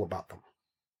what's cool about them?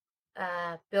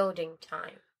 Building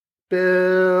time.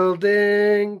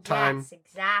 Building time. Yes,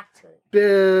 exactly.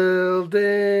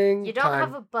 Building You don't time.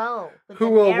 have a bow. Who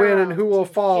will win and who will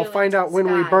fall? Find out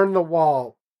when we burn the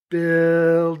wall.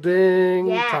 Building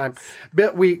time.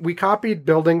 We copied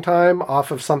Building Time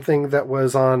off of something that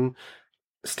was on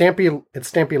Stampy. It's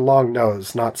Stampy Long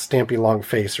Nose, not Stampy Long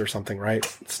Face or something, right?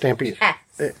 Stampy. Yes.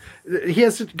 He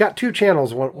has got 2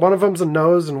 channels. One of them's a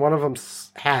nose and one of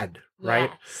them's head,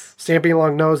 right? Yes. Stampy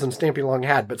Long Nose and Stampy Long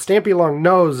Head. But Stampy Long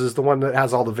Nose is the one that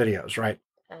has all the videos, right?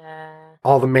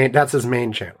 All the main. That's his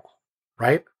main channel,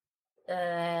 right?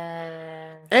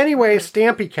 Anyway,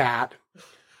 Stampy Cat.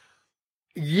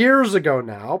 Years ago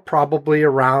now, probably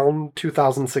around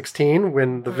 2016,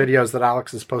 when the videos that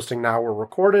Alex is posting now were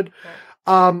recorded,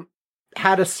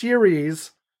 had a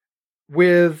series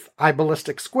with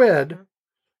iBallistic Squid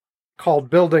called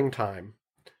Building Time,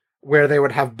 where they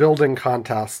would have building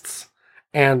contests.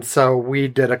 And so we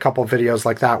did a couple videos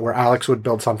like that where Alex would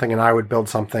build something and I would build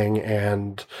something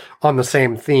and on the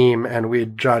same theme, and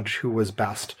we'd judge who was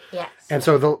best. Yes. And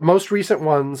so the most recent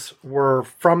ones were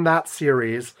from that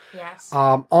series. Yes.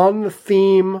 On the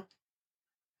theme.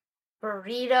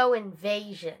 Burrito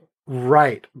Invasion.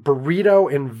 Right. Burrito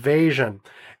Invasion.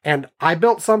 And I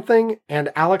built something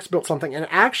and Alex built something. And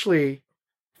actually,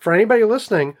 for anybody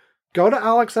listening, go to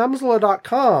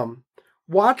alexemsela.com,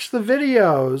 watch the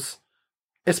videos.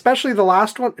 Especially the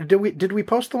last one. Did we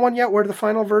post the one yet where the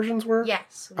final versions were?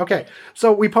 Yes. Okay.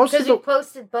 So we posted because we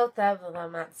posted both of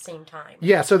them at the same time.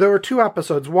 Yeah, so there were 2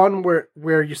 episodes. One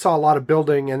where you saw a lot of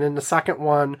building, and in the second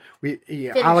one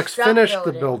Alex finished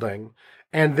the building,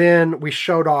 and then we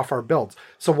showed off our builds.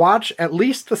 So watch at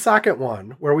least the second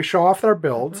one where we show off our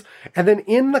builds, and then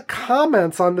in the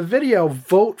comments on the video,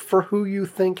 vote for who you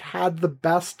think had the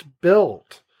best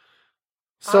build.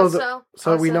 So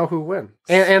we know who win.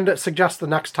 And suggest the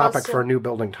next topic for a new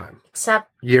Building Time. Except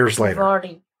years later. We've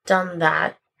already done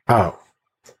that. Oh.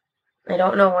 I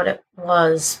don't know what it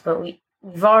was, but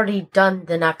we've already done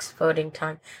the next voting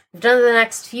time. We've done the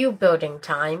next few building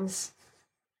times.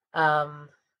 But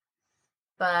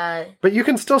you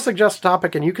can still suggest a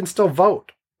topic and you can still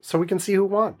vote so we can see who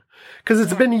won. Because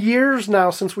it's been years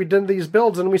now since we did these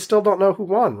builds and we still don't know who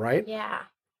won, right? Yeah.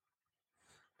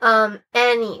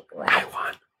 Anyway. I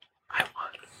won.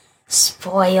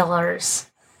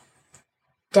 Spoilers.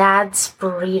 Dad's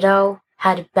burrito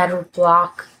had a better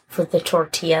block for the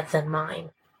tortilla than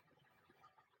mine.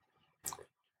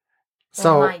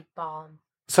 So, my bomb.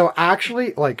 so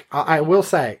actually, like, I will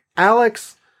say,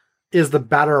 Alex is the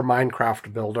better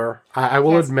Minecraft builder. I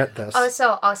will Yes. admit this.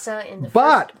 Also in the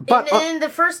But- first, but- in the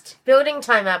first building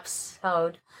time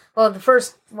episode, well, the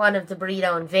first one of the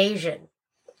burrito invasion,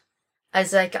 I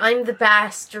was like, I'm the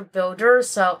master builder,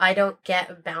 so I don't get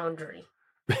a boundary.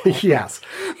 Yes.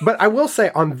 But I will say,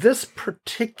 on this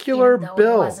particular Even though I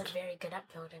build, wasn't very good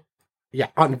at building. yeah,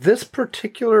 on this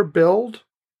particular build,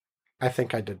 I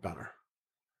think I did better.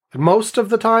 Most of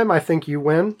the time, I think you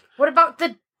win. What about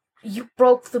you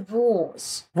broke the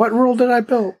rules? What rule did I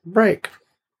break?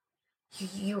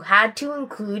 You had to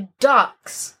include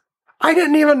ducks. I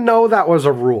didn't even know that was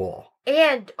a rule.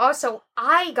 And also,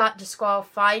 I got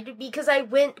disqualified because I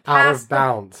went Out past of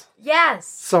bounds. Yes.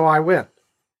 So I win.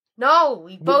 No,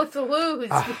 we both lose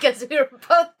because we were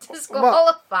both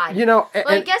disqualified. You know, Well,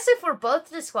 I guess if we're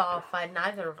both disqualified,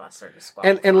 neither of us are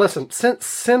disqualified. and listen,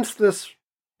 since this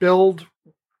build,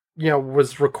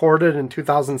 was recorded in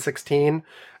 2016,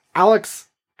 Alex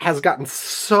has gotten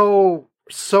so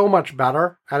much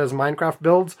better at his Minecraft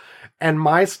builds, and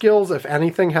my skills, if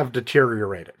anything, have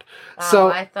deteriorated. So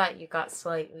I thought you got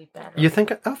slightly better. you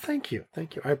think? Oh, thank you,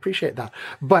 I appreciate that.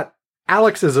 But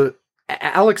Alex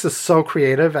is so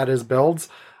creative at his builds.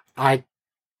 I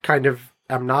kind of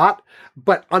am not.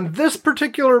 But on this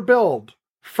particular build,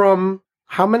 from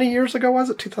how many years ago was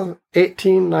it?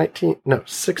 2018, 19, no,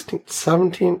 16,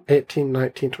 17, 18,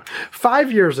 19, 20.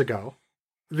 5 years ago.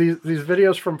 These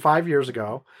videos from 5 years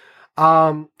ago.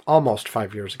 Almost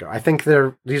 5 years ago. I think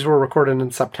these were recorded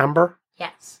in September.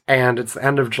 Yes. And it's the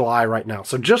end of July right now.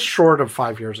 So just short of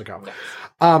 5 years ago. Yes.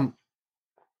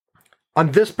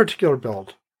 On this particular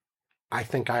build, I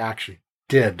think I actually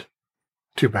did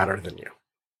do better than you.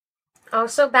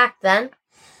 Also, back then,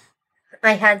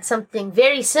 I had something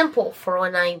very simple for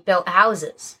when I built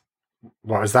houses.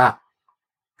 What was that?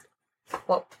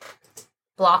 Well,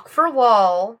 block for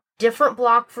wall, different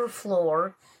block for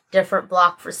floor, different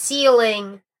block for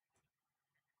ceiling,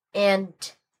 and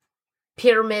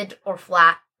pyramid or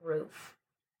flat roof.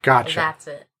 And Gotcha. that's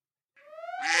it.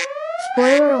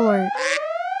 Spoiler alert.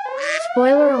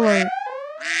 Spoiler alert.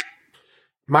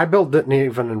 My build didn't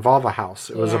even involve a house.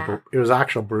 It was Yeah. it was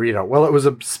actual burrito. Well, it was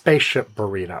a spaceship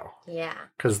burrito Yeah.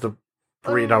 because the Oh,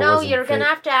 burrito no, was. you're gonna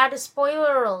have to add a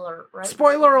spoiler alert, right?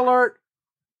 Spoiler alert!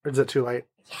 Is it too late?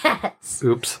 Yes.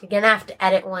 Oops. You're gonna have to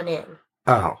edit one in.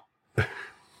 Oh,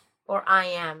 Or I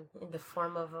am, in the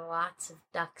form of lots of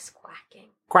ducks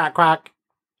quacking. quack quack.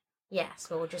 Yes,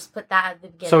 we'll just put that at the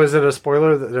beginning. So is it a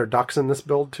spoiler that there are ducks in this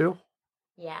build too?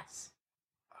 Yes.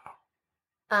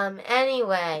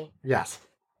 Anyway, Yes.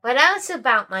 what else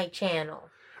about my channel?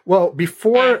 Well,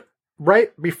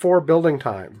 right before building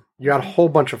time, you had a whole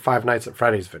bunch of Five Nights at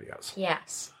Freddy's videos.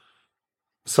 Yes.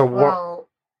 So what Well,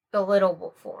 a little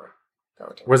before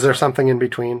building. was there something in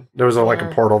between? There was like a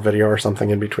Yeah. portal video or something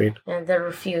in between. And there were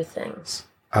a few things,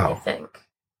 I Oh, think.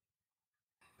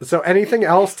 so anything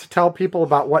else to tell people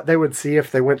about what they would see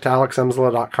if they went to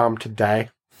alexemsla.com today?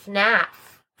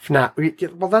 FNAF.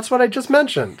 FNAF. Well, that's what I just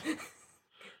mentioned.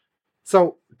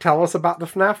 So tell us about the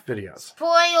FNAF videos.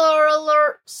 Spoiler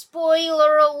alert!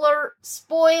 Spoiler alert!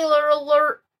 Spoiler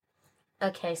alert!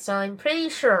 Okay, so I'm pretty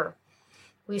sure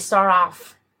we start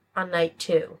off on night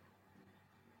 2.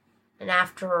 And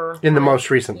after... In the most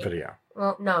recent video.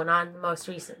 Well, no, not in the most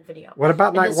recent video. What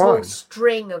about In night this whole 1?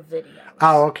 string of videos.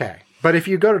 Oh, okay. But if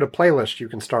you go to the playlist, you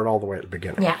can start all the way at the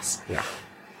beginning. Yes. Yeah.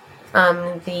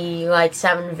 The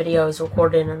 7 videos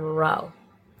recorded in a row.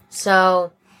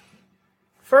 So,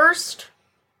 first,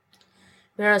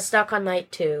 we were stuck on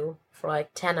night 2 for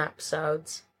 10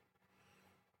 episodes.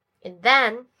 And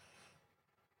then,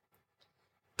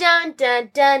 dun dun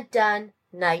dun dun,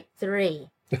 night 3.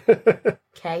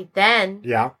 Okay, then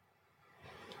Yeah.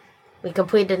 we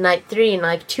completed night 3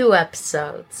 in 2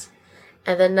 episodes.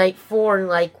 And then night 4 in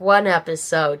 1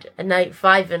 episode. And night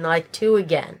 5 in 2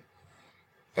 again.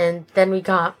 And then we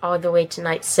got all the way to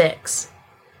night 6.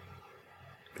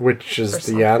 Which Or is the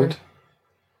something. end.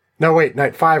 No, wait.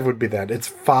 Night 5 would be that. It's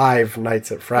 5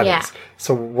 nights at Freddy's. Yeah.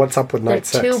 So what's up with There are night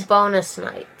 6? 2 bonus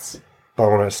nights.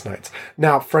 Bonus nights.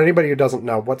 Now, for anybody who doesn't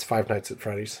know, what's 5 Nights at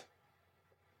Freddy's?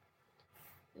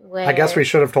 I guess we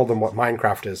should have told them what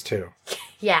Minecraft is, too.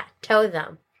 Yeah, tell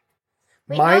them.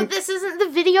 Wait, no, Mine- this isn't the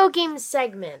video game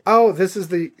segment. Oh, this is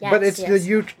the... Yes, but it's yes.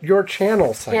 your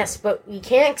channel segment. Yes, but we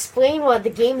can't explain what the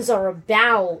games are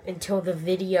about until the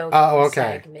video game Oh,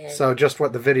 okay. segment. So just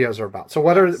what the videos are about. So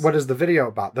what is the video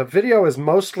about? The video is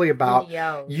mostly about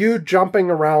Videos. you jumping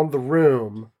around the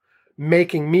room,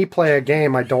 making me play a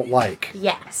game I don't like.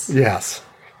 Yes. Yes.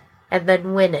 And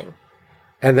then winning.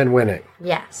 And then winning.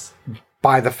 Yes.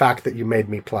 By the fact that you made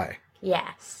me play.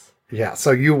 Yes. Yeah,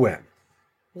 so you win.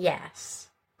 Yes.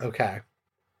 Okay.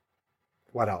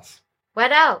 What else?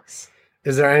 What else?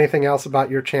 Is there anything else about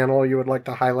your channel you would like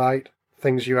to highlight?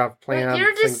 Things you have planned?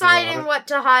 You're deciding what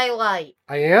to highlight.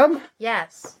 I am?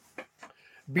 Yes.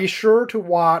 Be sure to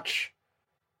watch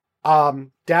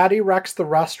Daddy Rex the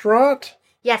Restaurant.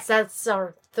 Yes, that's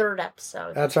our 3rd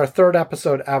episode. That's our 3rd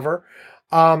episode ever.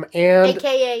 And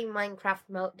AKA Minecraft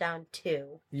Meltdown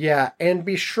 2. Yeah, and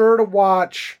be sure to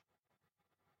watch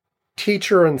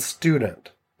Teacher and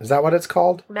Student. Is that what it's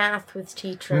called? Math with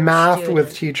Teacher and Math Student.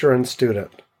 with Teacher and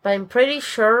Student. But I'm pretty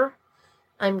sure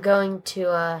I'm going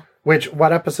to,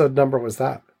 What episode number was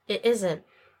that? It isn't.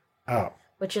 Oh.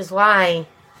 Which is why,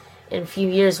 in a few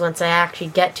years, once I actually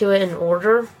get to it in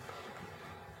order,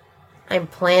 I'm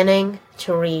planning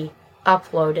to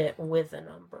re-upload it with a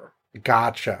number.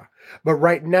 Gotcha. But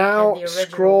right now,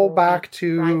 scroll back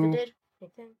to... Privated, I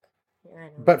think. Yeah, I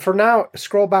don't know. But for now,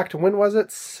 scroll back to, when was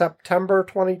it? September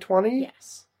 2020?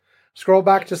 Yes. Scroll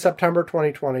back to September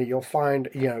 2020. You'll find,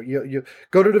 you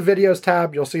go to the videos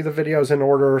tab. You'll see the videos in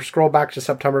order. Scroll back to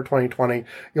September 2020.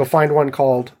 You'll find one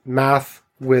called Math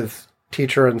with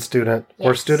Teacher and Student. Yes.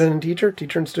 Or Student and Teacher?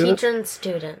 Teacher and Student? Teacher and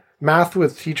Student. Math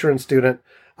with Teacher and Student.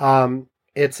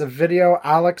 It's a video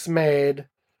Alex made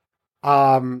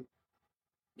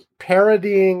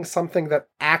parodying something that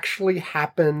actually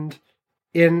happened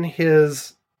in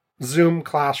his Zoom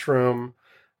classroom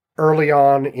early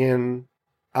on in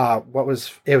it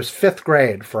was 5th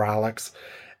grade for Alex.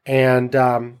 And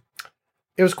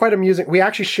it was quite amusing. We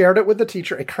actually shared it with the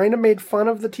teacher. It kind of made fun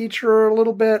of the teacher a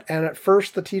little bit. And at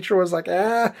first the teacher was like,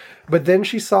 but then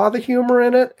she saw the humor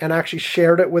in it and actually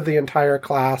shared it with the entire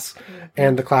class. Mm-hmm.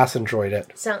 And the class enjoyed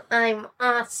it. So I'm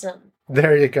awesome.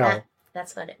 There you go.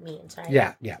 That's what it means, right?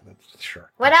 Yeah, that's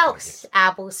sure. What else,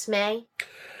 Apple Smay?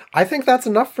 I think that's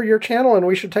enough for your channel, and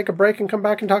we should take a break and come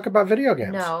back and talk about video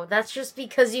games. No, that's just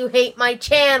because you hate my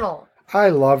channel. I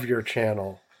love your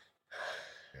channel.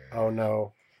 Oh,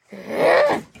 no.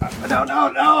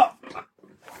 No.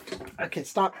 Okay,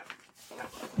 stop.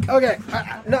 Okay.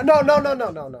 No.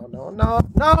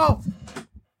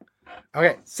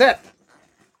 Okay, sit.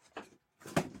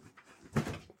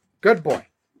 Good boy.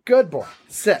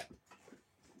 Sit.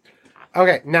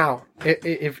 Okay, now,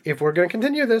 if we're going to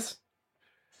continue this,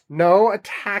 no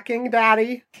attacking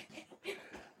Daddy.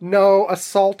 No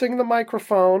assaulting the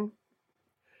microphone.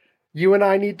 You and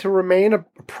I need to remain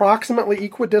approximately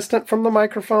equidistant from the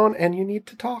microphone, and you need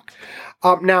to talk.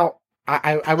 Now,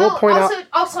 I will point out...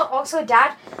 Also,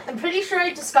 Dad, I'm pretty sure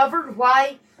I discovered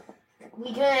why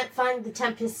we couldn't find the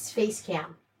Tempest face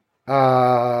cam.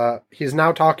 He's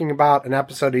now talking about an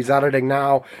episode he's editing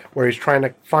now, where he's trying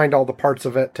to find all the parts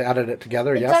of it to edit it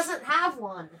together, It yes? doesn't have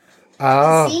one.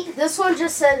 Oh. See, this one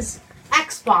just says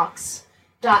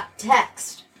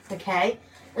Xbox.text, okay?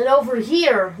 And over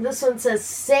here, this one says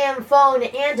Sam Phone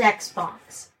and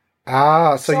Xbox.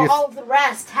 So all the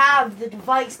rest have the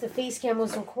device the facecam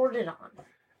was recorded on.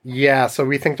 Yeah, so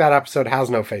we think that episode has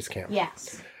no face cam.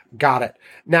 Yes. Got it.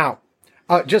 Now,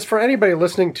 just for anybody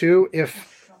listening too,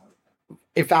 if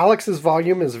Alex's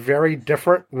volume is very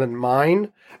different than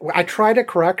mine, I try to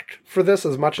correct for this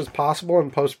as much as possible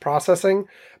in post-processing,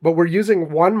 but we're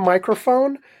using one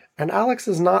microphone, and Alex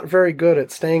is not very good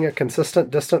at staying a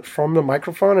consistent distance from the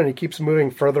microphone, and he keeps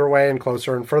moving further away and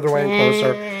closer and further away and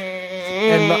closer,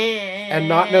 and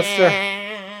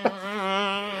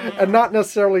not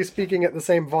necessarily speaking at the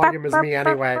same volume as me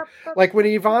anyway. Like when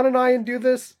Yvonne and I do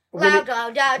this, Loud.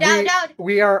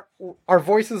 our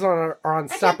voices are on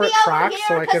separate tracks,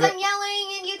 so I can. I'm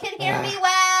yelling and you can hear me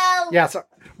well. Yeah, so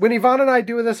when Yvonne and I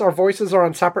do this, our voices are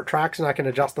on separate tracks, and I can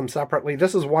adjust them separately.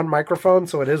 This is one microphone,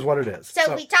 so it is what it is.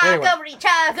 So we talk over each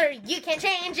other. You can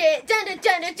change it.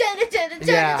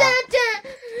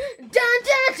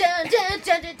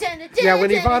 Yeah,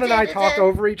 when Yvonne and I talk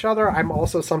over each other, I'm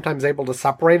also sometimes able to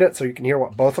separate it, so you can hear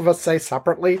what both of us say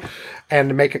separately,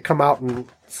 and make it come out and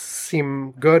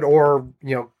seem good, or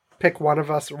pick one of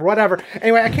us or whatever.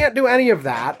 Anyway, I can't do any of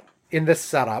that in this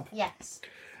setup. Yes.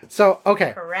 So,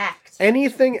 okay. Correct.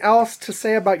 Anything else to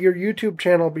say about your YouTube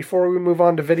channel before we move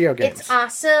on to video games? It's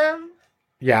awesome.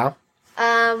 Yeah.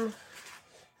 And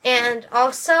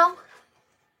also...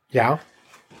 Yeah?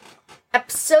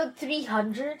 Episode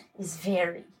 300 is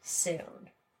very soon.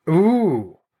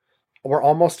 Ooh. We're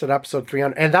almost at episode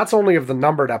 300. And that's only of the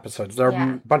numbered episodes. There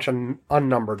are a bunch of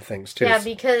unnumbered things, too. Yeah,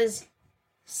 because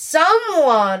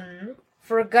someone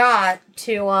forgot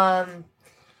to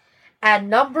add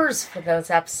numbers for those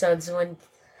episodes when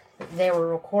they were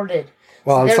recorded.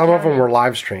 Well, So and they're some of them counted. were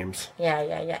live streams.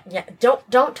 Yeah.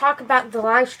 Don't talk about the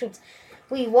live streams.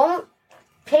 We won't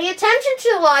pay attention to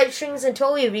the live streams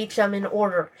until we reach them in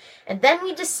order. And then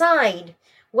we decide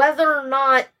whether or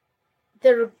not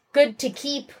they're good to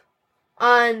keep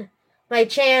on my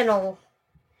channel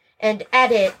and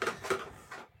edit.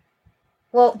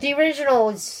 Well, the original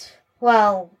is,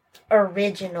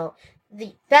 original.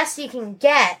 The best you can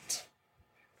get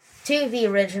to the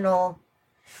original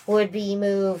would be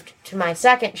moved to my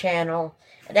second channel,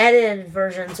 and edited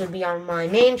versions would be on my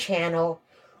main channel,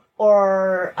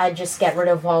 or I just get rid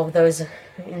of all of those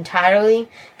entirely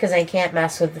because I can't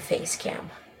mess with the face cam.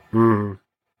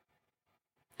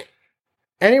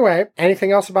 Anyway,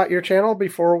 anything else about your channel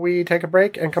before we take a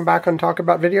break and come back and talk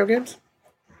about video games?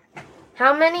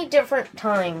 How many different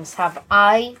times have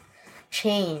I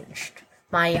changed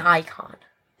my icon?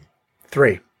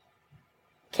 3.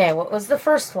 Okay, what was the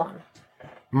first one?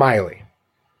 Miley.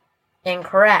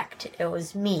 Incorrect. It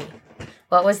was me.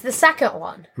 What was the second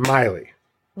one? Miley.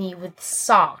 Me with the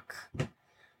sock.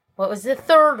 What was the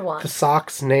third one? The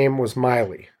sock's name was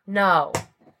Miley. No.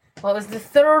 What was the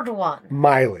third one?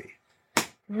 Miley.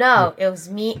 No, it was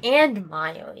me and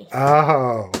Miley.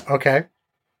 Oh, okay.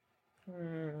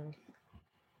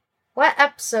 What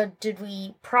episode did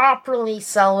we properly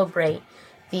celebrate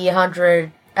the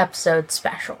 100 episode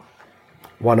special?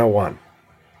 101.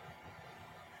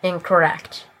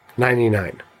 Incorrect.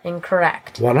 99.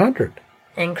 Incorrect. 100.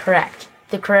 Incorrect.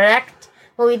 The correct...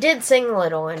 Well, we did sing a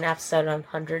little in episode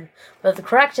 100, but the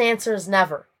correct answer is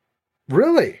never.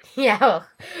 Really? Yeah.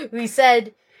 We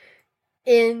said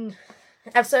in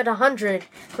episode 100,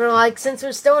 we're like, since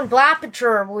we're still in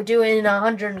Blapature, we'll do it in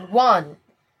 101.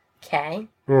 Okay.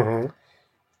 Mm-hmm.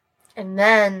 And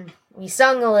then we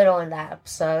sung a little in that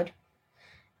episode.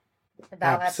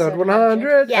 About Episode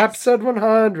 100. Yes. Episode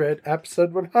 100.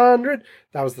 Episode 100.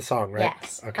 That was the song, right?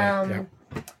 Yes. Okay. Yeah.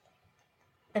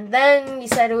 And then we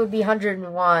said it would be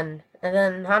 101. And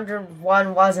then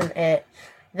 101 wasn't it.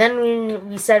 Then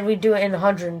we said we'd do it in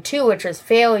 102, which was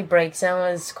Faily Breaks. And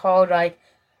it was called, like,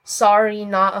 Sorry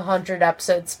Not 100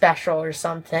 Episode Special or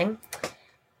something.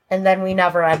 And then we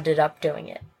never ended up doing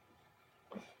it.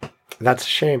 That's a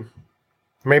shame.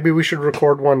 Maybe we should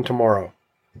record one tomorrow.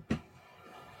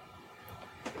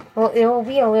 Well, it will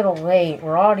be a little late.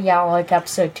 We're already at, like,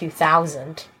 episode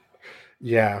 2000.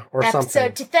 Yeah, or Episode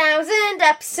something. 2000,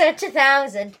 episode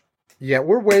 2000. Yeah,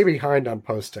 we're way behind on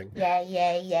posting.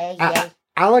 Yeah.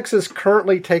 Alex is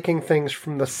currently taking things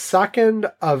from the second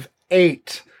of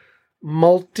 8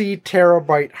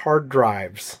 multi-terabyte hard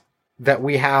drives that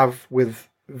we have with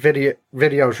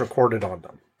videos recorded on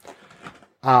them.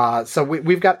 So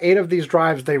we've got 8 of these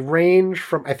drives. They range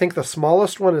from, I think the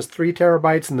smallest one is 3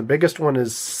 terabytes and the biggest one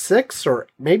is 6 or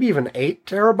maybe even 8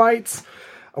 terabytes.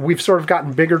 We've sort of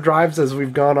gotten bigger drives as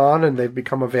we've gone on and they've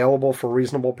become available for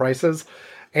reasonable prices.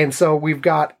 And so we've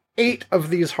got 8 of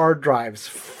these hard drives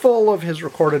full of his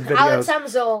recorded videos.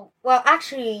 Alex Emsel, well,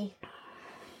 actually,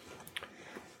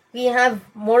 we have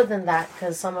more than that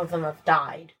because some of them have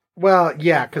died. Well,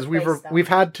 yeah, because Replace them. we've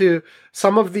had to.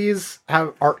 Some of these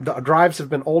the drives have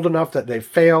been old enough that they've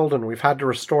failed, and we've had to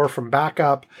restore from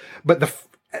backup. But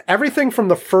everything from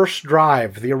the first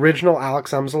drive, the original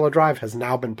Alex Emsela drive, has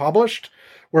now been published.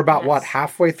 We're about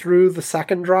halfway through the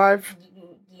second drive.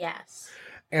 Yes.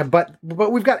 But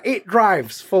we've got 8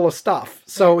 drives full of stuff,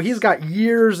 so he's got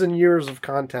years and years of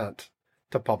content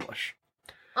to publish.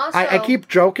 Also, I keep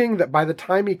joking that by the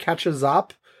time he catches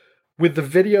up with the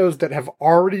videos that have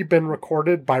already been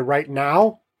recorded by right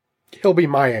now, he'll be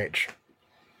my age.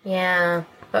 Yeah,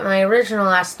 but my original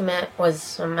estimate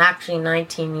was actually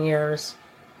 19 years.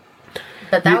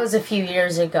 But that was a few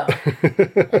years ago.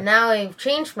 And now I've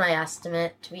changed my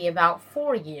estimate to be about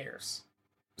 4 years.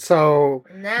 So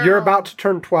Now, you're about to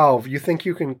turn 12. You think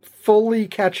you can fully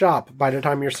catch up by the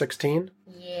time you're 16?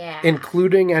 Yeah.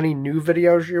 Including any new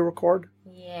videos you record?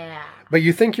 Yeah. But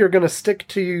you think you're going to stick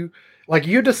to, like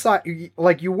you decide,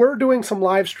 like you were doing some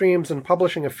live streams and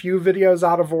publishing a few videos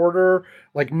out of order,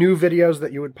 like new videos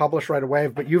that you would publish right away,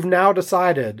 but you've now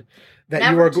decided that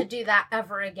Never you are to do that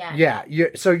ever again. Yeah,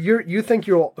 you think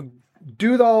you'll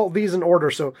do all these in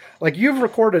order. So, like, you've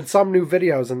recorded some new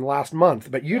videos in the last month,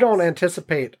 but you don't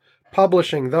anticipate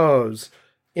publishing those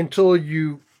until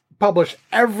you publish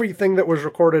everything that was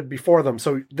recorded before them.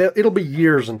 So it'll be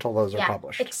years until those are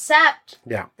published. Except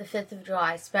Yeah. the 5th of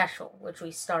July special, which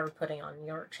we started putting on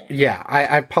your channel. Yeah,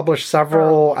 I published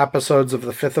several episodes of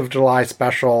the 5th of July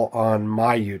special on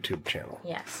my YouTube channel.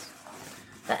 Yes.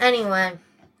 But anyway,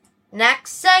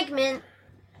 next segment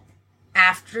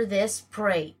after this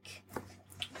break.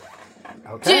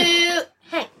 Okay.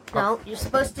 Hey, No, you're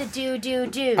supposed to do.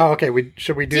 Oh, okay.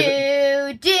 Should we do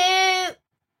it Do.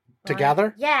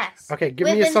 together? Yes. Okay, give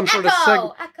With me an some sort of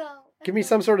echo. Give me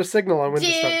some sort of signal on when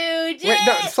to start. Do. Wait,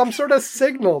 no, some sort of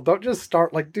signal. Don't just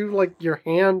start. Like, do like your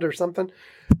hand or something.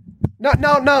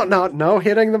 No,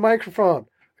 hitting the microphone.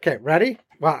 Okay, ready?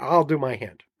 Well, I'll do my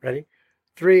hand. Ready?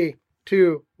 3,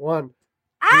 2, 1.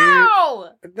 Ow!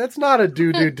 That's not a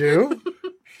do.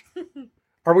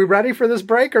 Are we ready for this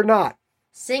break or not?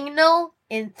 Signal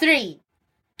in 3,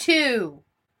 2,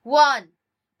 1.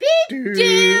 Do.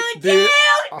 Do.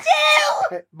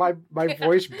 My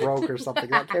voice broke or something.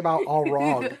 That came out all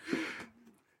wrong.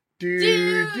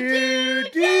 Do.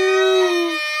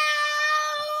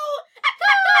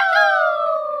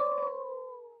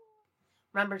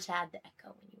 Remember to add the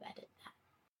echo when you edit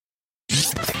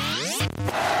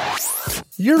that.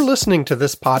 You're listening to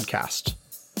this podcast.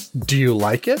 Do you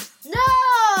like it?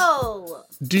 No!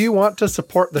 Do you want to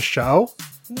support the show?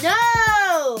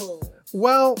 No!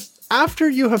 Well, after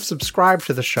you have subscribed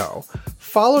to the show,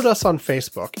 followed us on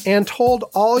Facebook, and told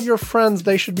all your friends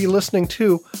they should be listening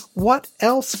to, what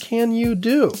else can you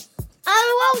do?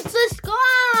 I won't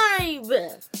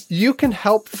subscribe! You can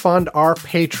help fund our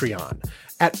Patreon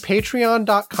at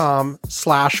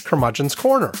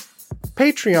patreon.com/curmudgeonscorner.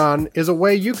 Patreon is a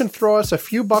way you can throw us a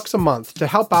few bucks a month to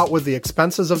help out with the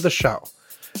expenses of the show.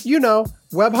 You know,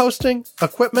 web hosting,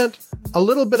 equipment, a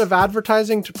little bit of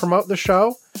advertising to promote the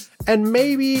show, and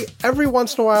maybe every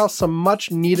once in a while some much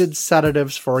needed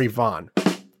sedatives for Yvonne.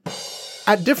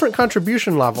 At different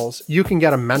contribution levels, you can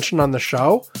get a mention on the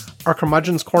show, our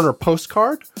Curmudgeon's Corner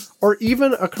postcard, or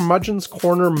even a Curmudgeon's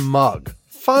Corner mug.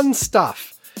 Fun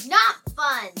stuff. Not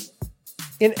fun!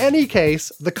 In any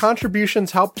case, the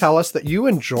contributions help tell us that you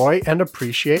enjoy and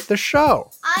appreciate the show.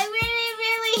 I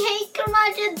really hate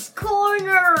Curmudgeon's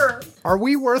Corner! Are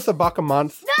we worth $1 a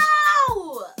month?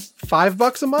 No!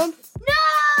 $5 a month?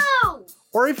 No!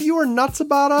 Or if you are nuts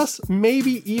about us,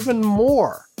 maybe even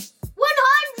more.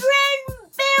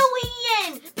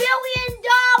 100 billion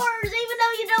dollars, even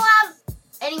though you don't have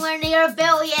anywhere near $1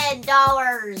 billion.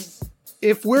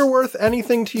 If we're worth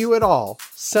anything to you at all,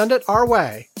 send it our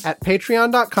way at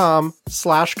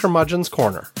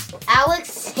patreon.com/curmudgeonscorner.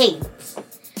 Alex hates,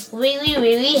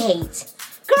 really hates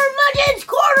Curmudgeon's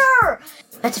Corner!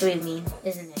 That's really mean,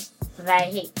 isn't it? But I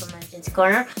hate Curmudgeon's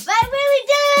Corner, but I really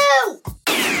do!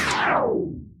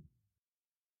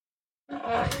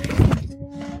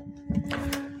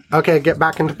 Okay, get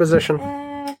back into position.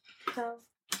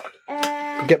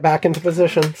 Get back into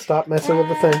position. Stop messing with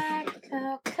the thing.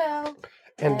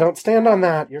 And don't stand on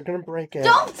that. You're going to break it.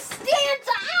 Don't stand!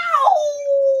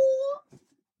 Ow!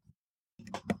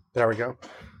 There we go.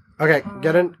 Okay,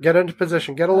 get into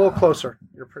position. Get a little closer.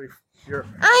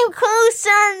 I'm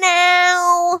closer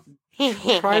now!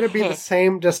 Try to be the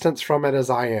same distance from it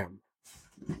as I am.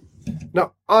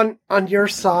 No, on your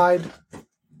side.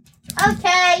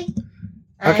 Okay.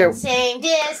 Okay. I'm same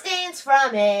distance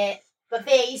from it, but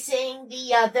facing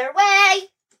the other way.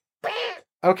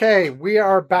 Okay, we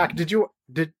are back. Did you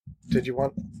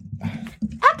want?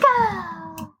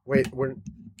 Echo! Wait,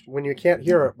 when you can't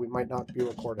hear it, we might not be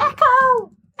recording.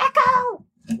 Echo!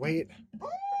 Wait.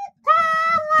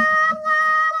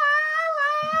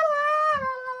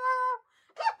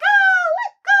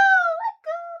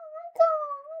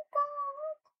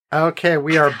 Okay,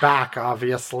 we are back,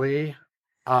 obviously.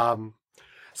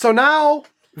 So now,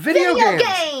 video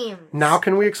games. Now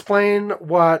can we explain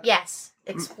what Yes,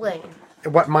 explain.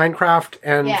 what Minecraft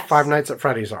and Yes. Five Nights at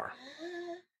Freddy's are?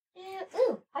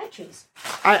 Ooh, hi trees.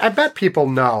 I bet people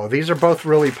know. These are both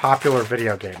really popular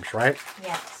video games, right?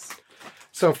 Yes.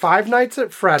 So Five Nights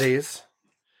at Freddy's,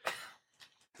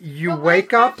 you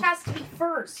wake up... Minecraft has to be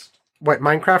first. Wait,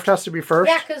 Minecraft has to be first?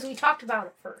 Yeah, because we talked about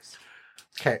it first.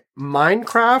 Okay,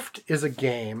 Minecraft is a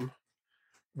game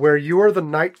where you are the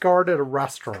night guard at a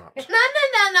restaurant.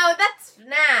 No, that's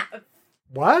FNAF.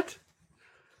 What?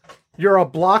 You're a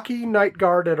blocky night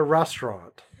guard at a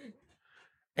restaurant.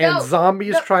 And No,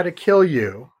 zombies try to kill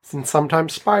you, and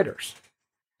sometimes spiders.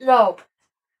 No,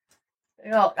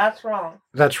 that's wrong.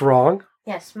 That's wrong.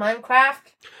 Yes,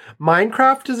 Minecraft.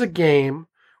 Minecraft is a game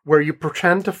where you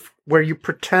pretend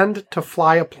to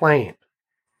fly a plane.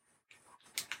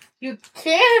 You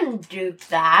can do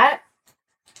that.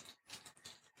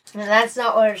 And that's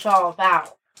not what it's all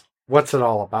about. What's it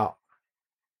all about?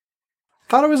 I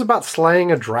thought it was about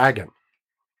slaying a dragon.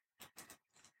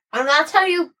 And that's how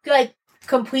you,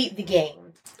 complete the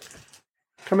game.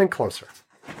 Come in closer.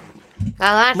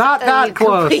 Now, Not that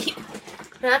close.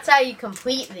 That's how you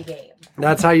complete the game.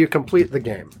 That's how you complete the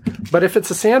game. But if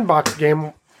it's a sandbox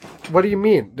game, what do you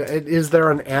mean? Is there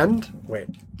an end? Wait.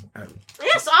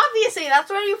 Yes, obviously Galaxy. That's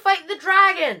where you fight the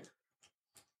dragon.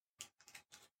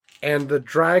 And the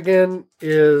dragon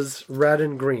is red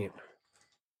and green.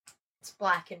 It's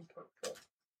black and purple.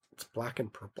 It's black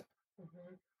and purple.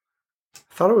 Mm-hmm.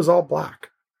 I thought it was all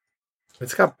black.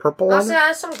 It's got purple on Also, it? it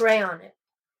has some gray on it.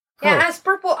 Yeah, Oh. it has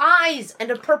purple eyes and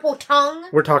a purple tongue.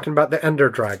 We're talking about the Ender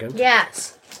Dragon.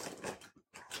 Yes.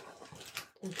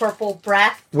 And purple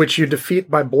breath. Which you defeat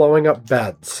by blowing up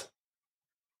beds.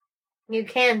 You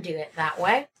can do it that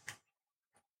way.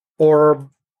 Or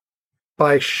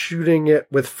by shooting it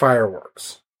with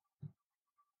fireworks.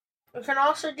 You can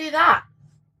also do that.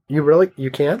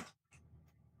 You can?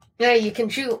 Yeah, you can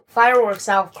shoot fireworks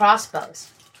out of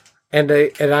crossbows. And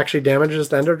it actually damages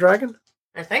the Ender Dragon?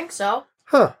 I think so.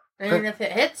 Huh. And if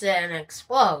it hits it and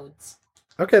explodes.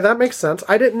 Okay, that makes sense.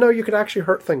 I didn't know you could actually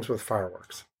hurt things with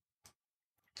fireworks.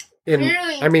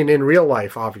 Really? In real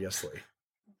life, obviously.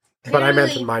 But I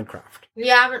meant in Minecraft.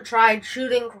 You haven't tried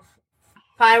shooting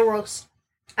fireworks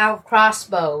out of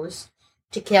crossbows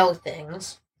to kill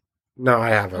things. No, I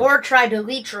haven't. Or tried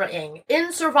elytraing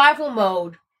in survival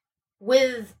mode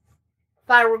with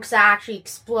fireworks that actually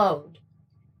explode.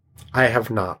 I have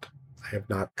not.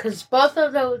 Because both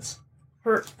of those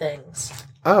hurt things.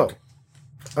 Oh.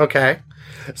 Okay.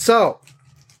 So,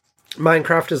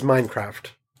 Minecraft is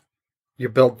Minecraft. You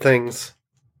build things.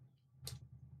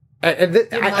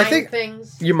 I think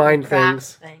things. you mine craft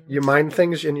things. You mine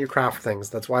things and you craft things.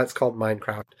 That's why it's called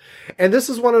Minecraft. And this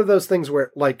is one of those things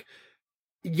where, like,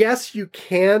 yes, you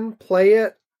can play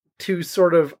it to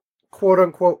sort of, quote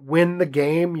unquote, win the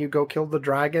game. You go kill the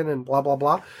dragon and blah, blah,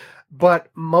 blah. But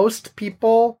most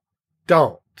people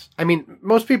don't. I mean,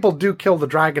 most people do kill the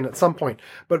dragon at some point.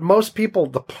 But most people,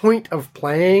 the point of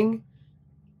playing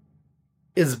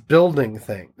is building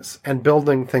things. And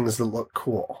building things that look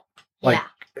cool. Like, yeah.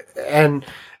 And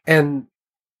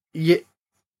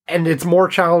it's more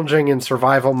challenging in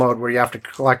survival mode where you have to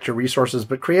collect your resources,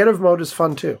 but creative mode is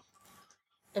fun too.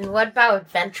 And what about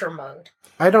adventure mode?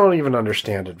 I don't even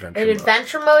understand adventure In mode.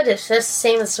 adventure mode, it's just the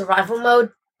same as survival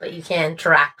mode, but you can't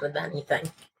interact with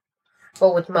anything.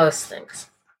 But with most things.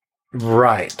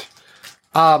 Right.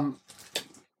 My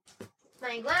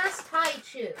last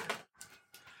Paichu.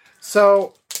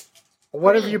 So,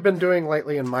 what have you been doing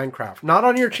lately in Minecraft? Not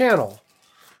on your channel.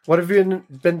 What have you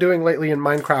been doing lately in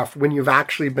Minecraft when you've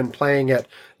actually been playing it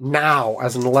now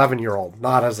as an 11-year-old,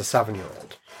 not as a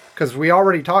 7-year-old? Because we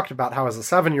already talked about how as a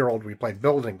 7-year-old we played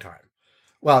Building Time.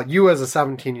 Well, you as a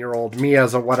 17-year-old, me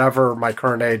as a whatever my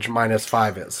current age minus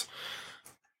 5 is.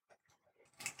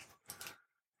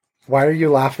 Why are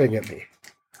you laughing at me?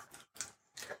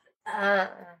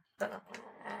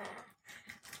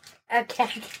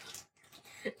 Okay.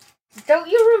 Don't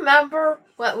you remember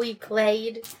what we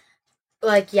played,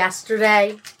 like,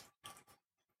 yesterday?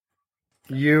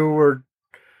 You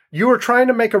were trying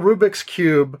to make a Rubik's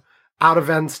Cube out of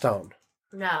endstone.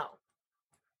 No.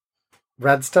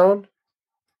 Redstone?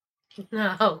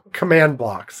 No. Command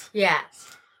blocks.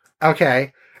 Yes.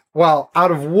 Okay. Well,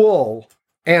 out of wool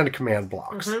and command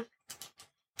blocks. Mm-hmm.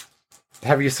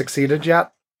 Have you succeeded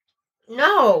yet?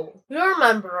 No. You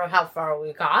remember how far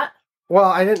we got. Well,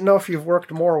 I didn't know if you've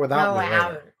worked more without No, me. I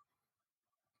haven't.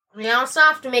 We also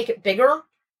have to make it bigger.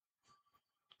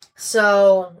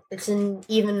 So, it's an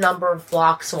even number of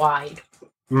blocks wide.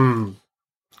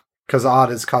 Because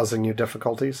odd is causing you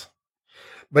difficulties.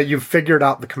 But you've figured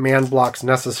out the command blocks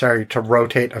necessary to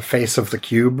rotate a face of the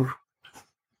cube?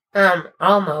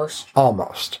 Almost.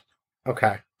 Almost.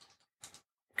 Okay.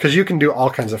 Because you can do all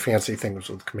kinds of fancy things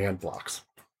with command blocks.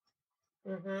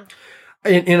 Mm-hmm.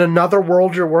 In another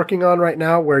world you're working on right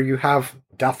now where you have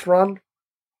Death Run?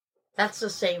 That's the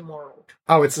same world.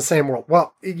 Oh, it's the same world.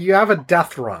 Well, you have a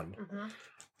Death Run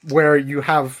where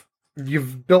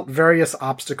you've built various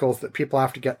obstacles that people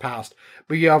have to get past.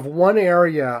 But you have one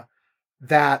area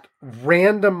that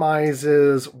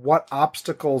randomizes what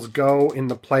obstacles go in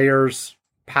the player's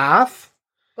path.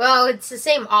 Well, it's the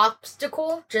same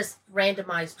obstacle, just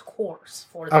randomized course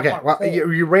for the Okay, well,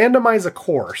 you randomize a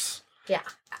course. Yeah.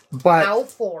 But now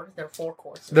 4. There are 4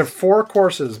 courses. There are 4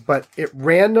 courses, but it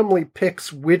randomly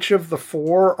picks which of the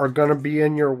 4 are going to be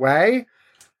in your way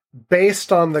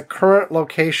based on the current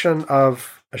location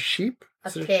of a sheep?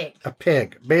 A pig. A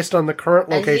pig. Based on the current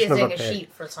location of a pig. I'm using a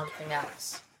sheep for something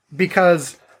else.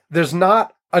 Because there's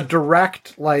not a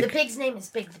direct, like... The pig's name is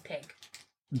Big the Pig.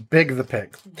 Big the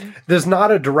Pig. There's not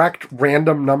a direct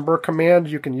random number command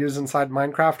you can use inside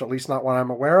Minecraft, at least not what I'm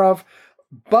aware of.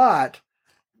 But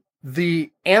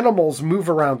the animals move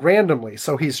around randomly.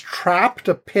 So he's trapped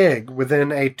a pig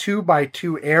within a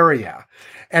 2x2 area.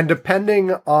 And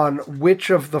depending on which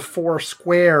of the 4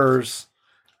 squares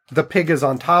the pig is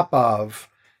on top of,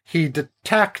 he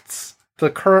detects the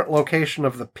current location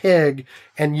of the pig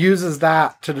and uses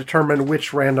that to determine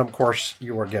which random course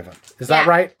you were given. Is that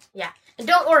right? Yeah. And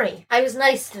don't worry, I was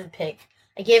nice to the pig.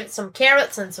 I gave it some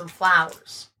carrots and some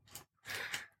flowers.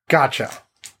 Gotcha.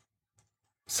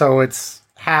 So it's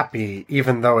happy,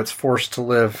 even though it's forced to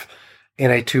live in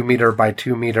a 2 meter by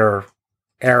 2 meter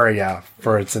area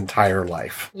for its entire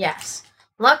life. Yes.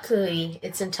 Luckily,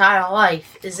 its entire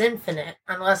life is infinite,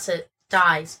 unless it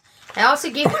dies. I also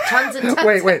gave it tons and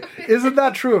tons Wait. Isn't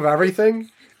that true of everything?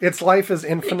 Its life is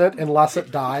infinite unless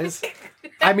it dies.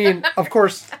 I mean, of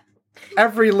course,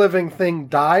 every living thing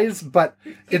dies, but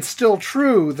it's still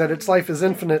true that its life is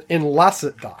infinite unless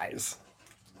it dies.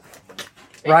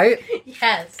 Right?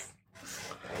 Yes.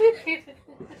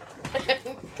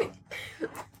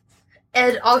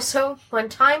 And also, one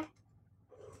time,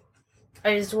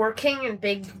 I was working in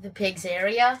the pig's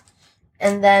area,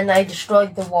 and then I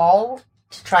destroyed the wall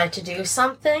to try to do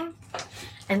something,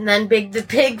 and then Big the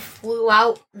pig flew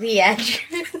out the edge.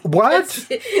 What?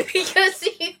 because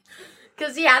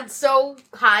he had so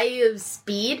high of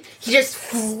speed, he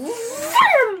just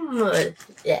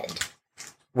dead,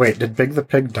 Wait, did Big the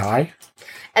Pig die?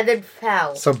 and then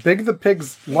fell. So Big the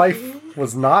Pig's life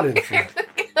was not infinite.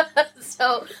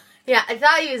 So, yeah, I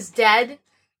thought he was dead.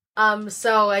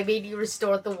 So I made you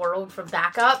restore the world from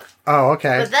backup. Oh,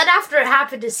 okay. But then after it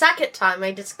happened a second time,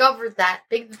 I discovered that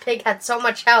Big the Pig had so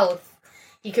much health,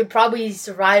 he could probably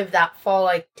survive that fall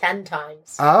like 10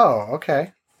 times. Oh,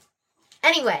 okay.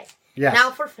 Anyway, Yes.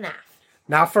 now for FNAF.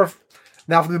 Now for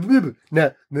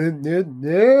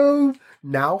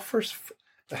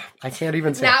I can't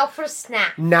even say. Now for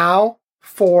Snap. Now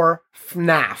for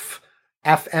FNAF.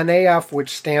 FNAF,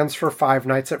 which stands for Five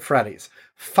Nights at Freddy's.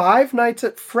 Five Nights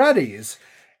at Freddy's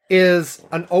is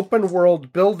an open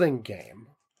world building game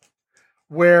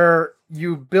where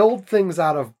you build things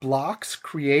out of blocks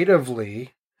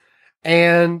creatively,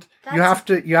 and you have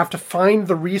to find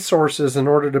the resources in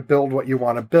order to build what you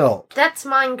want to build. That's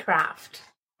Minecraft.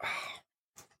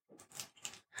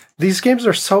 These games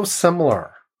are so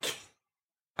similar.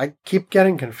 I keep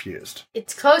getting confused.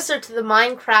 It's closer to the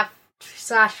Minecraft /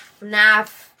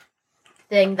 FNAF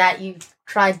thing that you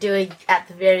tried doing at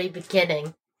the very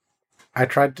beginning. I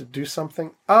tried to do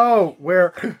something. Oh,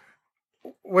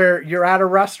 where you're at a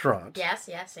restaurant. Yes.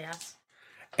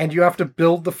 And you have to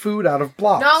build the food out of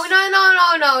blocks. No.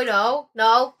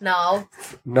 No.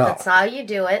 That's not how you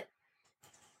do it.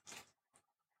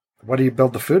 What do you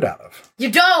build the food out of? You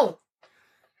don't!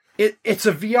 It's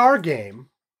a VR game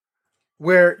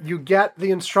where you get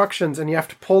the instructions and you have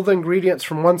to pull the ingredients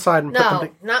from one side and put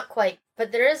them No, not quite.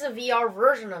 But there is a VR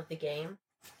version of the game.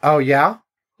 Oh, yeah?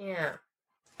 Yeah.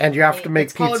 And you have to make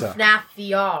it's pizza. Called FNAF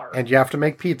VR. And you have to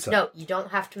make pizza. No, you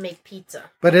don't have to make pizza.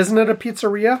 But isn't it a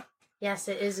pizzeria? Yes,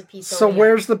 it is a pizza. So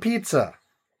where's the pizza?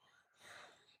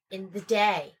 In the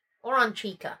day. Or on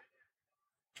Chica.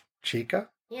 Chica?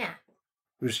 Yeah.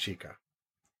 Who's Chica?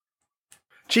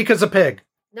 Chica's a pig.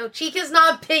 No, Chica's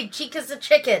not a pig. Chica's a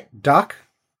chicken. Duck?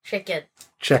 Chicken.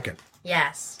 Chicken.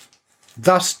 Yes.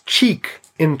 Thus cheek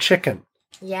in chicken.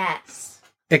 Yes.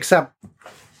 Except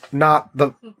not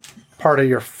the part of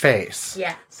your face.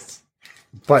 Yes.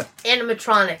 But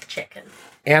Animatronic chicken.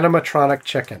 animatronic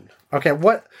chicken. Okay,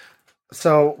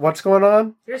 what's going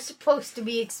on? You're supposed to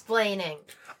be explaining.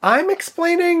 I'm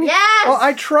explaining? Yes! Well,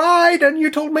 I tried and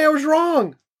you told me I was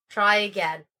wrong. Try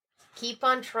again. Keep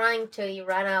on trying till you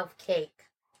run out of cake.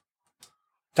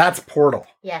 That's Portal.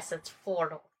 Yes, it's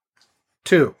Portal.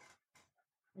 2.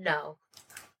 No.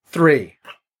 3.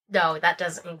 No, that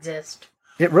doesn't exist.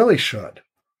 It really should.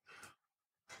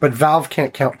 But Valve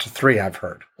can't count to 3, I've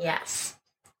heard. Yes.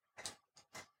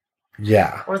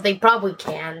 Yeah. Or they probably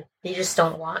can. They just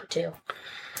don't want to.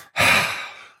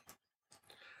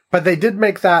 But they did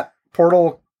make that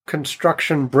Portal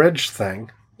construction bridge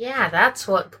thing. Yeah, that's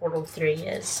what Portal 3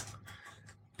 is.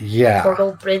 Yeah.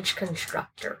 Portal Bridge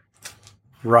Constructor.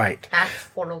 Right. That's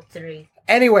Portal 3.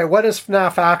 Anyway, what is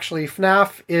FNAF actually?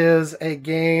 FNAF is a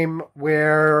game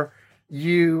where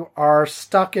you are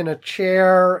stuck in a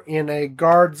chair in a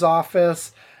guard's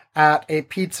office at a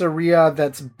pizzeria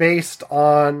that's based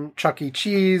on Chuck E.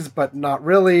 Cheese, but not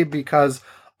really, because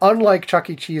unlike Chuck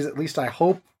E. Cheese, at least I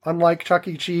hope unlike Chuck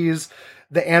E. Cheese,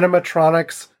 the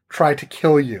animatronics try to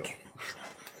kill you.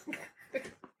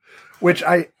 Which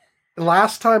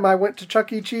last time I went to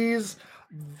Chuck E. Cheese,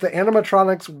 the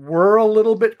animatronics were a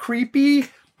little bit creepy,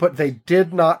 but they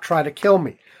did not try to kill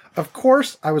me. Of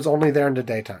course, I was only there in the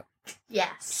daytime.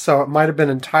 Yes. So it might have been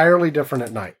entirely different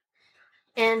at night.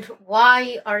 And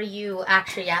why are you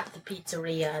actually at the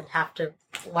pizzeria and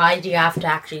why do you have to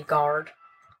actually guard?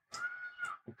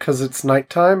 Because it's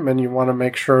nighttime and you want to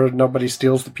make sure nobody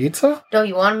steals the pizza? No,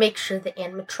 you want to make sure the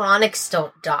animatronics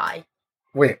don't die.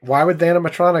 Wait, why would the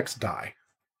animatronics die?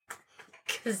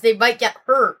 Because they might get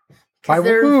hurt. By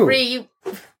Because who?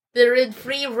 they're in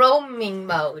free roaming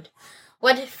mode.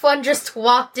 What if one just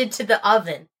walked into the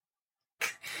oven?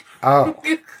 Oh.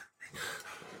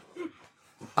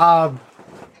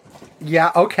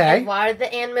 Yeah, okay. And why are the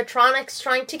animatronics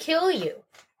trying to kill you?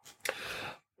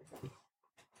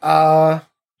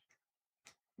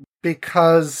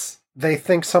 Because they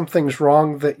think something's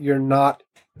wrong that you're not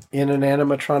in an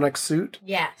animatronic suit?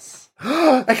 Yes.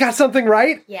 I got something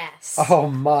right? Yes. Oh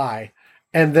my.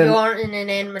 And then You aren't in an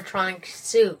animatronic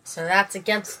suit, so that's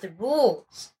against the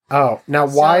rules. oh, now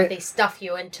So why they stuff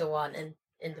you into one and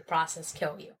in the process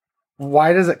kill you.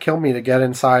 why does it kill me to get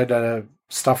inside a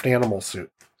stuffed animal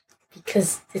suit?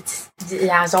 Because it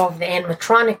has all of the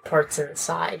animatronic parts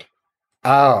inside.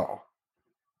 Oh.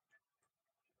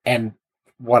 And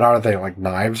what are they, like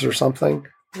knives or something?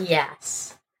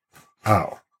 Yes.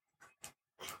 Oh.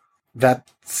 That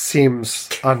seems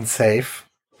unsafe.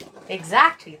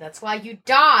 Exactly. That's why you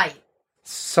die.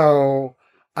 So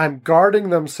I'm guarding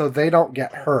them so they don't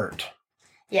get hurt.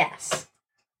 Yes.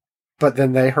 But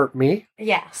then they hurt me?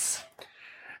 Yes.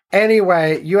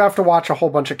 Anyway, you have to watch a whole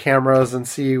bunch of cameras and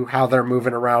see how they're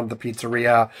moving around the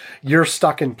pizzeria. You're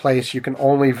stuck in place. You can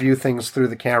only view things through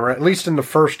the camera, at least in the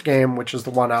first game, which is the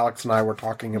one Alex and I were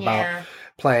talking about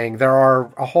playing. There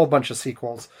are a whole bunch of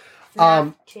sequels.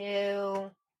 FNAF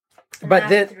 2. But FNAF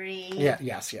then 3. Yeah,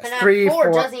 yes. FNAF 3, 4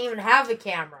 4. doesn't even have a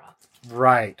camera.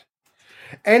 Right.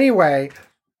 Anyway,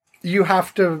 you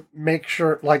have to make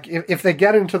sure, like, if they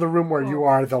get into the room where you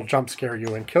are, they'll jump scare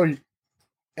you and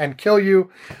kill you.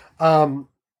 And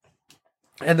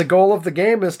the goal of the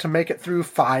game is to make it through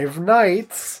 5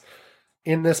 nights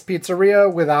in this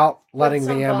pizzeria without letting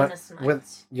some the bonus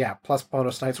nights. plus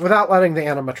bonus nights without letting the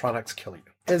animatronics kill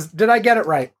you. Did I get it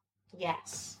right?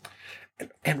 Yes.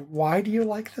 And why do you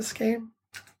like this game?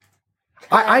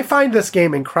 I find this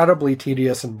game incredibly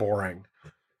tedious and boring,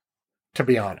 to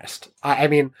be honest. I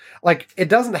mean, like, it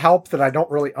doesn't help that I don't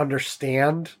really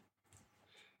understand.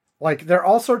 Like, there are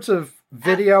all sorts of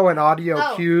video and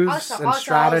audio cues and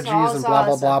strategies and blah,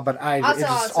 blah, blah, but it's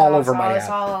just all over my head.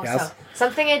 Yes?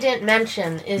 Something I didn't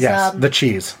mention is the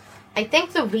cheese. I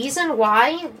think the reason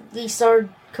why we started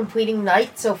completing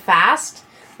night so fast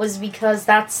was because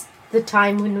that's the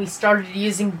time when we started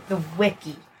using the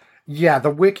wiki. Yeah, the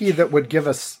wiki that would give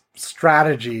us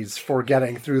strategies for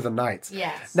getting through the nights.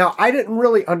 Yes. Now, I didn't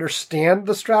really understand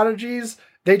the strategies.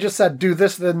 They just said, do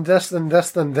this, then this, then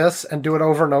this, then this, and do it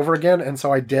over and over again. And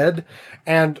so I did.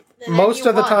 And most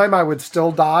of the time I would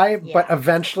still die, but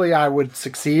eventually I would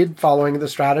succeed following the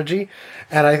strategy.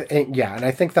 And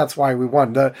I think that's why we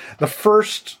won. The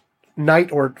first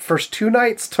night or first 2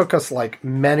 nights took us like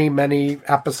many, many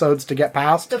episodes to get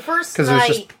past. The first night, because it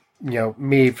was just,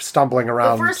 me stumbling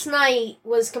around. The first night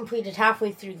was completed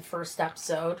halfway through the first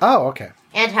episode. Oh, okay.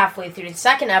 And halfway through the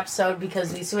second episode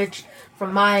because we switched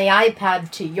from my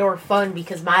iPad to your phone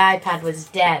because my iPad was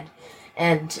dead.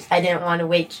 And I didn't want to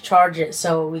wait to charge it,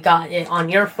 so we got it on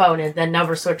your phone and then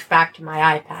never switched back to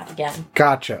my iPad again.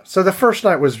 Gotcha. So the first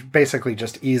night was basically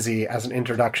just easy as an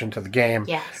introduction to the game.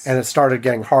 Yes. And it started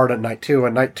getting hard at night 2,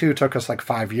 and night 2 took us like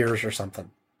 5 years or something.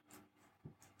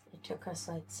 It took us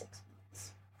like 6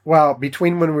 months. Well,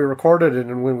 between when we recorded it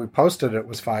and when we posted it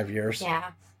was 5 years.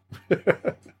 Yeah.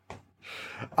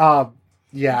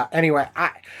 Yeah, anyway,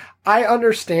 I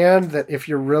understand that if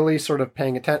you're really sort of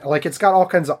paying attention, like it's got all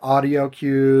kinds of audio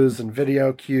cues and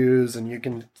video cues, and you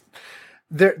can,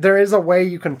 there is a way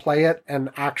you can play it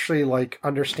and actually like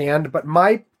understand, but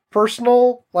my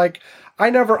personal, like,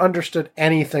 I never understood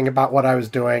anything about what I was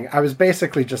doing. I was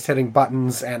basically just hitting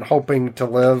buttons and hoping to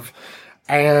live,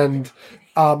 and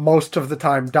most of the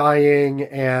time dying,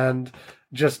 and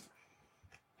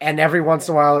every once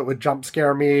in a while it would jump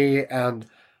scare me, and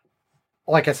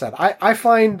like I said, I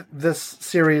find this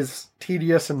series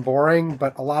tedious and boring,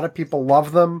 but a lot of people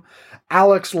love them.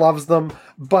 Alex loves them,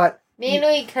 but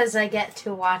mainly because I get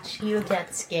to watch you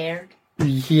get scared.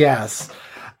 Yes.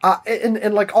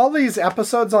 And like all these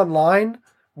episodes online,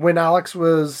 when Alex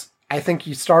was, I think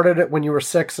you started it when you were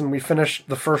 6 and we finished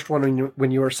the first one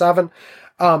when you were 7,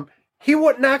 he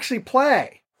wouldn't actually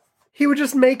play. He would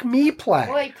just make me play.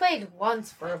 Well, he played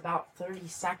once for about 30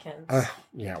 seconds.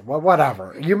 Yeah, well,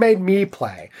 whatever. You made me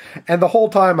play. And the whole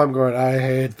time I'm going, I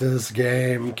hate this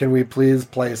game. Can we please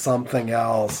play something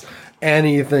else?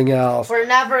 Anything else? We're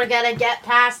never going to get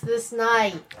past this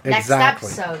night. Exactly. Next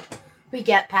episode, we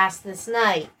get past this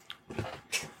night.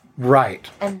 Right.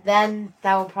 And then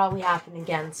that will probably happen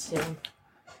again soon.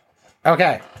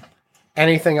 Okay.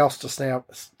 Anything else to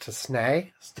snay?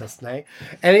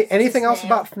 Anything else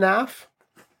about FNAF?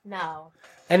 No.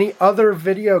 Any other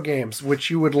video games which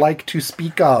you would like to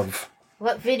speak of?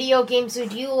 What video games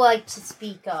would you like to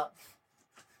speak of?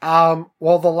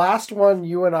 Well, the last one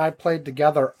you and I played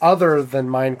together, other than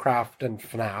Minecraft and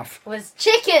FNAF, Was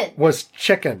Chicken! was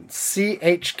Chicken,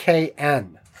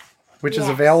 CHKN, which is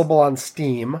Yes. available on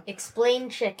Steam.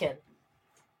 Explain Chicken.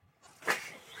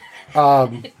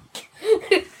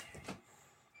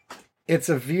 It's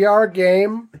a VR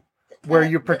game where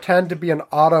you pretend to be an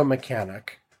auto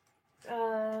mechanic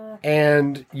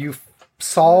and you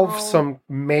solve No. some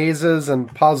mazes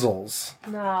and puzzles.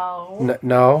 No.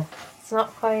 No? It's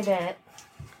not quite it.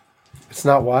 It's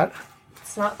not what?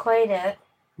 It's not quite it.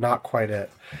 Not quite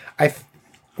it.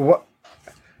 What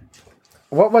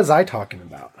was I talking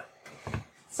about?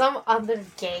 Some other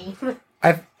game.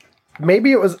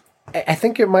 Maybe it was. I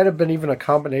think it might have been even a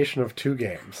combination of two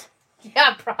games.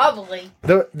 Yeah, probably.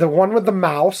 The one with the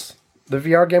mouse, the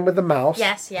VR game with the mouse.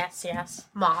 Yes.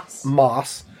 Moss.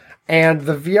 Moss, and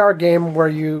the VR game where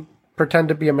you pretend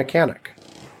to be a mechanic.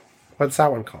 What's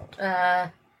that one called?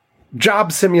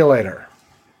 Job Simulator.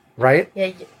 Right?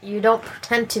 Yeah, you don't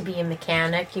pretend to be a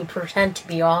mechanic. You pretend to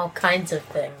be all kinds of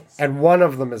things. And one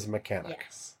of them is a mechanic.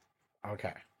 Yes.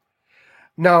 Okay.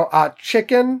 Now,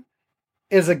 Chicken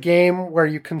is a game where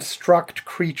you construct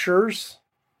creatures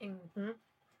Mm-hmm.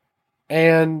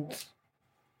 and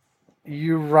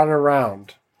you run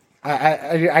around.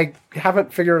 I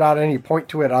haven't figured out any point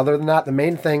to it other than that. The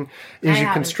main thing is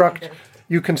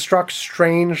you construct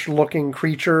strange looking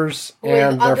creatures and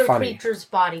with they're other funny. creatures'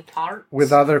 body parts.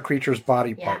 With other creatures'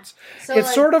 body Yeah. parts. So,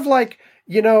 It's sort of like,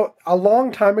 a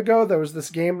long time ago there was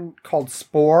this game called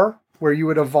Spore where you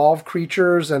would evolve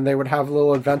creatures and they would have a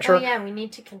little adventure. Oh yeah, we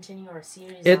need to continue our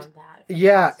series on that.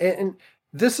 Yeah, and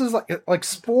this is like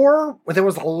Spore. There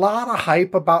was a lot of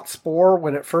hype about Spore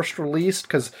when it first released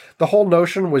because the whole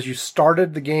notion was you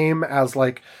started the game as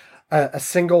like a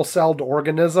single-celled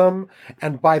organism,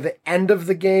 and by the end of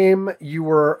the game, you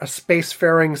were a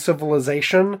spacefaring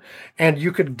civilization, and you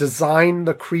could design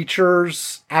the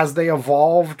creatures as they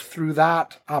evolved through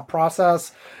that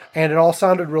process, and it all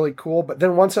sounded really cool. But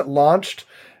then once it launched,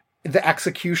 the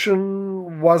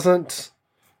execution wasn't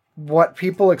what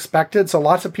people expected, so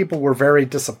lots of people were very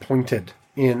disappointed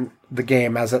in the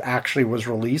game as it actually was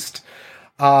released.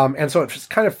 And so it just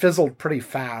kind of fizzled pretty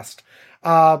fast.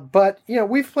 But,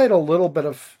 we've played a little bit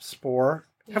of Spore.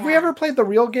 Yeah. Have we ever played the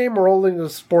real game or only the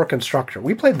Spore Constructor?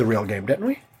 We played the real game, didn't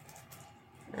we?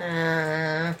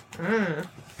 I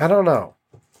don't know.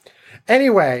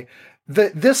 Anyway,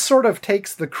 this sort of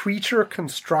takes the creature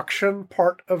construction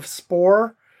part of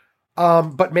Spore,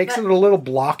 but makes it a little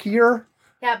blockier.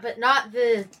 Yeah, but not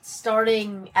the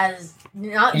starting as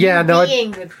not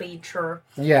being the creature.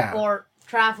 Yeah. Or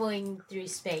traveling through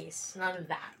space. None of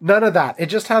that. None of that. It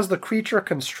just has the creature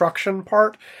construction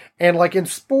part. And like in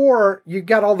Spore, you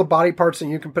get all the body parts that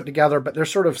you can put together, but they're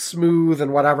sort of smooth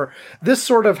and whatever. This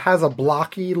sort of has a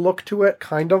blocky look to it,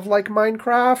 kind of like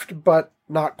Minecraft, but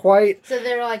not quite. So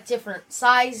there are like different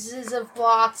sizes of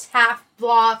blocks, half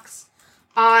blocks,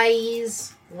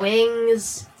 eyes,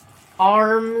 wings,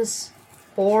 arms,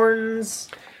 horns,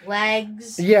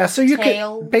 legs. Yeah, so you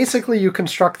tails. can basically you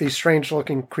construct these strange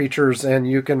looking creatures and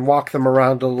you can walk them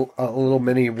around a little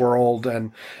mini world,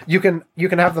 and you can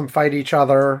have them fight each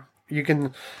other. You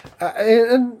can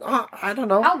I don't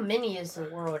know. How mini is the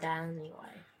world anyway?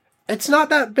 It's not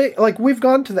that big. Like, we've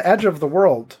gone to the edge of the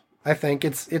world. I think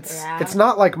it's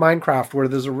not like Minecraft where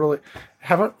there's a really,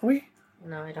 haven't we?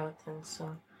 No, I don't think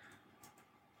so.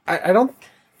 I don't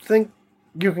think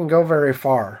you can go very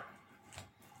far.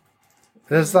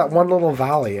 There's that one little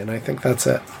valley, and I think that's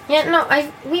it. Yeah, no,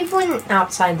 we've went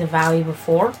outside the valley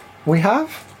before. We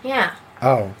have? Yeah.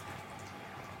 Oh.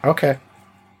 Okay.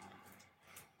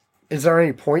 Is there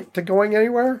any point to going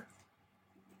anywhere?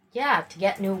 Yeah, to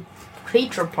get new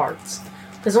creature parts.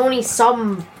 Because only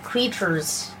some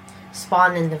creatures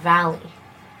spawn in the valley.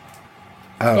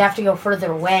 Oh. You have to go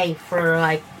further away for,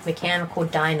 like, mechanical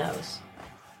dinos.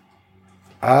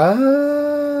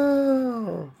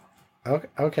 Oh.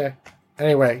 Okay.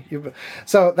 Anyway,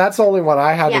 so that's the only one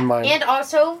I had in mind. And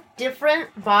also,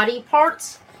 different body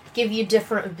parts give you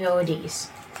different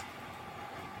abilities.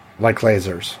 Like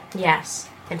lasers. Yes,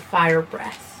 and fire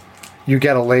breath. You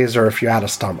get a laser if you add a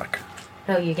stomach.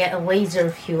 No, you get a laser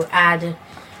if you add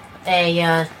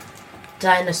a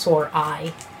dinosaur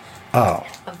eye. Oh.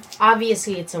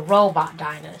 Obviously, it's a robot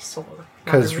dinosaur.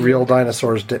 Because real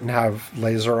dinosaurs didn't have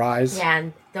laser eyes? Yeah,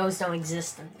 and those don't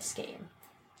exist in this game.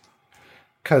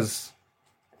 Because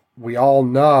we all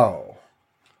know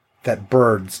that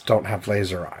birds don't have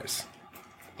laser eyes.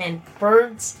 And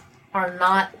birds are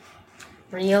not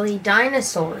really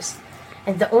dinosaurs.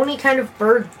 And the only kind of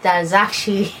bird that is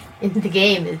actually in the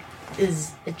game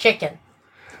is the chicken.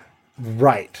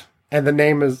 Right. And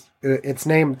it's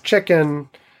named Chicken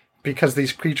because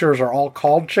these creatures are all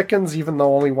called chickens, even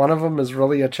though only one of them is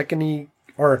really a chickeny,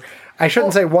 or I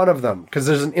shouldn't say one of them, because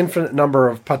there's an infinite number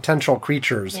of potential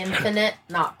creatures. Infinite?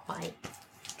 Not quite.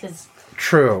 Because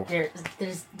true.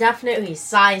 There's definitely a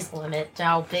size limit to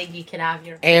how big you can have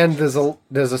your... And there's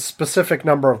a specific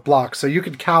number of blocks, so you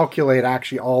could calculate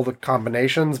actually all the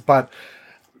combinations, but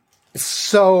it's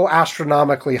so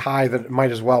astronomically high that it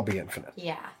might as well be infinite.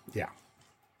 Yeah. Yeah.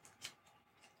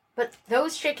 But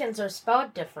those chickens are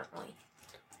spelled differently.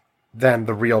 Than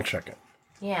the real chicken.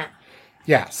 Yeah.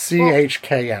 Yeah,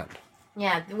 CHKN.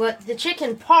 Yeah, the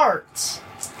chicken parts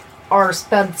are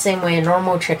spelled the same way a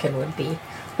normal chicken would be.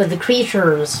 But the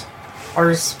creatures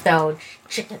are spelled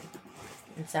chicken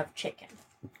instead of chicken.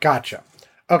 Gotcha.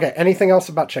 Okay, anything else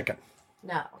about chicken?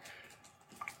 No.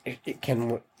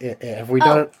 Have we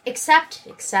done it? Except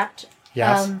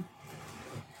Yes.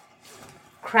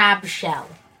 Crab shell.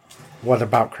 What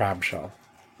about crab shell?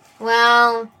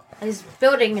 Well, I was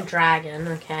building a dragon,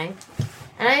 okay?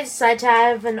 And I decided to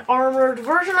have an armored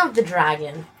version of the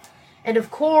dragon. And of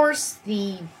course,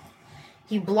 the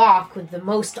block with the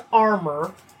most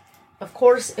armor, of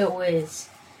course it was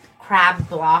crab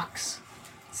blocks.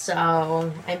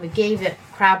 So I gave it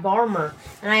crab armor.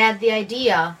 And I had the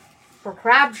idea for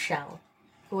crab shell,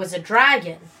 who was a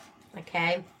dragon,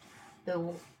 okay?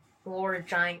 The wore a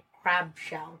giant crab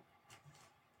shell.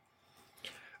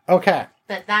 Okay.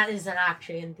 But that isn't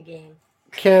actually in the game.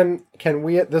 Can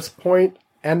we at this point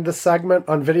end the segment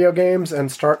on video games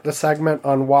and start the segment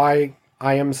on why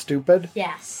I am stupid?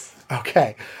 Yes.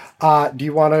 Okay. Do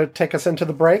you want to take us into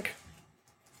the break?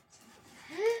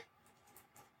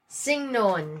 Sing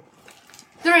on.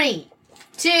 3,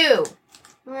 2.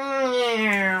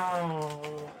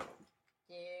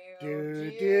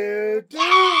 Do.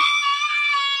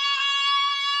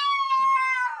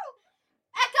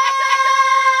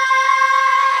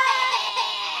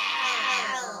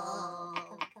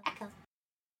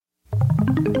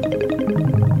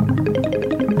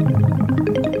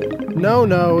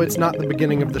 No, it's not the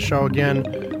beginning of the show again.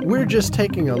 We're just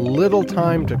taking a little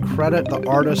time to credit the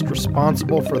artist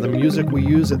responsible for the music we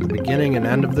use at the beginning and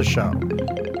end of the show.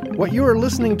 What you are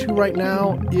listening to right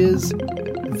now is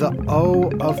The O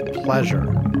of Pleasure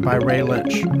by Ray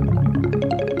Lynch.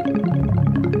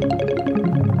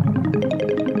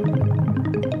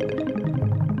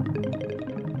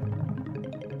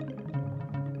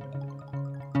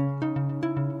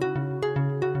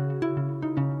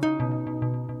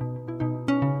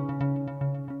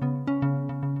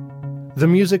 The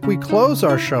music we close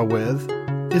our show with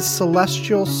is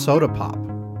Celestial Soda Pop.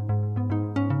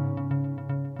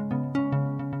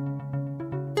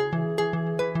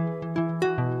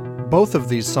 Both of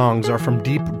these songs are from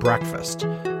Deep Breakfast.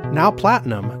 Now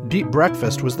platinum, Deep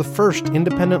Breakfast was the first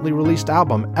independently released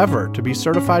album ever to be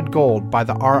certified gold by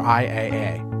the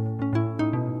RIAA.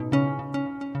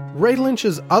 Ray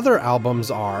Lynch's other albums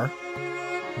are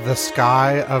The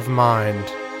Sky of Mind,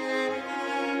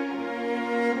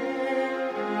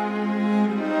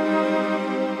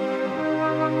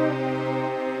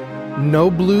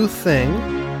 No Blue Thing,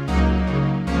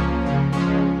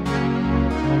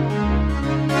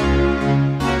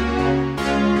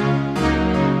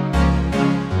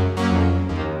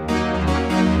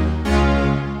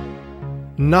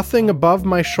 Nothing Above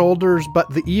My Shoulders But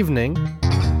the Evening,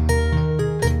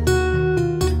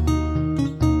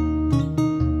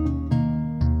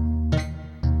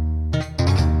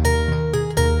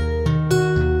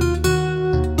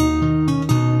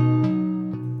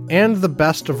 and The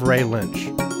Best of Ray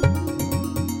Lynch.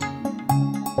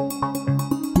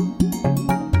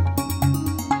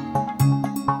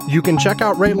 You can check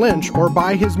out Ray Lynch or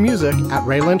buy his music at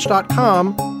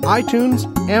raylynch.com, iTunes,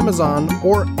 Amazon,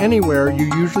 or anywhere you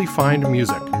usually find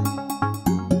music.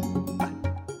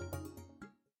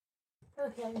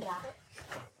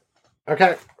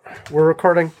 Okay, we're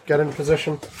recording. Get in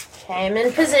position. Okay, I'm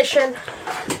in position.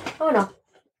 Oh no.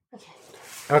 Okay.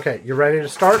 Okay, you ready to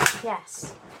start?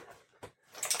 Yes.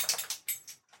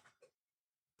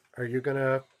 Are you going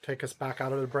to take us back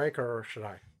out of the break, or should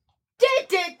I?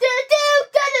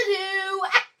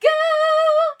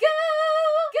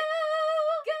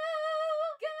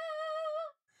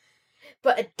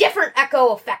 But a different echo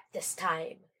effect this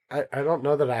time. I don't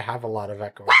know that I have a lot of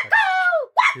echo Quacko!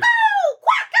 effects.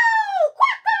 Quacko!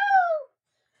 Quacko!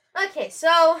 Quacko! Okay,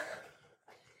 so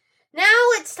now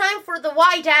it's time for the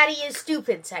Why Daddy is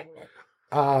Stupid segment.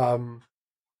 I'm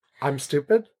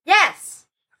stupid? Yes.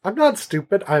 I'm not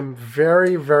stupid. I'm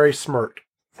very, very smart.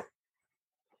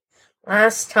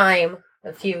 Last time,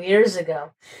 a few years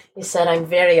ago, you said I'm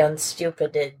very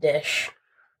unstupid-ish.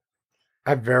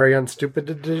 I'm very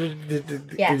unstupid.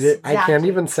 Yes, I can't exactly.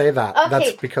 and say that. Okay.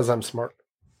 That's because I'm smart.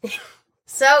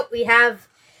 So we have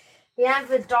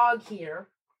a dog here.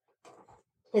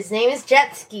 His name is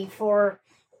Jetski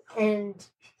and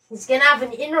he's gonna have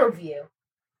an interview.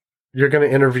 You're going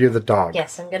to interview the dog.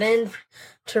 Yes, I'm gonna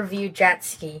interview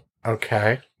Jetski.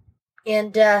 Okay.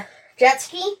 And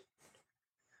Jetski.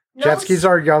 Jetski's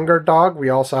our younger dog. We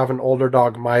also have an older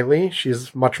dog, Miley.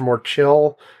 She's much more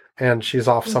chill, and she's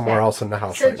off somewhere Okay. else in the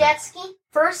house So right now. Jetski,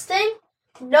 first thing,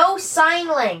 no sign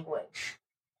language.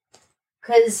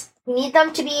 Because we need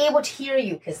them to be able to hear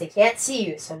you, because they can't see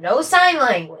you. So no sign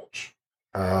language.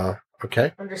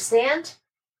 Okay. Understand?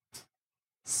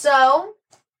 So,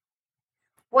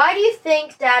 why do you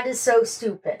think Dad is so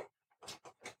stupid?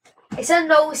 I said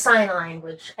no sign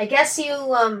language. I guess you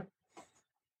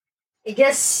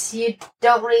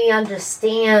don't really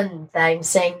understand that I'm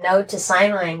saying no to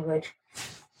sign language.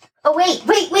 Oh, wait.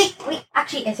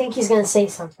 Actually, I think he's going to say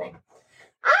something.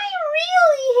 I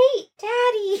really hate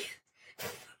Daddy.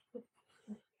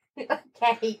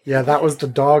 Okay. Yeah, that was the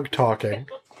dog talking.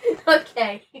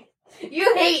 Okay.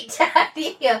 You hate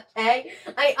Daddy, okay?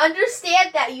 I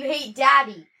understand that you hate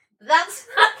Daddy. That's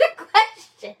not the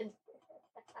question.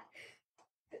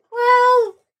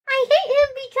 Well, I hate him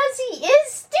because he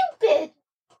is stupid.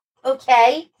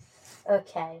 Okay.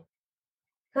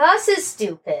 Gus is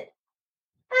stupid.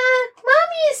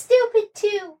 Mommy is stupid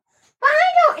too. But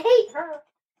I don't hate her.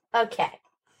 Okay.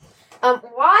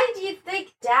 Why do you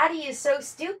think Daddy is so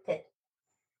stupid?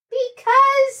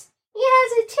 Because he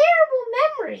has a terrible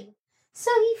memory.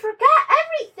 So he forgot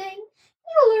everything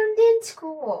he learned in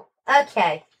school.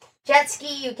 Okay.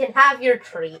 Jetski, you can have your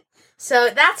treat. So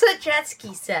that's what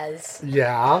Jetski says.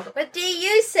 Yeah. What do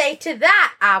you say to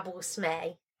that,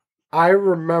 Abusme? I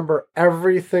remember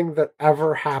everything that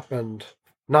ever happened.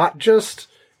 Not just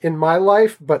in my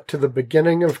life, but to the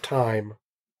beginning of time.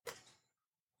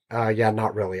 Yeah,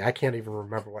 not really. I can't even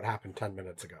remember what happened 10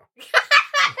 minutes ago.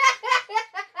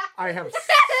 I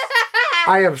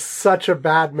have such a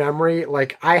bad memory.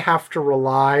 Like, I have to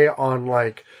rely on,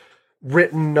 like,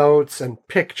 written notes and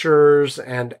pictures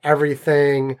and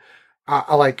everything.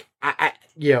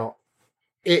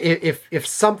 If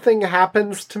something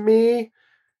happens to me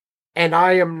and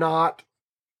I am not,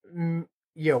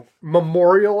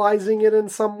 memorializing it in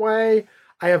some way,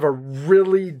 I have a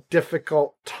really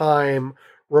difficult time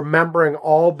remembering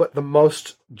all but the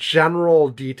most general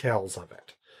details of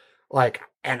it. Like,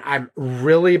 and I'm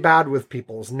really bad with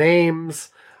people's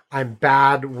names. I'm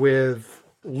bad with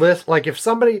lists. Like, if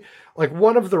somebody, like,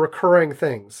 one of the recurring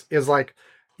things is like,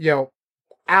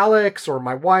 Alex or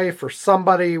my wife or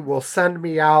somebody will send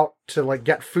me out to, like,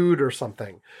 get food or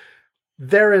something.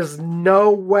 There is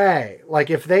no way, like,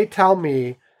 if they tell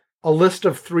me a list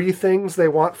of 3 things they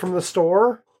want from the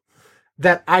store,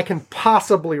 that I can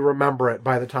possibly remember it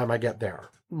by the time I get there.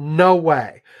 No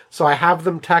way. So I have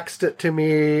them text it to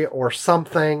me or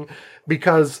something,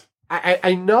 because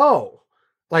I know,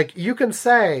 like, you can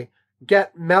say,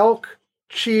 get milk,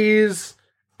 cheese,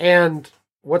 and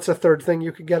what's a third thing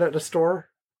you could get at a store?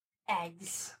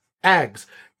 Eggs.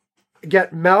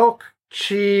 Get milk,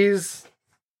 cheese,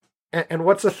 and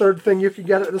what's a third thing you could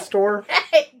get at the store?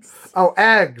 Eggs. Oh,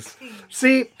 eggs.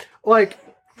 See, like,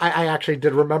 I actually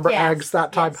did remember eggs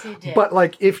that time. Yes, you did. But,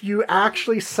 like, if you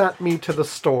actually sent me to the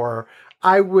store,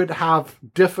 I would have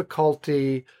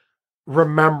difficulty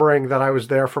remembering that I was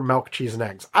there for milk, cheese, and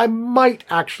eggs. I might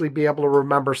actually be able to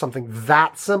remember something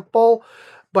that simple,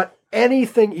 but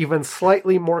anything even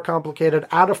slightly more complicated,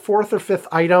 add a 4th or 5th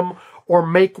item, or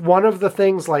make one of the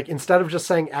things, like, instead of just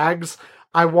saying eggs,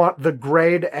 I want the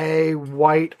grade A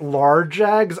white large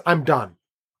eggs, I'm done.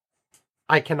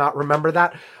 I cannot remember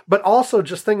that. But also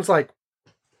just things like,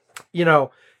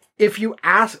 if you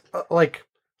ask, like,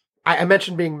 I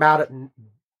mentioned being bad at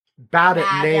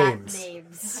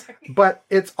names. But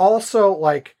it's also,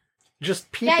 like, just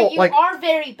people. Yeah, you like, are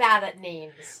very bad at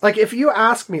names. like, if you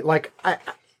ask me, like,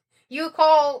 You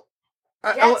call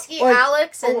Jetski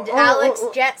Alex and Alex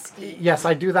Jetski. Yes,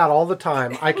 I do that all the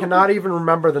time. I cannot even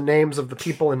remember the names of the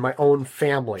people in my own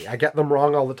family. I get them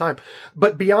wrong all the time.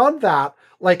 But beyond that,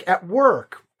 like, at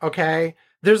work, okay,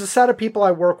 there's a set of people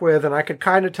I work with, and I could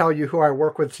kind of tell you who I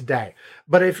work with today.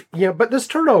 But but this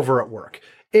turnover at work,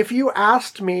 if you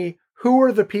asked me who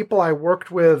are the people I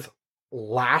worked with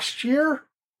last year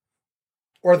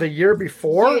or the year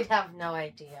before, You'd have no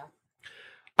idea.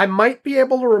 I might be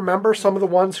able to remember some of the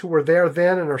ones who were there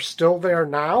then and are still there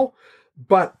now,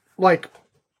 but, like,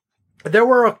 there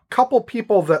were a couple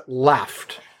people that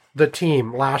left the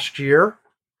team last year.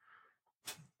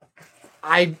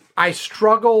 I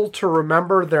struggle to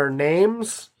remember their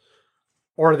names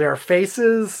or their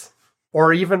faces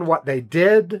or even what they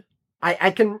did.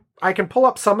 I can pull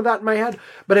up some of that in my head,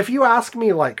 but if you ask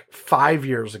me like 5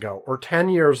 years ago or 10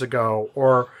 years ago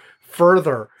or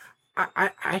further,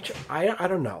 I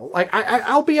don't know. Like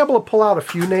I'll be able to pull out a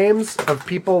few names of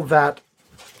people that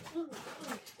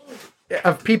I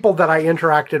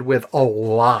interacted with a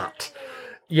lot,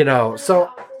 you know. So,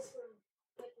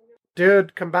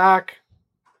 dude, come back.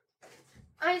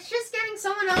 I was just getting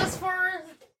someone else for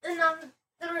another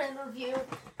interview.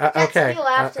 Okay,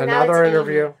 Left, another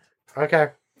interview. Okay,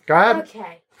 go ahead.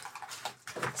 Okay.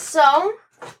 So,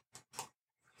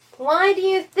 why do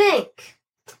you think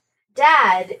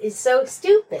Dad is so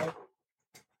stupid?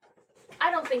 I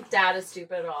don't think Dad is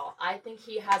stupid at all. I think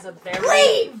he has a very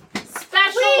Leave!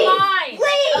 special mind.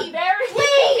 Leave! A very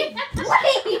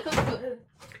Leave!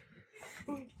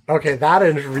 Okay, that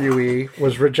interviewee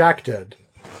was rejected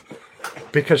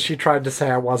because she tried to say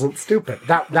I wasn't stupid.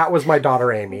 That was my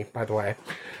daughter Amy, by the way.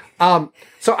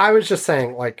 So I was just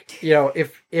saying, like, you know,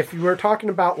 if you were talking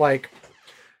about like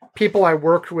people I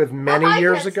worked with many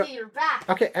years ago.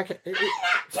 Okay.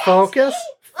 Focus.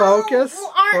 Focus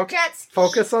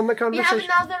on the conversation.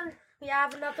 We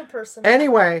have another person.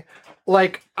 Anyway,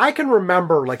 like I can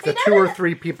remember like the 2 or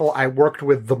 3 people I worked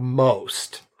with the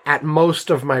most at most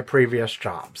of my previous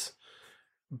jobs.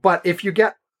 But if you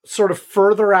get sort of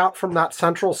further out from that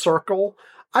central circle,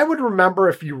 I would remember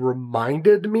if you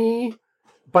reminded me,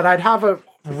 but I'd have a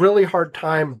really hard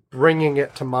time bringing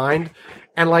it to mind.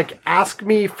 And like ask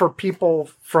me for people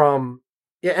from,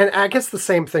 yeah, and I guess the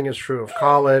same thing is true of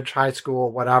college, high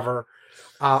school, whatever.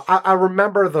 I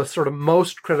remember the sort of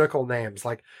most critical names.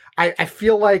 Like I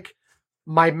feel like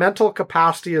my mental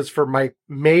capacity is for my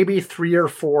maybe 3 or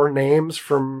 4 names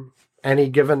from any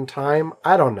given time.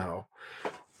 I don't know.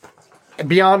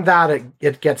 Beyond that,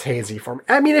 it gets hazy for me.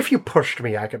 I mean, if you pushed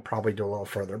me, I could probably do a little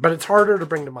further, but it's harder to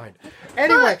bring to mind.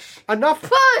 Anyway, enough.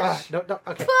 No,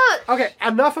 okay. Okay,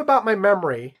 enough about my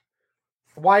memory.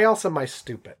 Why else am I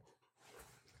stupid?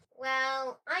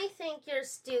 Well, I think you're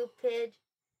stupid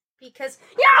because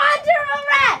you're under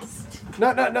arrest!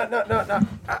 No.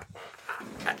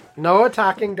 No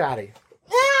attacking Daddy.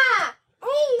 Yeah!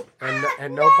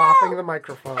 And no bopping the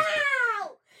microphone.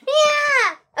 Ow!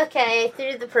 Yeah! Okay, I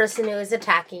threw the person who was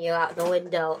attacking you out the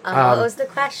window. What was the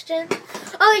question?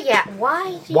 Oh, yeah.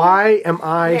 Why am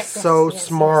I so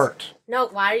smart? Yes. No,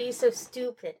 why are you so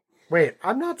stupid? Wait,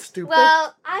 I'm not stupid.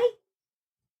 Well,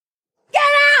 Get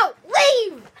out!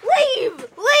 Leave!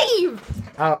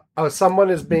 Someone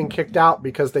is being kicked out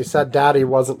because they said Daddy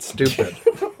wasn't stupid.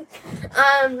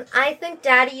 I think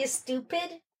Daddy is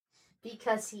stupid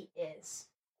because he is.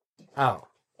 Oh.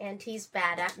 And he's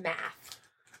bad at math.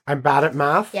 I'm bad at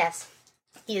math? Yes.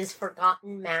 He has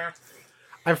forgotten math.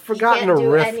 I've forgotten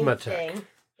arithmetic.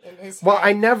 In his well, head.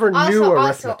 I never knew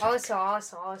arithmetic. Also.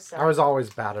 I was always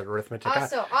bad at arithmetic. I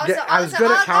was Also,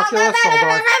 good at calculus,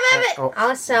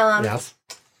 although yes.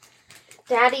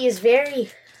 Daddy is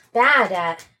very bad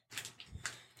at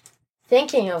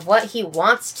thinking of what he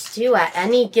wants to do at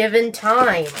any given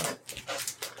time.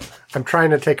 I'm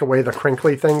trying to take away the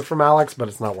crinkly thing from Alex, but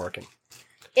it's not working.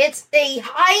 It's a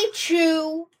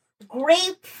high-chew,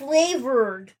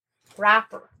 grape-flavored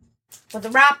wrapper. But the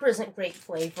wrapper isn't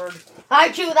grape-flavored.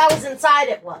 High-chew, that was inside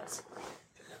it was.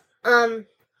 And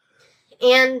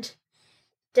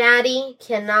Daddy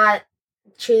cannot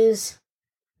choose,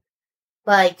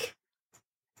 like,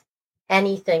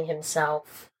 anything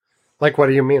himself. Like, what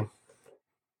do you mean?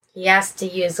 He has to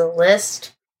use a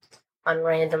list on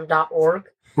random.org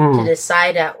to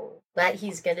decide what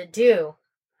he's going to do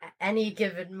at any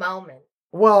given moment.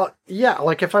 Well, yeah,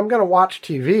 like if I'm going to watch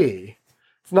TV,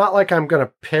 it's not like I'm going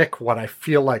to pick what I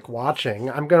feel like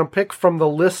watching. I'm going to pick from the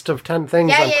list of 10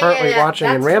 things I'm currently watching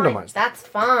and randomize. That's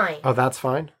fine. Oh, that's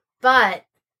fine? But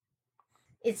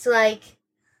it's like,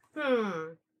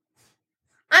 I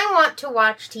want to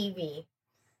watch TV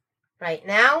right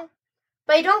now,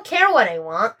 but I don't care what I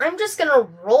want. I'm just going to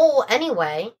roll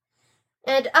anyway.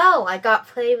 And, I got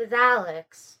Play with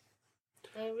Alex.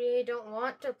 I really don't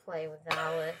want to play with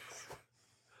Alex.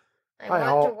 I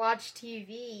want to watch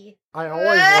TV. I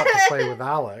always want to play with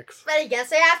Alex. But I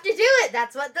guess I have to do it.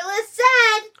 That's what the list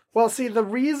said. Well, see, the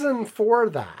reason for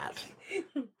that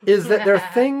is that there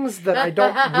are things that I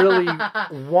don't really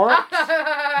want.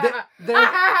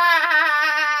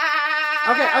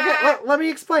 Okay, let me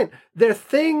explain. There are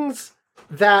things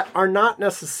that are not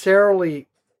necessarily...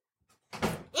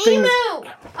 Emu!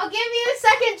 I'll give you a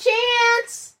second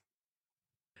chance!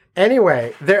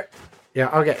 Anyway, Yeah,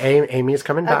 okay, Amy's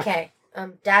coming back. Okay.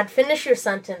 Dad, finish your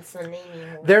sentence, then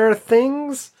Amy will. There are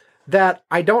things that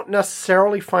I don't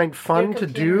necessarily find fun Your to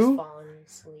computer's do. fallen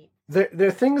asleep. There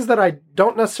are things that I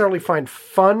don't necessarily find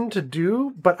fun to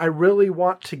do, but I really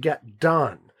want to get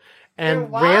done. And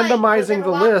Then why? randomizing Then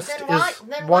the why- list then why- is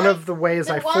then one why- of the ways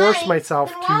I then why- force myself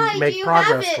then why to do make you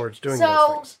progress have it? towards doing so,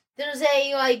 those things. there's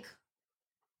a,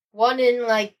 1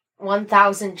 in,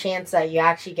 1,000 chance that you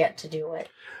actually get to do it.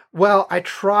 Well, I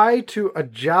try to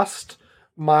adjust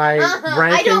my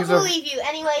rankings I don't of... believe you.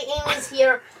 Anyway, Amy's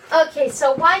here. Okay,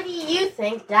 so why do you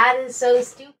think Dad is so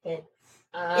stupid?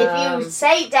 If you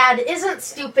say Dad isn't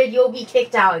stupid, you'll be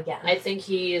kicked out again. I think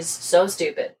he's so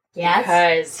stupid. Yes?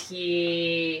 Because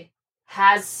he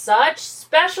has such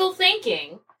special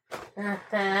thinking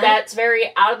that's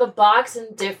very out of the box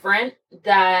and different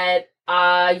that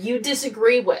you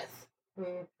disagree with.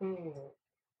 Mhm.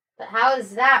 But how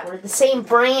is that? We're the same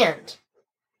brand.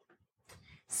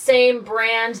 Same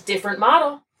brand, different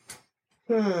model.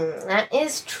 That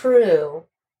is true.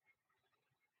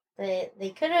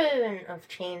 They couldn't have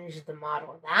changed the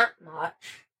model that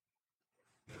much.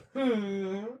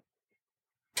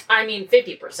 I mean,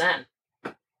 50%.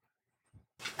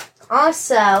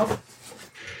 Also,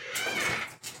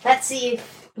 let's see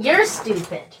if you're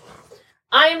stupid.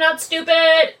 I am not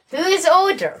stupid! Who is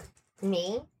older?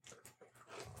 Me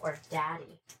or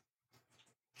Daddy?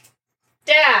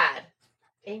 Dad!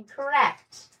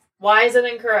 Incorrect. Why is it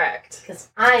incorrect? Because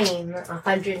I'm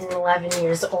 111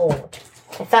 years old.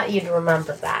 I thought you'd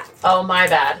remember that. Oh, my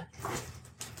bad.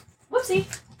 Whoopsie.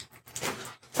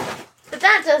 But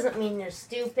that doesn't mean you're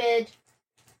stupid.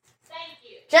 Thank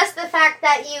you. Just the fact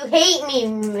that you hate me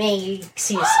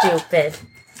makes you stupid.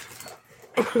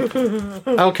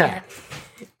 Okay.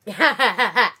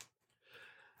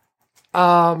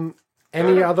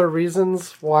 Any other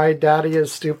reasons why Daddy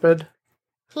is stupid?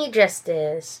 He just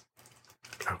is.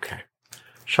 Okay.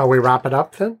 Shall we wrap it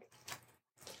up then?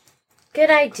 Good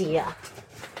idea.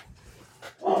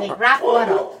 Wait, wrap what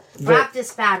up? Wrap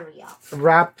this battery up.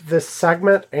 Wrap this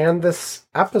segment and this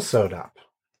episode up.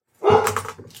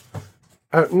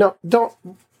 No, don't.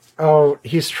 Oh,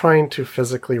 he's trying to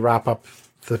physically wrap up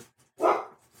the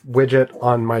widget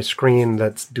on my screen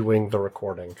that's doing the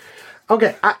recording.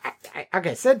 Okay,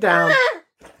 okay, sit down.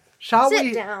 Shall Sit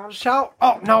we? down. Shall?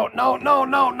 Oh no! I'm not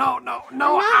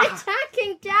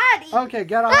attacking Daddy. Okay,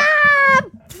 get on.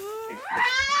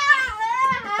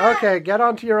 Okay, get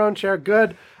onto your own chair.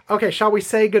 Good. Okay, shall we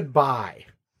say goodbye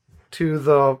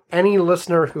to any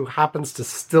listener who happens to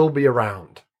still be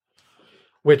around?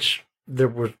 Which there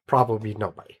would probably be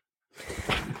nobody.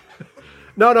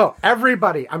 No,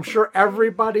 everybody. I'm sure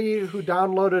everybody who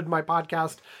downloaded my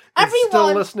podcast is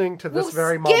still listening to this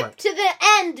very moment. Skip to the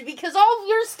end because all of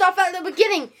your stuff at the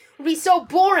beginning would be so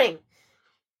boring.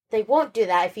 They won't do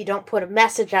that if you don't put a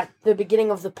message at the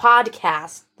beginning of the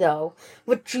podcast, though,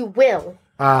 which you will.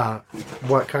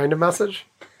 What kind of message?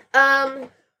 So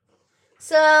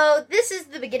this is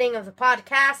the beginning of the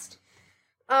podcast.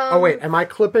 Oh wait, am I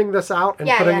clipping this out and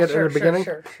putting it in the beginning?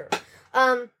 Sure.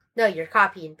 No, you're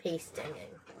copy and pasting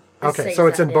it. Okay, so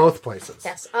it's in both places.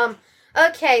 Yes.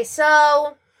 Okay,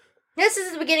 so this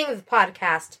is the beginning of the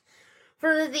podcast.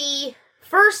 For the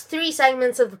first 3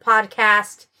 segments of the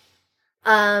podcast,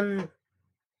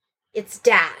 it's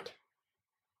Dad.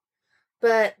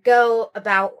 But go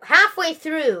about halfway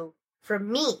through for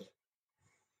me.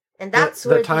 And that's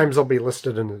where the times will be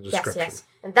listed in the description. Yes.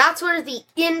 And that's where the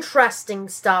interesting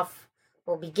stuff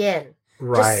will begin.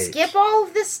 Right. Just skip all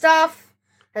of this stuff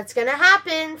that's going to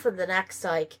happen for the next,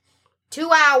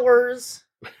 2 hours.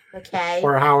 Okay?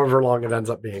 Or however long it ends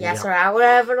up being. Yes, yeah. or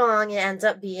however long it ends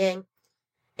up being.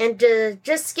 And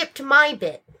just skip to my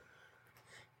bit.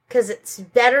 Because it's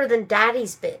better than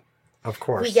Daddy's bit. Of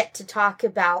course. We get to talk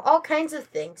about all kinds of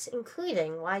things,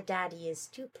 including why Daddy is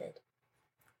stupid.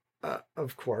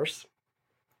 Of course.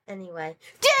 Anyway.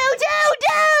 Do!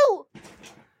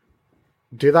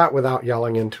 Do that without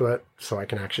yelling into it so I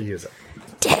can actually use it.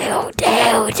 Do!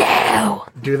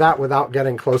 Do that without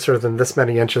getting closer than this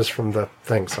many inches from the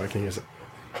thing so I can use it.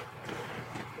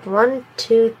 1,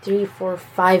 2, 3, 4,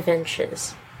 5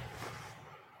 inches.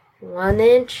 1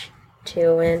 inch,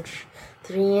 2 inch,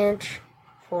 3 inch,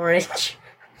 4 inch,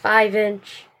 5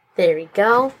 inch. There we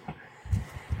go.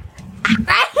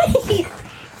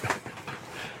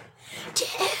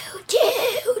 Do.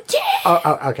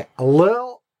 Oh, okay. A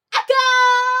little. Echo.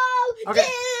 Okay. Do.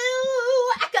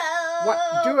 Echo. What?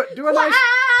 Do a nice.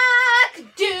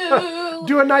 Do.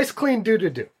 Do a nice clean do.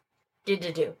 Do.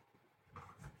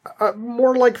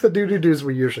 More like the do-do-dos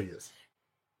we usually use.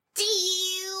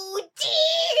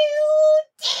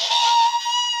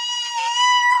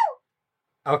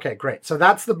 Okay, great. So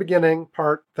that's the beginning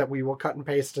part that we will cut and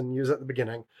paste and use at the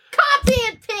beginning. Copy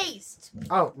and paste.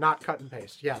 Oh, not cut and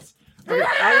paste. Yes. Okay,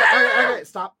 okay,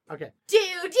 stop. Okay. Do.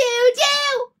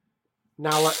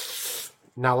 Now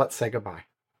let's say goodbye.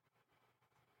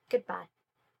 Goodbye.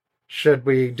 Should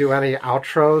we do any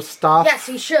outro stuff? Yes,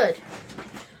 we should.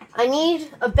 I need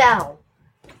a bell.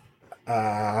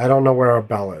 I don't know where a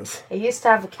bell is. I used to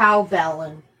have a cowbell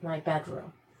in my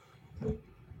bedroom. I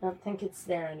don't think it's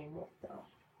there anymore, though.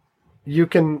 You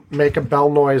can make a bell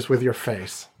noise with your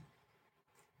face.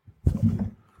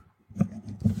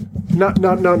 No.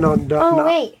 Oh,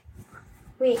 wait.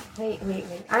 Wait.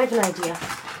 I have an idea.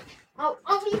 Oh,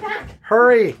 I'll be back.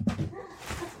 Hurry.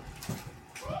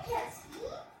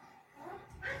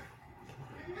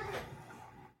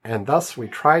 And thus we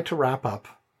try to wrap up.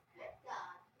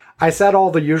 I said all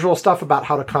the usual stuff about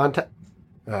how to contact...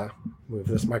 move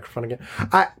this microphone again.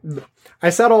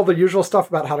 I said all the usual stuff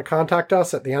about how to contact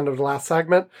us at the end of the last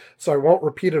segment, so I won't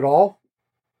repeat it all.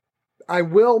 I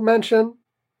will mention,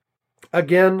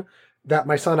 again, that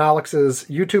my son Alex's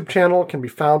YouTube channel can be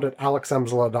found at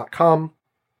alexemsela.com.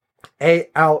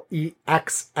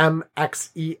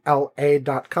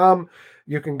 ALEXMXELA.com.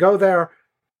 You can go there.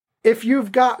 If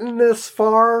you've gotten this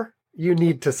far, you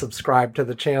need to subscribe to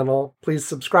the channel. Please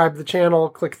subscribe to the channel,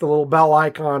 click the little bell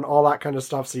icon, all that kind of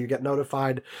stuff so you get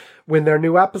notified when there are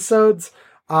new episodes.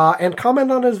 And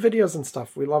comment on his videos and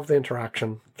stuff. We love the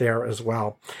interaction there as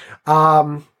well.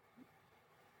 And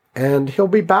he'll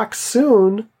be back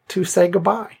soon to say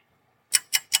goodbye.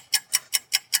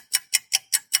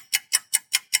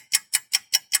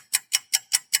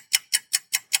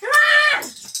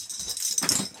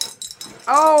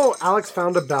 Oh, Alex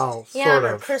found a bell, sort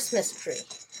a of. Christmas tree.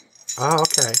 Oh,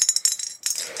 okay.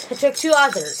 I took 2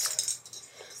 others,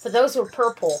 but those were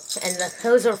purple, and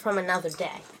those are from another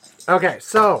day. Okay,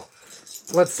 so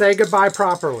let's say goodbye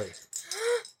properly.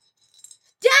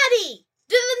 Daddy!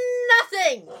 Do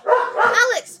nothing!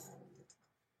 Alex!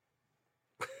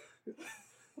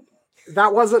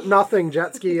 That wasn't nothing,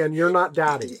 Jetski, and you're not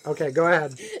Daddy. Okay, go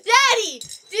ahead. Daddy!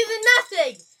 Do the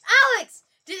nothing! Alex!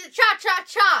 Do the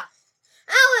cha-cha-cha!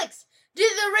 Alex! Do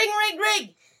the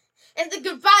ring-ring-ring! And the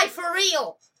goodbye for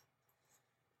real!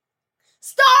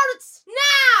 Starts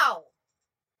now!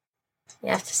 You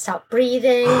have to stop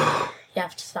breathing. You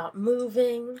have to stop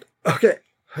moving. Okay,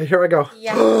 here I go. You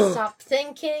have to stop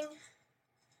thinking.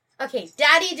 Okay,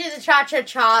 Daddy do the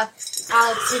cha-cha-cha.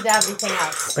 Alex do the everything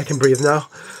else. I can breathe now?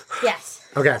 Yes.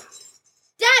 Okay.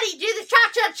 Daddy do the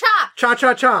cha-cha-cha.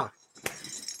 Cha-cha-cha.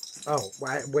 Oh,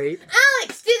 wait.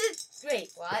 Alex do the...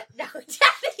 Wait, what? No,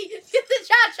 Daddy do the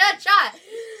cha-cha-cha.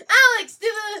 Alex do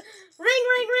the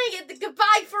ring-ring-ring and the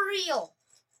goodbye for real.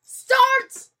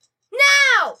 Starts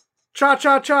now.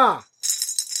 Cha-cha-cha.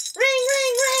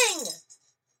 Ring-ring-ring.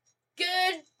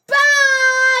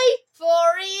 Goodbye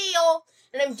for real.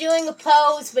 And I'm doing a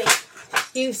pose, but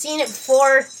you've seen it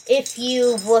before if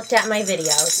you've looked at my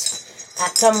videos.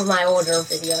 At some of my older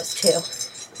videos, too.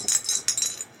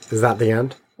 Is that the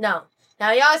end? No.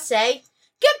 Now y'all say,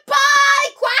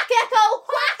 goodbye, quack echo,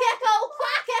 quack echo,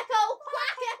 quack echo,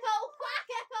 quack echo, quack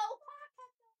echo,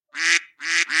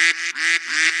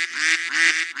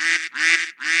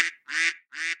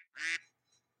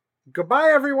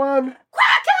 Goodbye, everyone.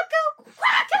 quack echo,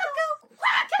 quack echo,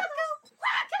 quack echo,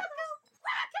 quack echo,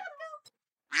 quack echo.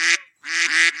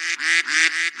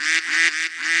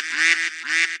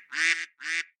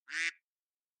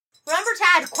 Remember to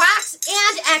add quacks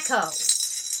and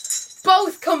echoes.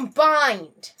 Both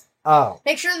combined. Oh.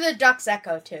 Make sure the ducks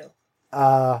echo too.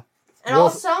 And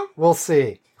we'll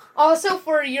see. Also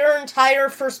for your entire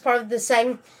first part of the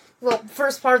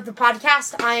first part of the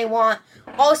podcast, I want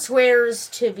all swears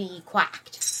to be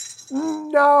quacked.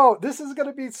 No, this is going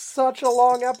to be such a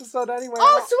long episode anyway.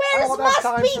 All swears must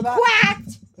be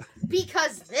quacked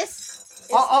because this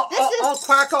is I'll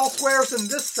quack all swears in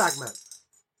this segment.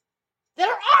 There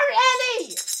aren't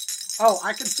any. Oh,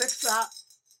 I can fix that.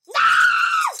 No!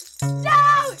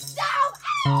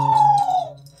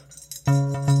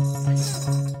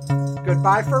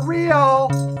 Goodbye for real.